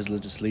abide by His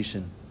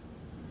legislation.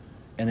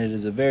 And it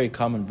is a very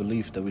common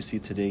belief that we see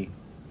today.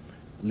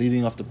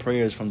 Leaving off the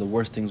prayers from the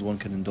worst things one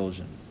can indulge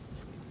in.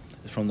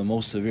 It's from the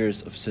most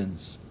severest of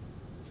sins.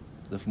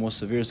 The most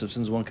severest of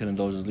sins one can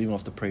indulge is leaving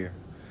off the prayer.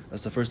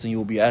 That's the first thing you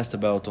will be asked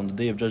about on the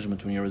Day of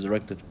Judgment when you're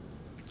resurrected,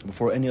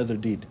 before any other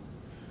deed.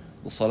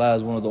 The salah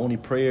is one of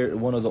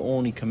the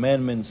only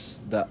commandments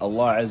that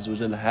Allah Azza wa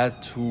Jalla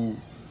had to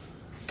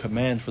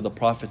command for the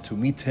Prophet to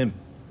meet him,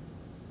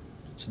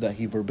 so that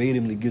he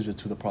verbatimly gives it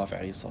to the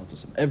Prophet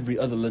ﷺ. Every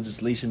other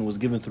legislation was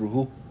given through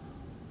who?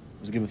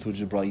 It was given through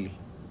Jibreel.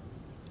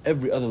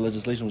 Every other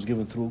legislation was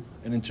given through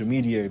an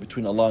intermediary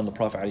between Allah and the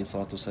Prophet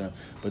ﷺ.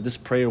 But this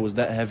prayer was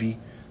that heavy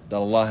that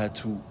Allah had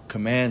to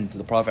command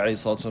the Prophet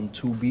ﷺ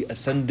to be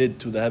ascended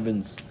to the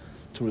heavens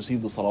to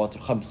receive the salawat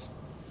al-khams.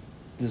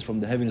 This is from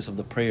the heaviness of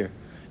the prayer.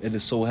 It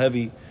is so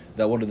heavy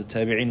that one of the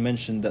tabi'een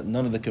mentioned that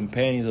none of the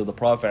companions of the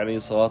Prophet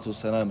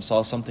ﷺ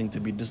saw something to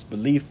be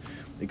disbelief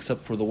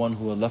except for the one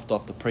who had left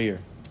off the prayer.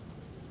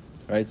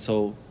 Right?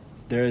 So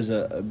there is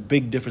a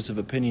big difference of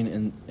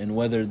opinion in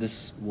whether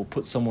this will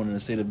put someone in a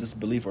state of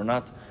disbelief or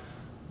not.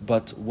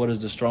 But what is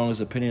the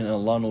strongest opinion, and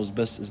Allah knows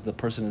best, is the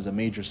person is a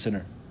major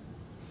sinner.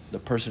 The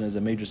person is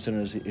a major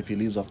sinner if he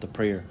leaves off the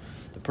prayer.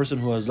 The person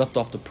who has left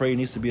off the prayer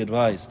needs to be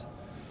advised.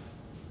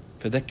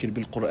 فَذَكِّرْ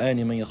بِالْقُرْآنِ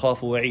مَنْ يَخَافُ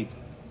وَعِيدٍ.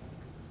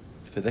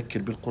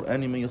 فَذَكِّرْ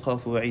بِالْقُرْآنِ مَنْ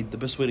يَخَافُ وَعِيدٍ. The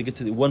best way to get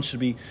to one should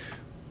be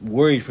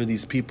worried for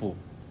these people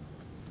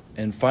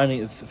and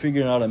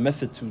figuring out a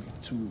method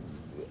to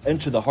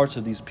enter the hearts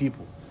of these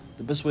people.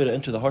 The best way to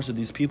enter the hearts of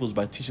these people is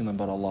by teaching them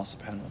about Allah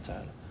subhanahu wa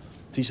ta'ala.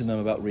 Teaching them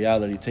about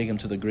reality, take them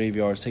to the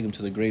graveyards, take them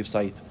to the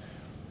gravesite,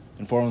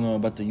 informing them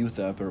about the youth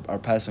that are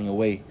passing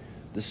away.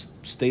 This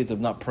state of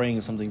not praying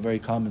is something very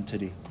common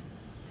today.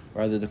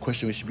 Rather, the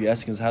question we should be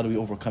asking is, how do we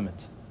overcome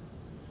it?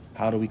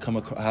 How do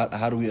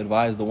we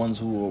advise the ones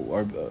who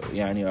are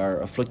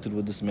afflicted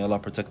with this? May Allah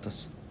protect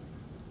us.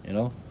 You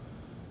know?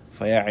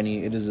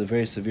 It is a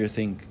very severe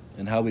thing.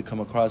 And how we come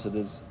across it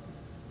is,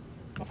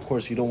 of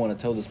course, you don't want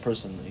to tell this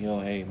person,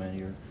 hey man,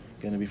 you're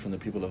going to be from the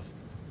people of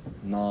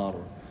Nar,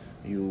 or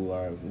you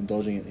are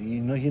indulging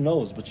in, he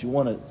knows, but you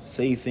want to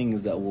say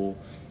things that will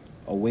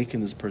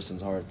awaken this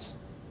person's heart.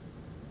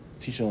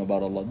 Teach them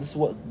about Allah. This is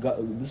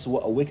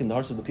what awakened the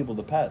hearts of the people of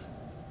the past.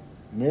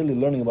 Merely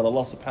learning about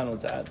Allah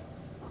subhanahu wa ta'ala.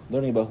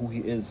 Learning about who He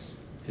is,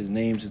 His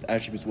names, His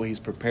attributes, what He's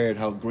prepared,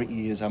 how great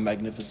He is, how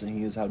magnificent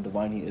He is, how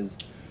divine He is.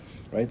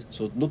 Right?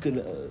 So look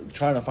at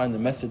trying to find the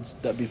methods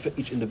that befit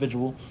each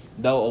individual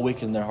that will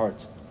awaken their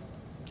heart.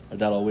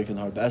 That will awaken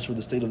the heart. But as for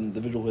the state of the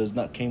individual who has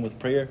not came with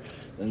prayer,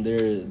 then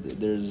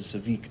there's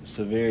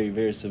a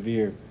very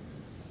severe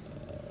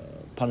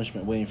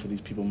punishment waiting for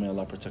these people. May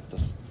Allah protect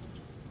us.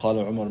 قال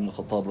عمر بن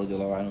الخطاب رضي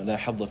الله عنه لا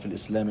حظ في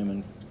الإسلام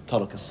من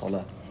ترك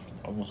الصلاة.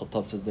 Umar ibn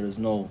Khattab says there is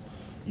no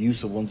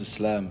use of one's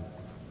Islam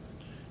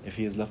if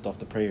he is left off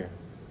the prayer.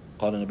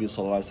 قال النبي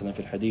صلى الله عليه وسلم في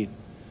الحديث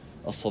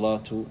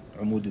الصلاة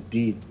عمود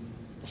الدين.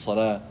 The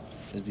salah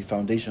is the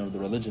foundation of the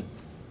religion.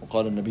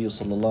 وقال النبي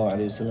صلى الله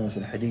عليه وسلم في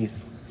الحديث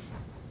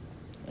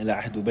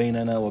العهد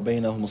بيننا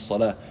وبينهم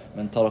الصلاة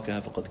من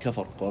تركها فقد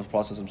كفر. The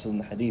Prophet says in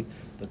the hadith,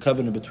 the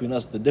covenant between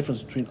us, the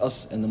difference between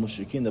us and the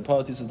mushrikeen, the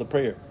polytheists, is the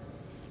prayer.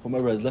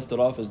 Whomever has left it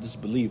off has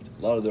disbelieved.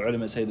 A lot of the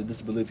ulama say that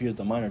disbelief here is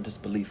the minor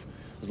disbelief,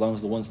 as long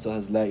as the one still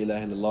has La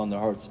ilaha illallah in their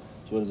hearts.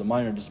 So it is a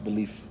minor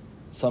disbelief.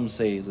 Some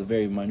say it's a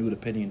very minute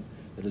opinion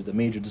that is the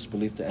major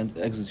disbelief that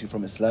exits you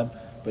from Islam.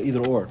 But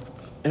either or,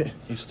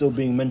 you're still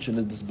being mentioned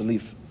as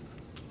disbelief.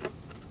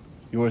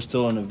 You are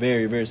still on a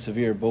very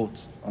severe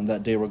boat on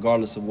that day,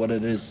 regardless of what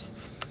it is.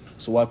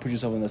 So why put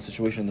yourself in that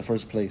situation in the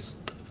first place?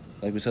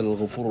 Like we said,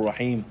 Al-Ghafur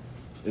Rahim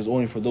is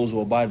only for those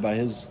who abide by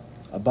His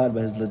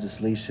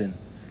legislation,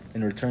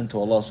 and return to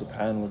Allah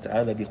subhanahu wa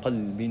ta'ala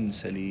biqalbin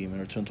salim,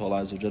 and return to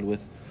Allah Azza wa Jal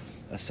with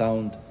a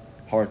sound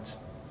heart.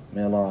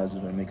 May Allah Azza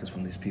wa Jal make us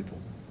from these people.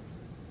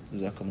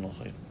 Jazakumullah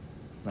khair.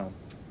 Now,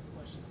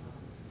 Question.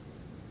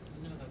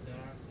 You know that there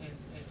are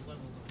eight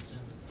levels of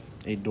Jannah.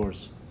 8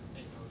 doors.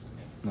 8 doors,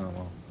 okay.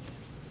 No.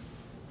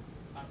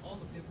 Are all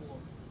the people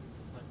of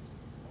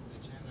the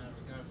Jannah,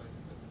 regardless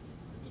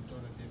the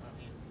door that they are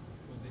in,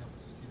 will be able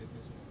to see the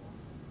face of Allah?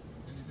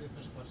 And this is the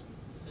first question.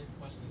 The second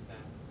question is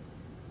that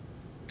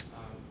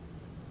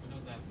we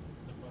know that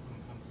the Prophet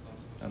Muhammad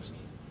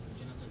Absolutely.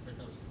 Jannah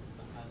Firdaus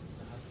has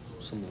to.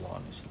 Sallallahu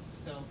alayhi wa sallam.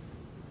 So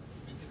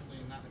basically,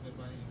 not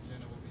everybody in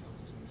Jannah will be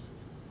able to meet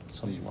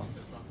Sallallahu.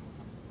 the Prophet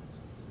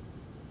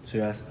Muhammad. So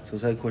you asked, so the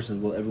second question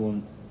is, will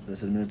everyone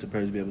that's admitted to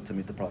prayer be able to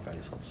meet the Prophet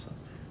alayhi salatu wasalam?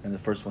 And the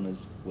first one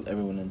is, will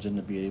everyone in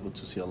Jannah be able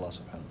to see Allah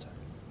subhanahu wa ta'ala?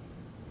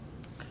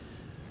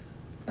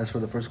 As for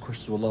the first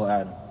question, Wallahu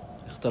a'lam,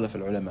 اختلف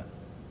العلماء.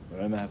 The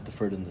ulama have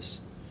differed in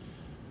this.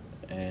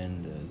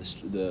 And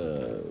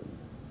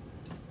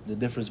the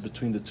difference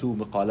between the two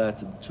maqalat,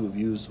 the two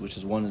views, which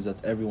is one is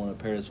that everyone in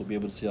paradise will be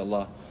able to see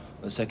Allah.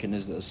 The second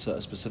is that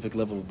a specific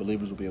level of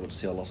believers will be able to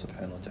see Allah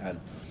subhanahu wa ta'ala.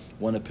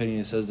 One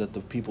opinion says that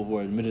the people who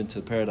are admitted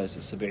to paradise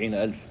is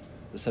 70,000,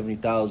 the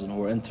 70,000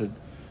 who are entered,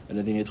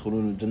 الذين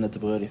يدخلون الجنة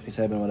بغير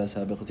حساب ولا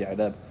سابقة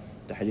عذاب.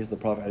 The hadith of the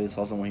Prophet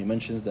ﷺ, where he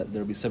mentions that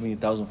there will be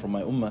 70,000 from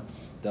my ummah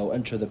that will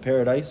enter the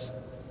paradise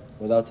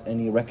without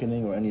any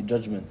reckoning or any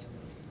judgment.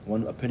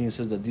 One opinion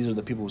says that these are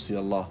the people who see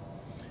Allah.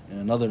 And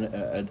another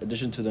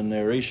addition to the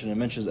narration, it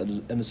mentions,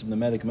 Anas ibn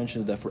Malik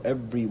mentions that for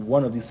every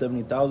one of these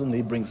 70,000,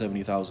 they bring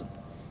 70,000.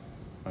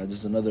 Alright, this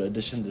is another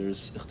addition. There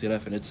is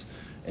ikhtilaf in its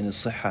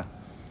sihha.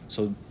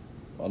 So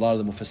a lot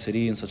of the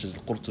mufassirin, such as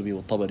Al-Qurtubi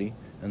or Tabari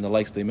and the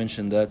likes, they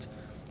mention that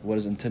what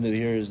is intended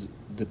here is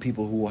the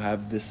people who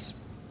have this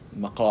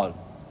maqal,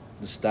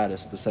 the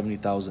status, the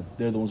 70,000.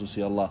 They're the ones who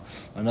see Allah.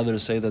 Another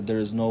say that there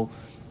is no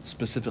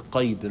specific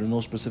qaid, there is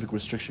no specific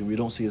restriction. We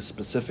don't see a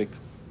specific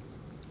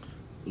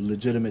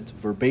legitimate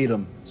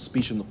verbatim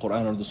speech in the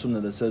Quran or the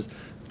Sunnah that says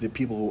the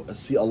people who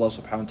see Allah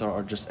subhanahu wa ta'ala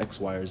are just X,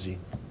 Y, or Z.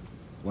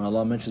 When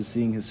Allah mentions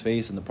seeing His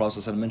face and the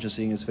Prophet mentions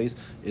seeing His face,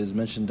 it is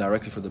mentioned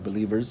directly for the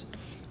believers.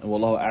 And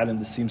wallahu a'lam,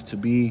 this seems to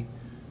be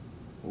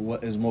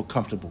what is more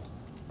comfortable,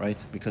 right?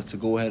 Because to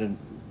go ahead and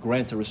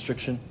grant a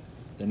restriction,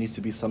 there needs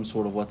to be some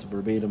sort of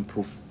verbatim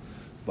proof.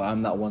 But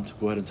I'm not one to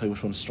go ahead and tell you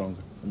which one is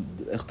stronger.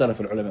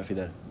 اختلف العلماء في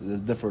ذلك. There's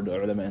different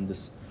ulama in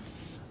this.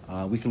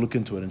 We can look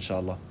into it,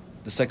 inshallah.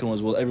 The second one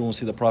is, will everyone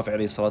see the Prophet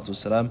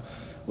ﷺ?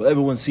 Will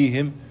everyone see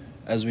him?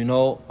 As we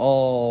know,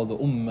 all the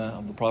ummah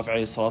of the Prophet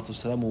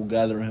ﷺ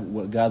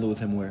will gather with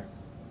him where?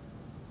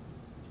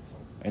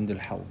 عند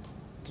الحوض.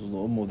 So the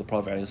ummah of the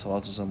Prophet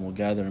ﷺ will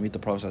gather and meet the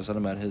Prophet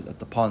ﷺ at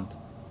the pond,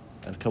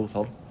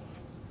 al-Kawthar,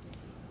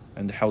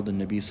 and the Hawd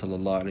al-Nabi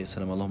sallallahu alayhi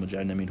wa sallam. Allahumma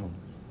ja'alna minhum.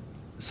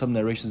 Some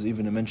narrations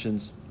even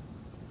mentions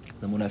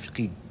the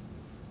munafiqeen,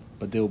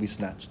 but they will be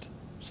snatched.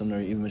 Some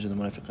narrations even mention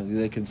the munafiqeen.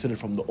 They're considered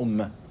from the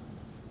ummah,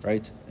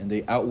 right? And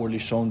they outwardly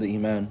shown the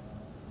iman,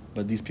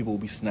 but these people will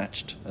be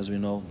snatched. As we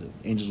know,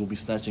 the angels will be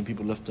snatching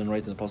people left and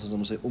right, and the Prophet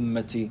will say,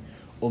 ummati,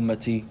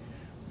 ummati.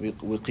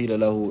 وقيل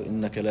له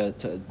إنك لا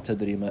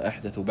تدري ما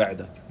أحدث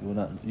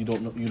بعدك.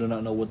 You do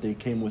not know what they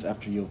came with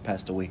after you have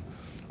passed away,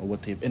 or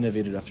what they have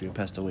innovated after you have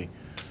passed away.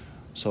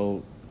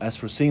 So as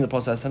for seeing the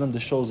Prophet ﷺ,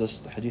 this shows us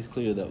the hadith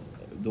clear that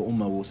the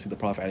ummah will see the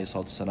Prophet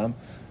ﷺ.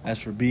 As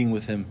for being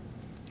with him,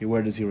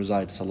 where does he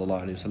reside?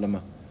 Sallallahu alayhi wa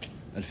sallam.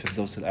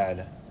 Al-Firdaus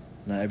al-A'la.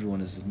 Not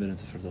everyone is admitted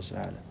to Firdaus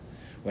al-A'la.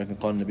 ولكن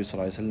قال النبي صلى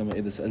الله عليه وسلم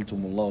إذا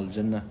سألتم الله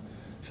الجنة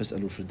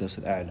فاسألوا الفردوس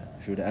الأعلى.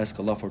 If you were to ask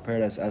Allah for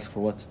paradise, ask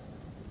for what?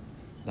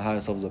 The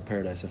highest levels of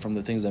paradise. And from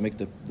the things that make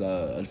the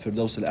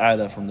Al-Firdaus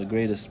al-A'la from the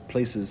greatest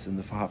places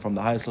from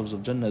the highest levels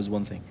of Jannah is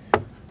one thing.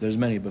 There's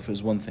many, but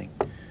there's one thing,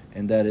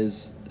 and that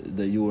is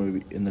that you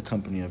are in the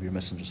company of your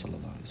Messenger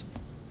sallallahu alaihi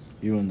wasallam.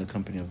 You are in the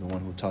company of the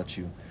one who taught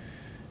you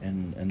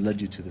and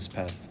led you to this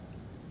path.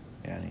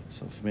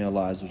 So may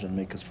Allah Azza wa Jalla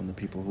make us from the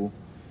people who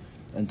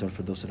enter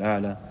Firdaus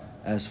al-A'la.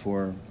 As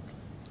for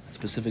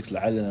specifics,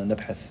 لعلنا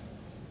نبحث.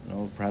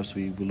 Perhaps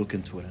we will look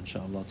into it,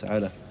 inshallah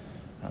ta'ala.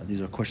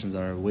 These are questions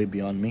that are way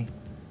beyond me.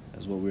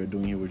 As what we're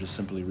doing here, we're just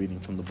simply reading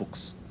from the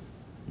books.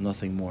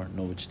 Nothing more.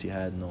 No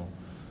ijtihad, no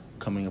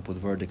coming up with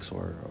verdicts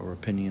or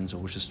opinions or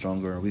which is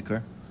stronger or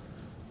weaker.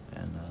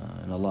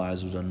 And Allah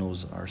Azza wa Jalla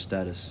knows our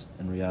status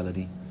in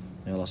reality.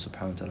 May Allah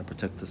subhanahu wa ta'ala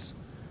protect us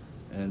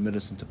and admit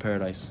us into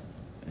paradise.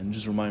 And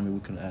just remind me we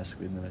can ask.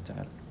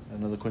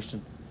 Another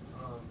question?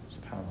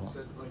 SubhanAllah. You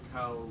said like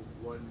how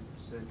one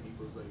sin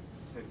equals like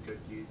 10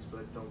 good deeds,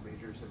 but don't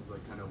major sins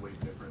like kind of weigh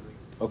differently.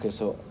 Okay,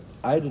 so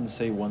I didn't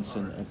say one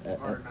sin.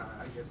 Or not,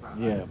 I guess not.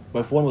 Yeah, but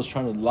if one was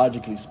trying to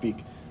logically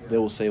speak, they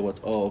will say what?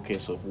 Oh, okay.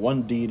 So if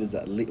one good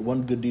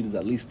deed is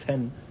at least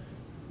 10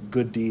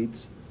 good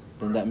deeds,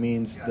 then that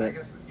means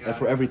that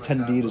for every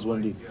 10 deed is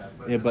one deed.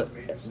 But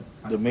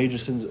the major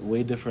sins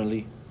weigh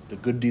differently. The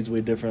good deeds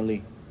weigh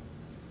differently.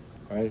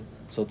 All right.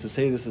 So to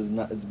say this is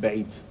not, it's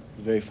ba'id. It's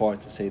very far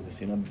to say this.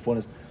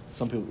 Before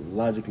some people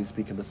logically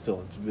speaking, but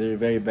still, it's very,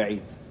 very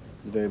ba'id.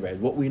 Very ba'id.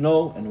 What we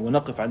know, and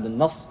وَنَقِفْ عَنْدَ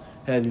النَّص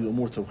هذه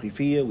الأمور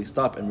توقيفية. We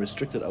stop and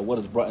restrict it at what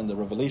is brought in the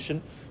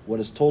revelation. What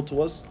is told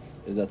to us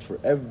is that for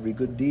every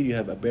good deed, you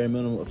have a bare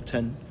minimum of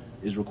 10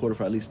 is recorded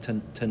for at least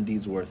 10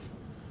 deeds worth,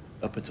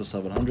 up until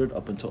 700,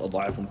 up until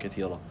أضعاف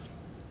كثيرة,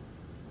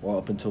 or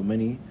up until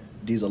many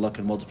deeds Allah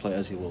can multiply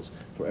as He wills.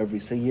 For every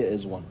sayyah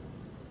is one.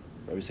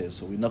 For every sayyah.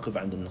 So we naqif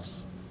عند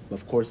النص. But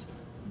of course,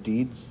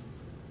 deeds,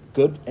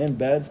 good and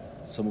bad,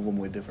 some of them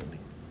weigh differently.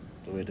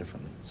 They weigh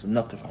differently. So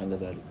naqif عند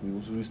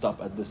ذلك. We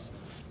stop at this.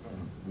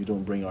 And we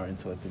don't bring our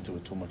intellect into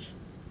it too much.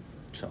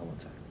 Inshallah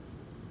ta'ala.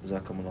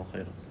 جزاكم الله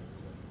خيرا.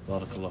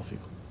 بارك الله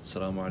فيكم.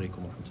 السلام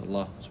عليكم ورحمة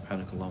الله.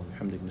 سبحانك اللهم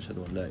وبحمدك نشهد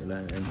أن لا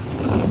إله إلا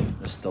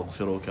أنت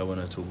نستغفرك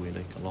ونتوب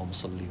إليك. اللهم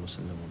صل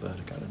وسلم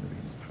وبارك على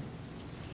نبينا محمد.